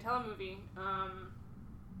making a telemovie,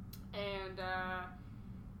 and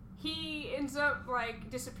he ends up like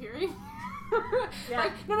disappearing.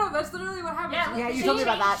 Like no, that's literally what happens. Yeah, you told me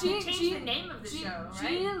about that. She changed the name of the show,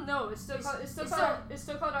 right? No, it's still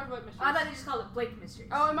called Dr. Blake Mysteries. I thought they just called it Blake Mysteries.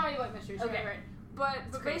 Oh, it might be Blake Mysteries. Okay, right.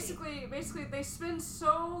 But basically they spend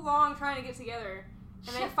so long trying to get together,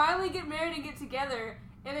 and they finally get married and get together,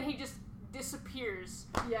 and then he just disappears.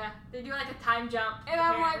 Yeah, they do like a time jump. And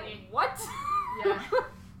apparently. I'm like, what? Yeah,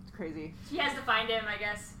 It's crazy. she has to find him, I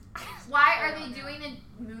guess. Why are they doing the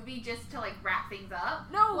movie just to like wrap things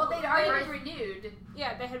up? No, Well, they'd already been renewed.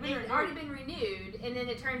 Yeah, they had been renewed. already been renewed, and then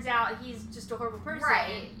it turns out he's just a horrible person.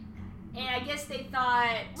 Right. And I guess they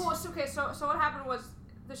thought. Well, it's okay. So what happened was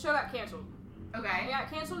the show got canceled. Okay. It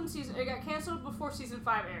got canceled It got canceled before season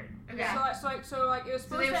 5 aired. Okay. So it was supposed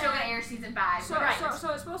So they were to still gonna air. air season 5. So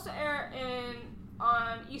it's supposed to air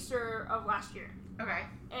on Easter of last year. Okay.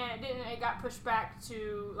 And it didn't. It got pushed back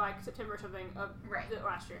to like September or something of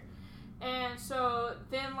last year. And so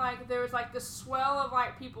then like there was like this swell of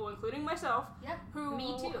like people, including myself, who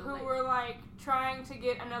were like trying to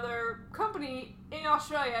get another company in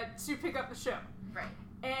Australia to pick up the show. Right.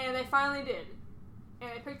 And they finally did.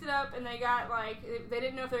 And they picked it up, and they got like they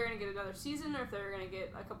didn't know if they were gonna get another season or if they were gonna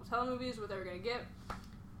get a couple telemovies, what they were gonna get.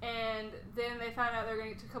 And then they found out they were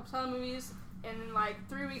gonna get a couple telemovies. And then, like,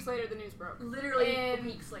 3 weeks later, the news broke. Literally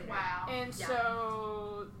weeks later. Wow. And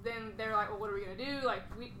so then they're like, well, what are we going to do? Like,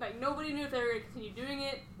 nobody knew if they were going to continue doing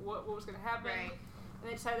it, what was going to happen. Right.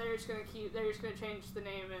 And they decided they're just going to change the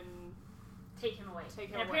name and take him away.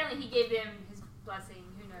 And apparently he gave them his blessing,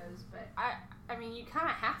 who knows, but... I mean, you kind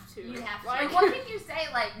of have to. You have to. Like, what can you say,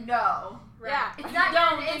 like, no? Right. Yeah.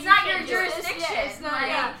 It's not your jurisdiction. It's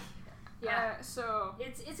not, so...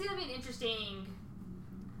 It's going to be an interesting...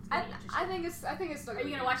 I think it's. Are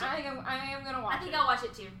you gonna watch it? I am gonna watch it. I think I'll watch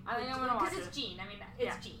it too. I think I'm gonna watch it because it's Jean. I mean,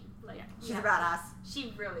 it's Jean. Like, She's a badass.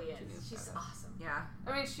 She really is. She's awesome. Yeah.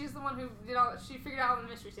 I mean, she's the one who did all. She figured out all the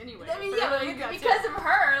mysteries anyway. I mean, because of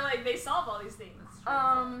her, like they solve all these things.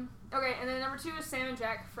 Okay, and then number 2 is Sam and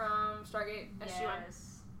Jack from Stargate SG-1.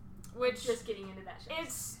 Which just getting into that show.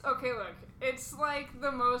 It's okay. Look, it's like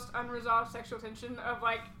the most unresolved sexual tension of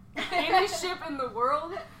like any ship in the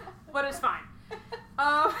world, but it's fine.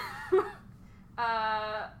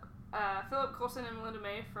 Philip Coulson and Melinda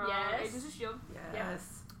May from Agents of S.H.I.E.L.D.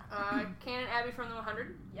 Yes. Ken and Abby from The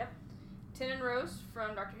 100. Yep. Tin and Rose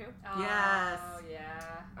from Doctor Who. Yes. Oh,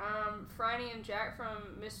 yeah. Franny and Jack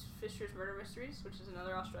from Miss Fisher's Murder Mysteries, which is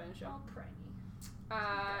another Australian show. Oh,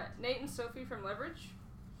 Franny. Nate and Sophie from Leverage.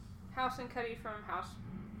 House and Cuddy from House.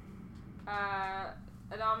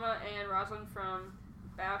 Adama and Rosalind from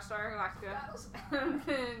Battlestar Galactica. And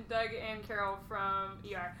then Doug and Carol from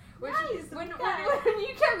ER. Which when you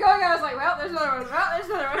kept going, I was like, well, there's another one. I'm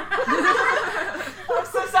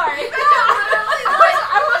so sorry.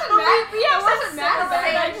 I wasn't mad. I wasn't mad about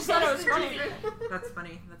it. That's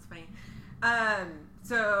funny. That's funny.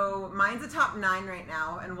 So mine's a top 9 right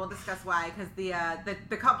now, and we'll discuss why. Because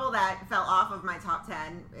the couple that fell off of my top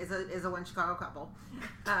 10 is a One Chicago couple.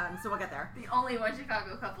 So we'll get there. The only One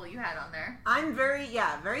Chicago couple you had on there. I'm very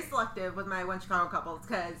selective with my One Chicago couples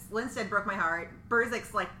because Linstead broke my heart.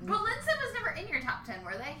 Burzek's like, But Linstead was never in your top 10,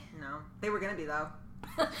 were they? no, they were gonna be though.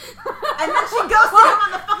 And then she ghosted him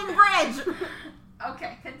on the fucking bridge.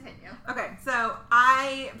 Okay, continue. Okay, so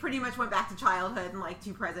I pretty much went back to childhood and like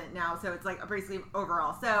to present now, so it's like basically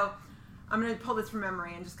overall. So I'm gonna pull this from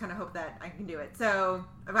memory and just kind of hope that I can do it. So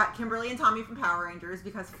I've got Kimberly and Tommy from Power Rangers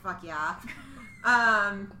because fuck yeah.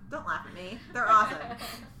 Don't laugh at me. They're awesome.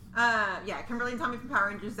 Yeah, Kimberly and Tommy from Power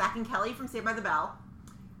Rangers, Zach and Kelly from Saved by the Bell,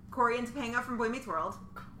 Corey and Topanga from Boy Meets World,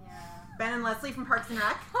 Yeah. Ben and Leslie from Parks and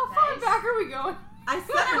Rec. How far Nice. back are we going? I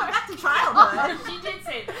said I went back to childhood. She did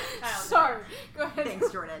say that. Sorry. Go ahead.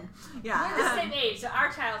 Thanks, Jordan. Yeah. We're the same age, so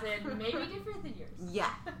our childhood may be different than yours.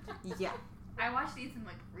 Yeah. Yeah. I watched these in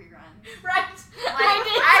like reruns. Right. Like,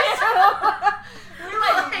 We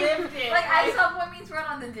like lived it. Like I saw Boy Meets World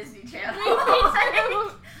on the Disney Channel.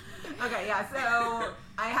 Okay, yeah, so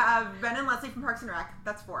I have Ben and Leslie from Parks and Rec.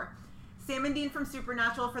 That's 4. Sam and Dean from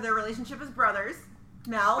Supernatural for their relationship as brothers.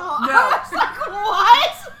 Mel. I was like,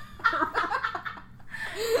 what?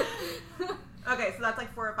 Okay, so that's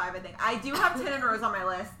like 4 or 5, I think. I do have 10 and Rose on my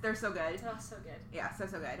list. They're so good. Oh, so good. Yeah, so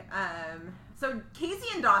good. So Casey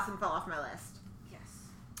and Dawson fell off my list. Yes.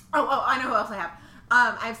 Oh, I know who else I have.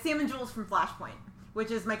 I have Sam and Jules from Flashpoint,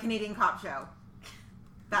 which is my Canadian cop show.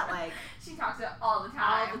 That like She talks about it all the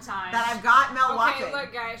time. All the time. that I've got Mel watching. Okay,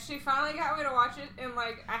 look, guys. She finally got me to watch it, and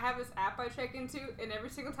like I have this app I check into, and every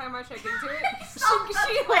single time I check into it, she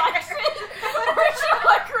likes it. Or she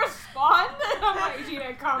like respond, and I'm like,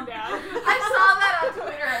 Gina, calm down. I saw that on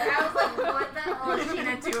Twitter. I was like, what the hell is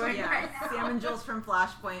Gina doing Yeah, right now? Sam and Jules from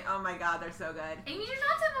Flashpoint. Oh my god, they're so good. Amy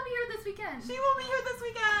Johnson will be here this weekend. She will be here this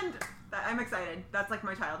weekend. I'm excited. That's like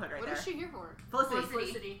my childhood right What there. is she here for? Felicity.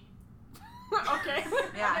 Felicity. Okay.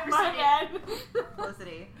 Yeah. Never My seen it. bad.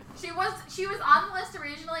 Felicity. She was on the list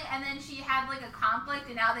originally, and then she had like a conflict,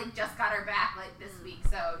 and now they just got her back like this week.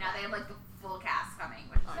 So now they have like the full cast coming,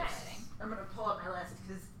 which is exciting. I'm gonna pull up my list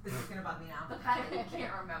because this is gonna bug me now. The fact that you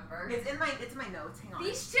can't remember. It's in my notes. Hang on.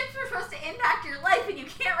 These tips were supposed to impact your life, and you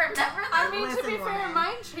can't remember them. I mean, to Listen, be fair, woman.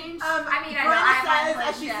 mine changed. I mean, I know Brenda I have says my as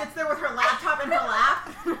list. she Yeah. sits there with her laptop in her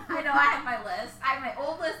lap. I know I have my list. I have my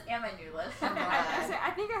old list and my new list.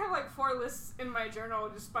 I think I have like 4 lists in my journal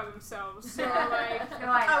just by themselves. So like,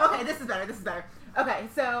 No, I know. Oh, okay. This is better. Okay,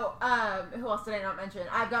 so who else did I not mention?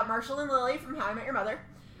 I've got Marshall and Lily from How I Met Your Mother.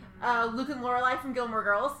 Luke and Lorelai from Gilmore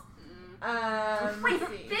Girls. Wait,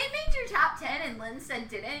 let's they see. made your top 10 and Lynn said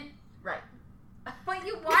didn't? Right. But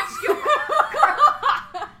you watched Gilmore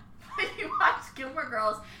Girls. But you watched Gilmore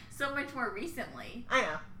Girls so much more recently. I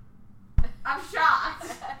know. I'm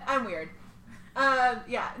shocked. I'm weird.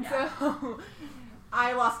 Yeah. So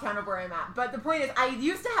I lost count of where I'm at. But the point is, I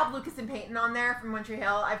used to have Lucas and Peyton on there from One Tree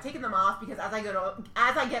Hill. I've taken them off because as I get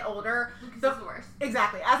older, Lucas the- is the worst.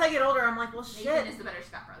 exactly. As I get older, I'm like, well, Nathan shit. is the better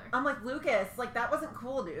Scott brother. I'm like, Lucas, like that wasn't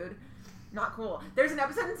cool, dude. Not cool. There's an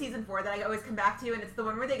episode in season 4 that I always come back to, and it's the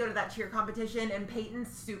one where they go to that cheer competition, and Peyton's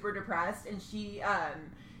super depressed, and she,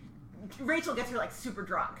 Rachel gets her like super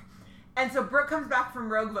drunk, and so Brooke comes back from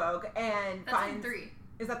Rogue Vogue and That's finds. in 3.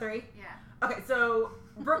 Is that 3? Yeah. Okay, so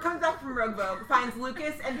Brooke comes back from Rogue Vogue, finds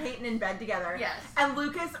Lucas and Peyton in bed together. Yes. And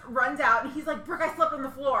Lucas runs out, and he's like, Brooke, I slept on the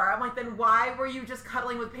floor. I'm like, then why were you just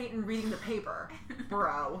cuddling with Peyton reading the paper,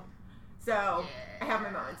 bro? So, I have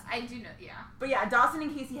my moments. I do know, yeah. But yeah, Dawson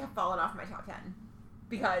and Casey have fallen off my top 10.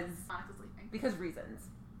 Because Monica's leaving. reasons.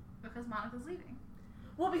 Because Monica's leaving.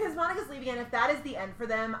 Well, because Monica's leaving, and if that is the end for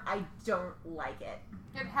them, I don't like it.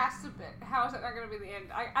 it has to be. How is that not going to be the end?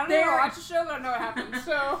 I don't There- even watch the show, but I know what happens.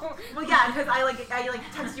 So. Well, yeah, because I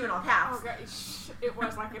text you in all caps. Oh god, it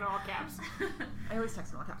was like in all caps. I always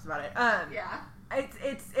text in all caps about it. Yeah.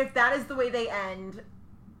 It's if that is the way they end,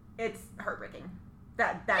 it's heartbreaking.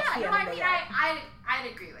 That's Yeah, the no, end I they mean, get.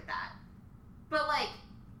 I'd agree with that. But, like,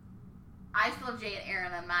 I still have Jay and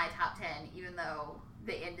Aaron on my top 10, even though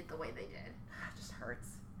they ended the way they did. It just hurts.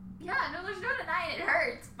 Yeah, no, there's no denying it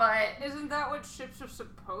hurts, but... Isn't that what ships are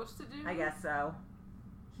supposed to do? I guess so.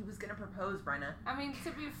 He was gonna propose, Brenna. I mean,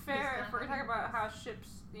 to be fair, if we're gonna talk about how ships,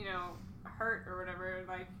 hurt or whatever,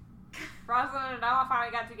 like, Rosalind and Nala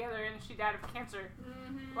finally got together and she died of cancer.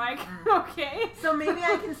 Mm-hmm. Like, okay. So maybe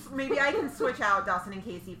I can switch out Dawson and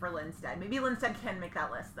Casey for Linstead. Maybe Linstead can make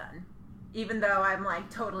that list then, even though I'm like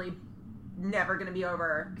totally never gonna be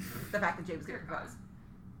over the fact that Jay was gonna propose.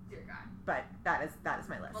 Dear God. But that is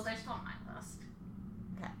my list. Well, they're still on my list.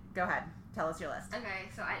 Okay, go ahead. Tell us your list. Okay,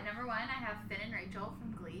 so at number 1, I have Finn and Rachel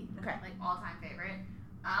from Glee. Okay. Like, all-time favorite.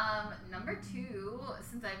 Number 2,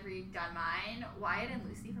 since I've redone mine, Wyatt and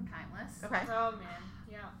Lucy from Timeless. Okay. Oh man,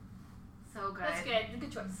 yeah. So good. That's good.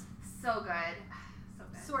 Good choice. So good. So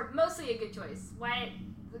good. Sword, mostly a good choice. Wyatt,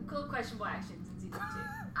 the cool questionable actions in season 2.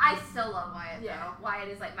 I still love Wyatt, Yeah. though. Wyatt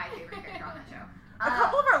is, like, my favorite character on that show. A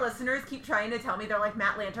couple of our listeners keep trying to tell me they're like,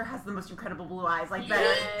 Matt Lanter has the most incredible blue eyes. Like,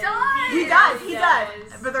 better. He does. He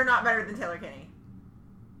does. But they're not better than Taylor Kinney.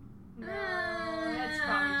 No, that's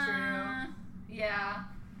probably true. Yeah.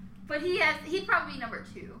 But he'd probably be number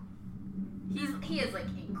 2. He is, like,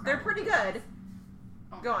 incredible. They're pretty good.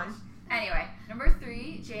 Oh my Go on. gosh. Anyway, number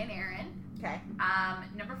 3, Jay and Aaron. Okay.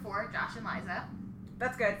 Number 4, Josh and Liza.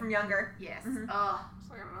 That's good. From Younger. Yes. Mhm. Oh,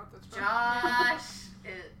 So I don't know what that's from. Josh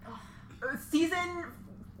is... Oh. Season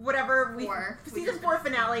whatever we 4. season 4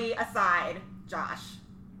 finale aside, Josh.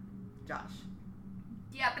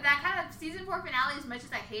 Yeah, but that kind of season 4 finale, as much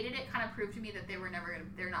as I hated it, kind of proved to me that they're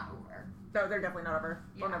not over. No, they're definitely not over.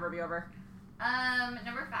 They'll Yeah. never be over.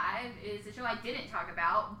 Number 5 is a show I didn't talk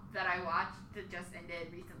about that I watched that just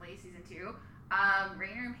ended recently, season 2.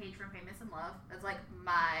 Rainer and Paige from Famous in Love. That's like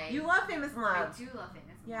my... You love Famous in I Love. do love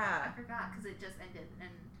Famous in Yeah. Love. I forgot because it just ended and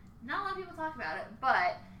not a lot of people talk about it,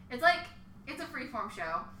 but it's like, it's a freeform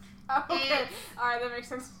show. Oh, okay. It's- Alright, that makes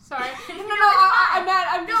sense. Sorry. No, no, it's I'm not.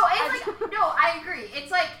 I'm No, just, it's like, no, I agree.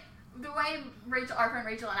 It's like, the way our friend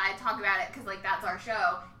Rachel and I talk about it, because, like, that's our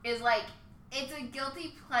show, is, like, it's a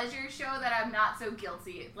guilty pleasure show that I'm not so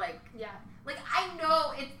guilty. Like, Yeah. I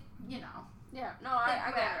know it's, you know. yeah, no,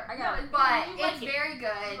 I got it. I got it. But You like it's it. very I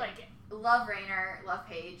good. like it. Love Rainer, love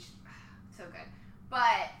Paige. So good.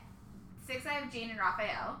 But 6, I have Jane and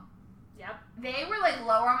Raphael. Yep. They were, like,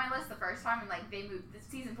 lower on my list the first time, and, like, they moved.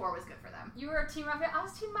 Season 4 was good for them. You were Team Raphael. I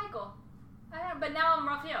was Team Michael. I don't know, but now I'm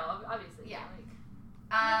Raphael, obviously. Yeah.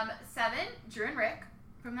 Like, 7, Drew and Rick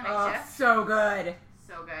from The Night Oh, Shift. so good.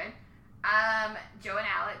 So good. Joe and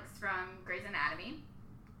Alex from Grey's Anatomy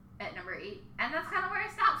at number 8. And that's kind of where I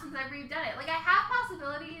stopped since I've redone it. Like, I have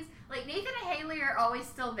possibilities. Like, Nathan and Haley are always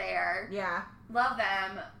still there. Yeah. Love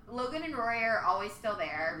them. Logan and Rory are always still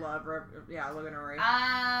there. Love. Logan and Rory.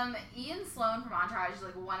 Ian Sloan from Entourage is,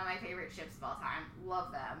 like, one of my favorite ships of all time.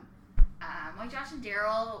 Love them. Like, Josh and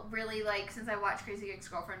Daryl, really, like, since I watched Crazy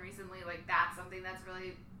Ex-Girlfriend recently, like, that's something that's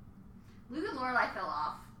really... Luke and Lorelai fell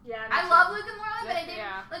off. yeah. I love Luke and Lorelai, but I didn't...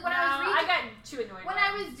 Yeah. Like, when I was reading... I got too annoyed. When by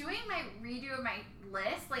I it. was doing my redo of my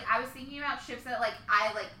list, like, I was thinking about ships that, like,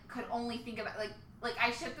 I, like, could only think about, like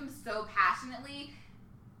I shipped them so passionately,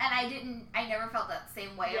 and I never felt that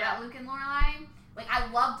same way Yeah. about Luke and Lorelai. Like, I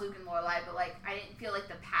loved Luke and Lorelai, but, like, I didn't feel, like,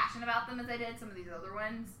 the passion about them as I did some of these other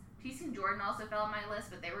ones. TC and Jordan also fell on my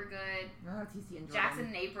list, but they were good. Oh, TC and Jordan. Jackson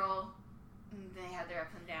and April, they had their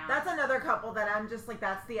ups and downs. That's another couple that I'm just like,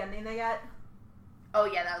 that's the ending they get. Oh,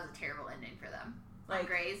 yeah, that was a terrible ending for them. Like, Like,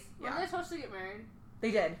 Grace. When they're supposed to get married?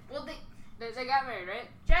 They did. Well, They got married, right?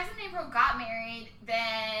 Jackson and April got married,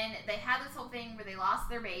 then they had this whole thing where they lost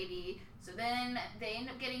their baby, so then they end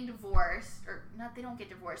up getting divorced, or not, they don't get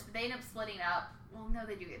divorced, but they end up splitting up. Well, no,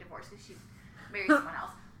 they do get divorced because she married someone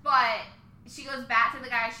else. But she goes back to the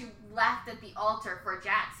guy she left at the altar for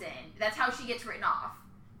Jackson. That's how she gets written off.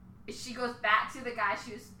 She goes back to the guy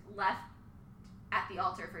she was left at the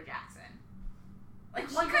altar for Jackson. Like,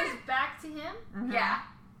 She what kind goes of... back to him? Mhm. Yeah.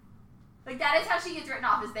 Like, that is how she gets written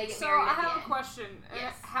off, is they get So married I at the have a end. question.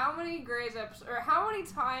 Yes. How many Grey's episodes, or how many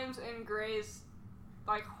times in Grey's,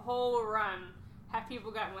 like, whole run have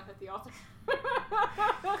people gotten with at the altar?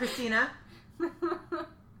 Christina.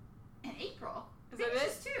 In April. Is I think that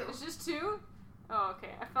it's just 2. It's just 2? Oh,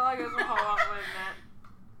 okay. I felt like it was a whole lot more than that.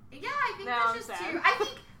 Yeah, I think Now I'm that's just sad. 2. I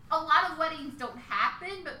think a lot of weddings don't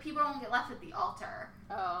happen, but people don't get left at the altar.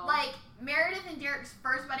 Oh. Like, Meredith and Derek's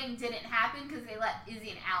first wedding didn't happen because they let Izzy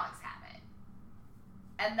and Alex have it.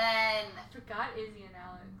 And then, I forgot Izzy and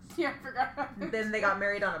Alex. Yeah, I forgot. Then they got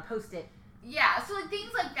married on a post-it. yeah, so like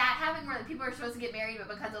things like that happen where like, people are supposed to get married, but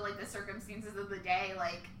because of like the circumstances of the day,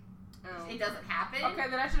 like, Oh. it doesn't happen. Okay,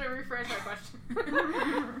 then I should have rephrased my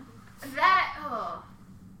question. That,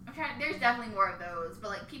 I'm trying, there's definitely more of those, but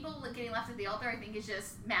like people like, getting left at the altar, I think is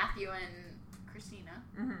just Matthew and Christina.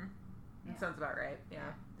 Mm-hmm. Yeah. That sounds about right. Yeah.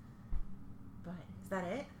 But is that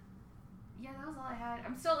it? Yeah, that was all I had.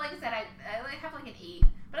 I'm still, like I said, I like have like an 8.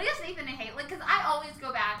 But I guess Nathan and Haley, like, because I always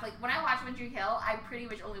go back, like, when I watch One Tree Hill, I pretty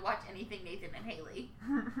much only watch anything Nathan and Haley.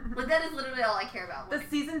 Like, that is literally all I care about. The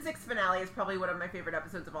season 6 finale is probably one of my favorite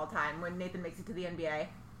episodes of all time when Nathan makes it to the NBA.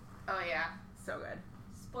 Oh, yeah. So good.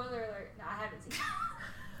 Spoiler alert. No, I haven't seen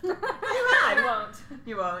it. You I had. won't.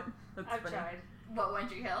 You won't. That's I've funny. tried. What, One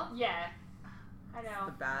Tree Hill? Yeah. I know.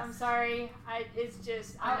 the best. I'm sorry. It's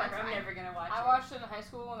just I'm never gonna watch I it. watched it in high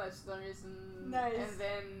school, and that's the only reason. Nice. And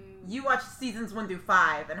then You watched seasons 1 through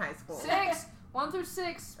 5 in high school. 1 through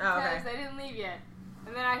 6 Oh, because okay. they didn't leave yet,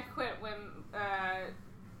 and then I quit when.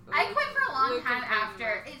 I quit for a long Luke time and Peyton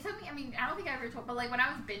after. left. It took me, I mean, I don't think I ever told, but like when I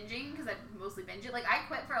was binging, because I mostly binge it, like I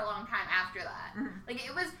quit for a long time after that. Mhm. Like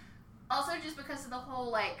it was also just because of the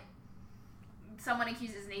whole like someone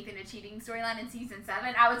accuses Nathan of cheating storyline in season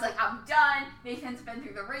 7. I was like, I'm done. Nathan's been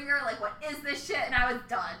through the ringer. Like, what is this shit? And I was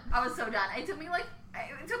done. I was so done. It took me like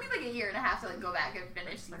a year and a half to like go back and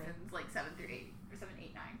finish seasons like 7 through 8 or 7,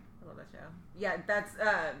 8, 9. I love that show. Yeah, that's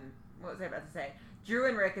what was I about to say? Drew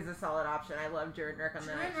and Rick is a solid option. I love Drew and Rick on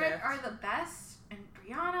the Drew night and Rick shift. are the best, and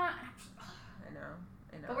Brianna. I know.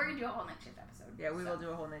 But we're gonna do a whole night shift episode. Yeah, we will do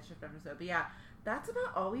a whole night shift episode. But yeah, that's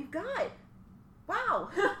about all we've got. Wow.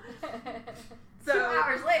 So 2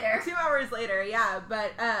 hours later. 2 hours later, yeah.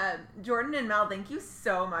 But Jordan and Mel, thank you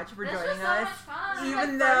so much for This joining was so us. much fun.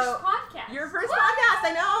 Even My though first podcast. your first podcast,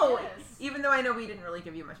 I know. Yes. Even though I know we didn't really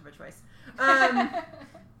give you much of a choice.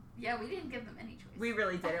 Yeah, we didn't give them any choice. We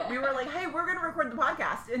really didn't. We were like, hey, we're going to record the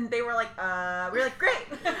podcast. And they were like, we were like, great.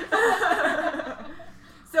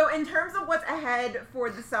 So in terms of what's ahead for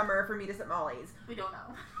the summer for Meet Us at Molly's, We don't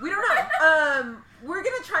know. we don't know. We're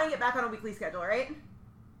going to try and get back on a weekly schedule, right?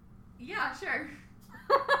 Yeah, sure.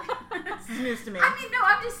 This is news to me. I mean, no,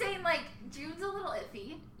 I'm just saying, like, June's a little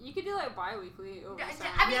iffy. You could do like bi-weekly over the summer.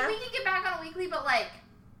 I mean, Yeah. we can get back on a weekly, but, like,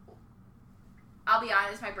 I'll be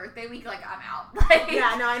honest, my birthday week, like, I'm out. Like,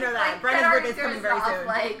 Yeah, no, I know that. Like, Brenna's that already birthday's coming throws very off, soon.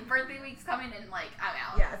 Like, birthday week's coming and, like, I'm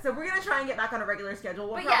out. Yeah, so we're going to try and get back on a regular schedule.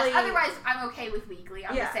 We'll But probably... yes, otherwise, I'm okay with weekly.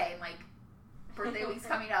 I'm Yeah. just saying, like, birthday week's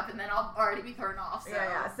coming up, and then I'll already be thrown off, so.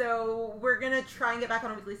 Yeah. So we're going to try and get back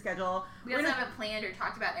on a weekly schedule. We We're also gonna- haven't planned or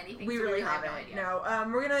talked about anything, We so really have haven't. no idea.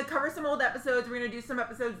 No, we're gonna cover some old episodes. We're gonna do some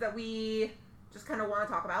episodes that we just kind of want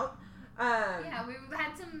to talk about. Yeah, we've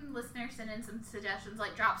had some listeners send in some suggestions,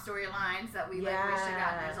 like drop storylines that we wish had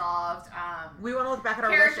gotten Yeah. resolved. We want to look back at our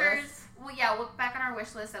wish Characters. list. Well, yeah, look back on our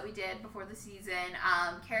wish list that we did before the season.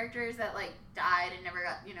 Characters that like died and never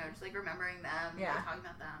got, just like remembering them, Yeah. like, talking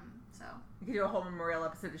about them. So, We could do a whole memorial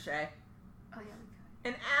episode to Shay oh yeah,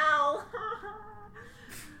 we could. and Al.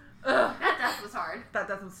 Ugh. That death was hard.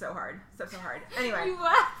 That was so hard, so hard. Anyway, You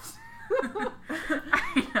left.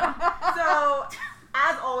 I know. so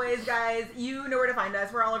as always, guys, you know where to find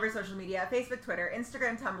us. We're all over social media: Facebook, Twitter,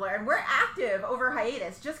 Instagram, Tumblr, and we're active over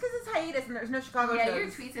hiatus. Just because it's hiatus and there's no Chicago Yeah, shows. your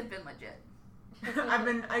tweets have been legit.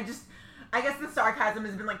 I guess the sarcasm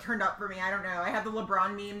has been like turned up for me. I don't know. I had the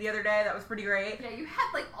LeBron meme the other day. That was pretty great. Yeah, you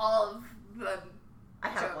had like all of the. I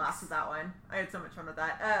had a Jokes. blast with that one. I had so much fun with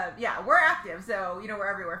that. Yeah, we're active, so we're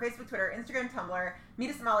everywhere. Facebook, Twitter, Instagram, Tumblr. Meet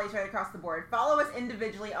us at Molly's right across the board. Follow us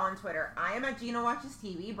individually on Twitter. I am at Gina Watches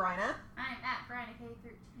TV. Bryna. I'm at Veronica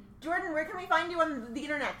K13. Jordan, where can we find you on the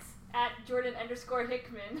internet? At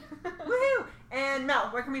Jordan_Hickman. Woohoo! And Mel,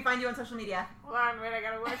 where can we find you on social media? Hold on, wait, I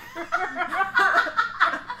gotta look.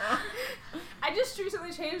 I just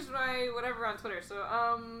recently changed my whatever on Twitter, so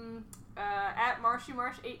at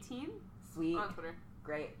MarshyMarsh18 Sweet. on Twitter.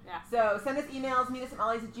 Great. Yeah. So send us emails,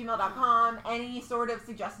 meetusatmollies@gmail.com. Any sort of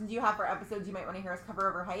suggestions you have for episodes you might want to hear us cover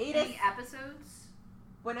over hiatus. Any episodes?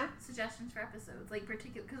 What now? Suggestions for episodes, like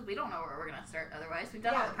particular, because we don't know where we're gonna start. Otherwise, we've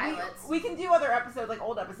done all the pilots. we can do other episodes, like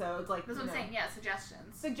old episodes, like That's what I'm saying. Yeah,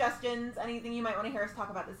 suggestions. suggestions, anything you might want to hear us talk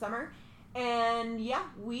about this summer. And yeah,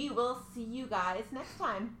 we will see you guys next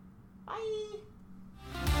time. Bye.